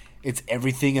 It's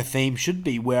everything a theme should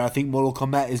be. Where I think Mortal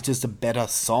Kombat is just a better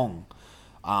song.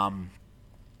 Look,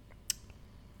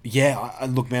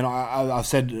 man. I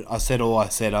said all I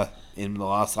said in the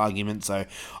last argument. So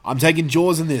I'm taking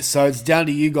Jaws in this. So it's down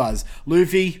to you guys.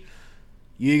 Luffy,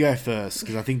 you go first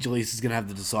because I think Jalise is going to have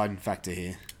the deciding factor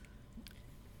here.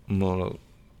 Mortal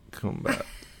Kombat.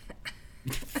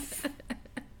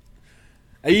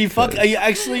 Are you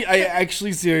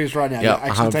actually serious right now? Yeah, You're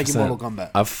actually 100%. taking Mortal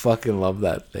Kombat. I fucking love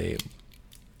that theme.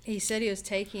 He said he was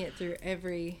taking it through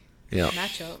every Yeah.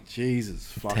 matchup. Jesus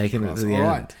fucking Taking it Christ. to the All end.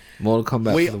 right. Mortal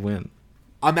Kombat for the win.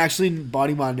 I'm actually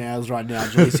biting my nails right now,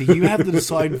 Joyce. You have the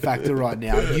deciding factor right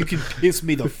now. You can piss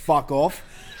me the fuck off,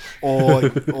 or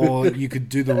you could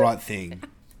do the right thing.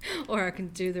 Or I can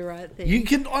do the right thing. You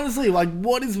can honestly, like,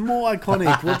 what is more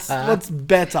iconic? What's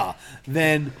better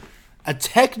than a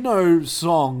techno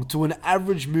song to an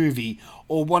average movie,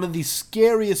 or one of the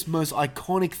scariest, most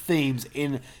iconic themes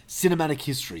in cinematic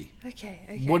history?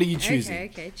 Okay. What are you choosing?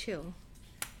 Okay, chill.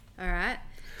 All right.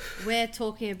 We're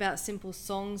talking about simple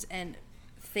songs and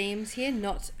themes here,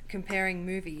 not comparing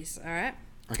movies, all right?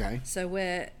 Okay. So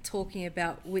we're talking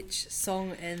about which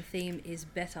song and theme is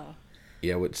better.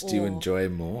 Yeah, which do you Or- enjoy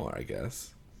more, I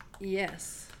guess?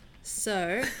 Yes.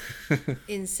 So,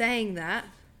 in saying that,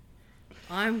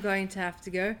 I'm going to have to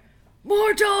go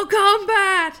Mortal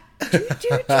Kombat!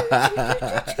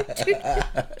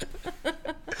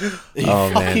 Are you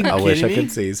Oh fucking man, I wish I kidding me?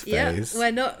 could see his Yeah, face.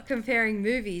 we're not comparing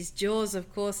movies. Jaws,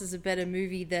 of course, is a better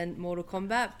movie than Mortal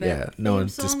Kombat. But Yeah, no theme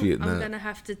one's song, disputing I'm that. gonna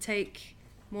have to take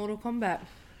Mortal Kombat.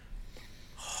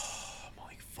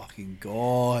 My fucking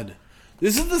god.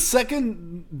 This is the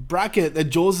second bracket that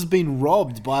Jaws has been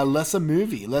robbed by a lesser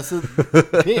movie, lesser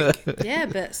pick. Yeah,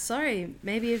 but sorry,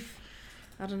 maybe if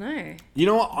I don't know. You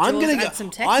know what? I'm Jaws gonna add get. some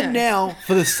techno. I'm now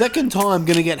for the second time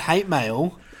gonna get hate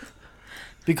mail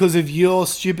because of your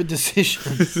stupid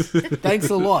decisions. Thanks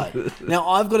a lot. Now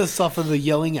I've got to suffer the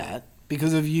yelling at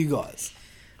because of you guys.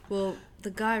 Well,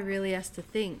 the guy really has to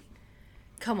think.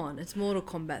 Come on, it's Mortal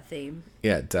Kombat theme.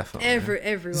 Yeah, definitely.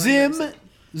 Everyone. Zim, knows it.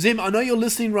 Zim, I know you're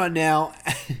listening right now.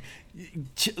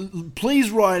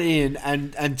 Please write in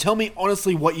and tell me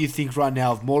honestly what you think right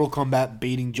now of Mortal Kombat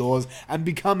beating Jaws and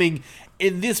becoming,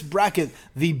 in this bracket,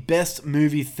 the best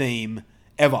movie theme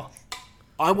ever.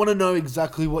 I want to know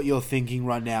exactly what you're thinking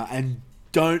right now, and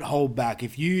don't hold back.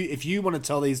 If you want to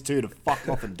tell these two to fuck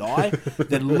off and die,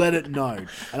 then let it know,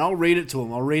 and I'll read it to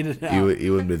them. I'll read it out.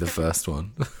 You wouldn't be the first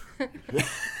one.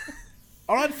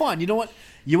 All right, fine. You know what?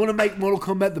 You want to make Mortal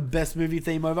Kombat the best movie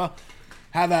theme ever?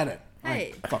 Have at it.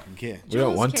 Hey. I fucking care. We don't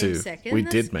Jaws want came to. second. We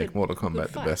That's did make good- Mortal good Kombat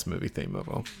the fight. best movie theme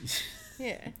ever.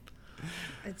 Yeah.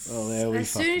 It's, Oh, there we as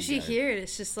soon as fucking you go. hear it,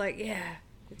 it's just like, yeah,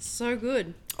 it's so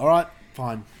good. All right,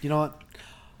 fine. You know what?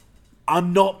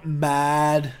 I'm not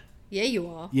mad. Yeah, you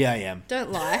are. Yeah, I am.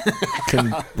 Don't lie.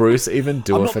 Can Bruce even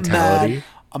do I'm a not fatality? mad.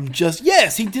 I'm just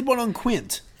yes, he did one on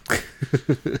Quint. I'm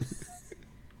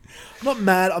not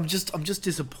mad. I'm just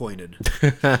disappointed.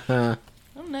 I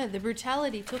don't know. The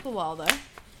brutality took a while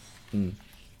though.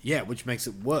 Yeah, which makes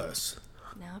it worse.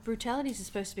 Now brutalities are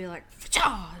supposed to be like,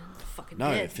 fucking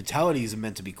No, dead. fatalities are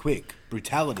meant to be quick.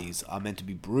 Brutalities are meant to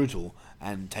be brutal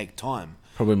and take time.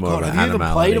 Probably more God, of an have you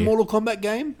ever played a animality. Mortal Kombat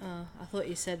game? I thought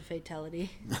you said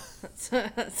fatality.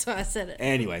 that's why I said it.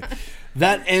 Anyway,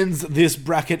 that ends this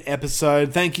bracket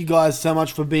episode. Thank you guys so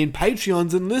much for being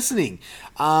Patreons and listening.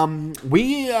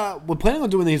 We're planning on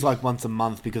doing these like once a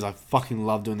month because I fucking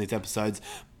love doing these episodes.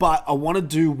 But I want to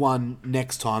do one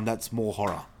next time that's more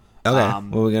horror. Okay,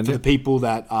 what are we gonna for do? the people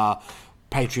that are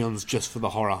Patreons just for the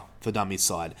horror for dummies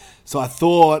side. So I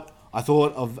thought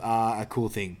of a cool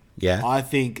thing. Yeah. I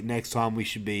think next time we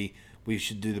should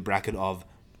do the bracket of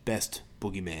best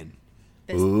boogeyman,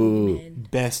 Best Ooh. boogeyman.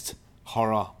 best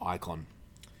horror icon.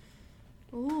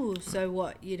 Ooh, so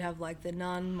what? You'd have like the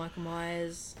Nun, Michael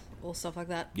Myers, all stuff like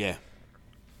that. Yeah.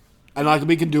 And like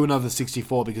we can do another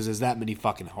 64 because there's that many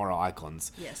fucking horror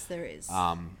icons. Yes, there is.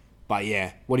 But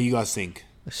yeah, what do you guys think?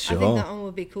 Sure. I think that one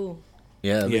would be cool.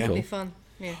 Yeah, that'd Yeah. be It'd be cool. fun.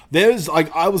 Yeah. There's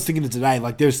like I was thinking of today,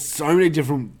 like there's so many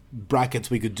different brackets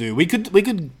we could do. We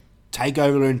could take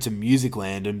over into music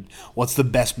land and what's the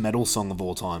best metal song of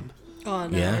all time? Oh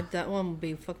no, Yeah. that one would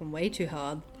be fucking way too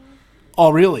hard.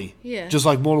 Oh really? Yeah. Just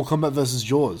like Mortal Kombat versus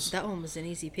Jaws. That one was an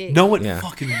easy pick. No, it Yeah.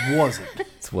 fucking wasn't.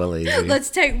 It's well easy. Let's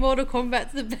take Mortal Kombat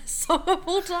to the best song of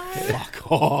all time.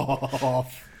 Fuck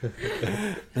off.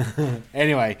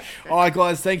 Anyway, all right,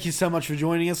 guys, thank you so much for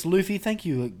joining us. Luffy, thank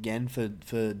you again for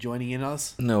joining in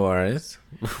us. No worries.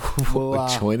 Well,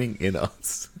 Joining in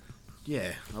us.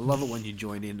 Yeah, I love it when you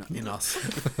join in us.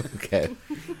 Okay.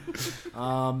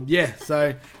 Yeah,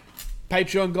 so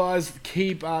Patreon guys,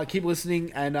 keep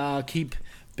listening and keep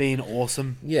being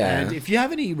awesome. Yeah. And if you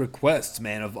have any requests,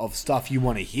 man, of stuff you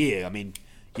want to hear, I mean,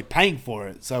 you're paying for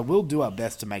it, so we'll do our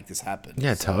best to make this happen.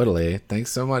 Yeah, totally.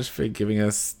 Thanks so much for giving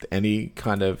us any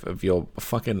kind of your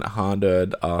fucking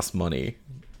hard-earned ass money.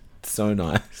 It's so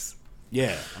nice.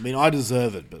 Yeah, I mean, I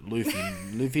deserve it, but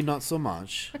Luffy not so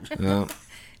much. Yeah,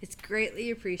 It's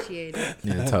greatly appreciated.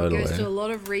 yeah, Goes to a totally.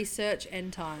 lot of research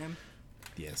and time.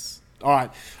 Yes. All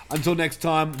right. Until next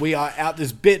time, we are out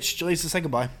this bitch. Jaleesa, say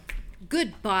goodbye.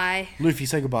 Goodbye. Luffy,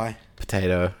 say goodbye.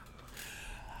 Potato.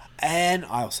 And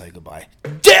I'll say goodbye.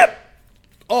 Dip!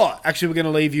 Oh, actually, we're going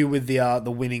to leave you with the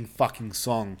winning fucking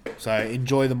song. So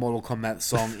enjoy the Mortal Kombat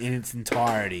song in its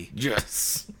entirety.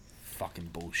 Yes. Fucking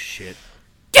bullshit.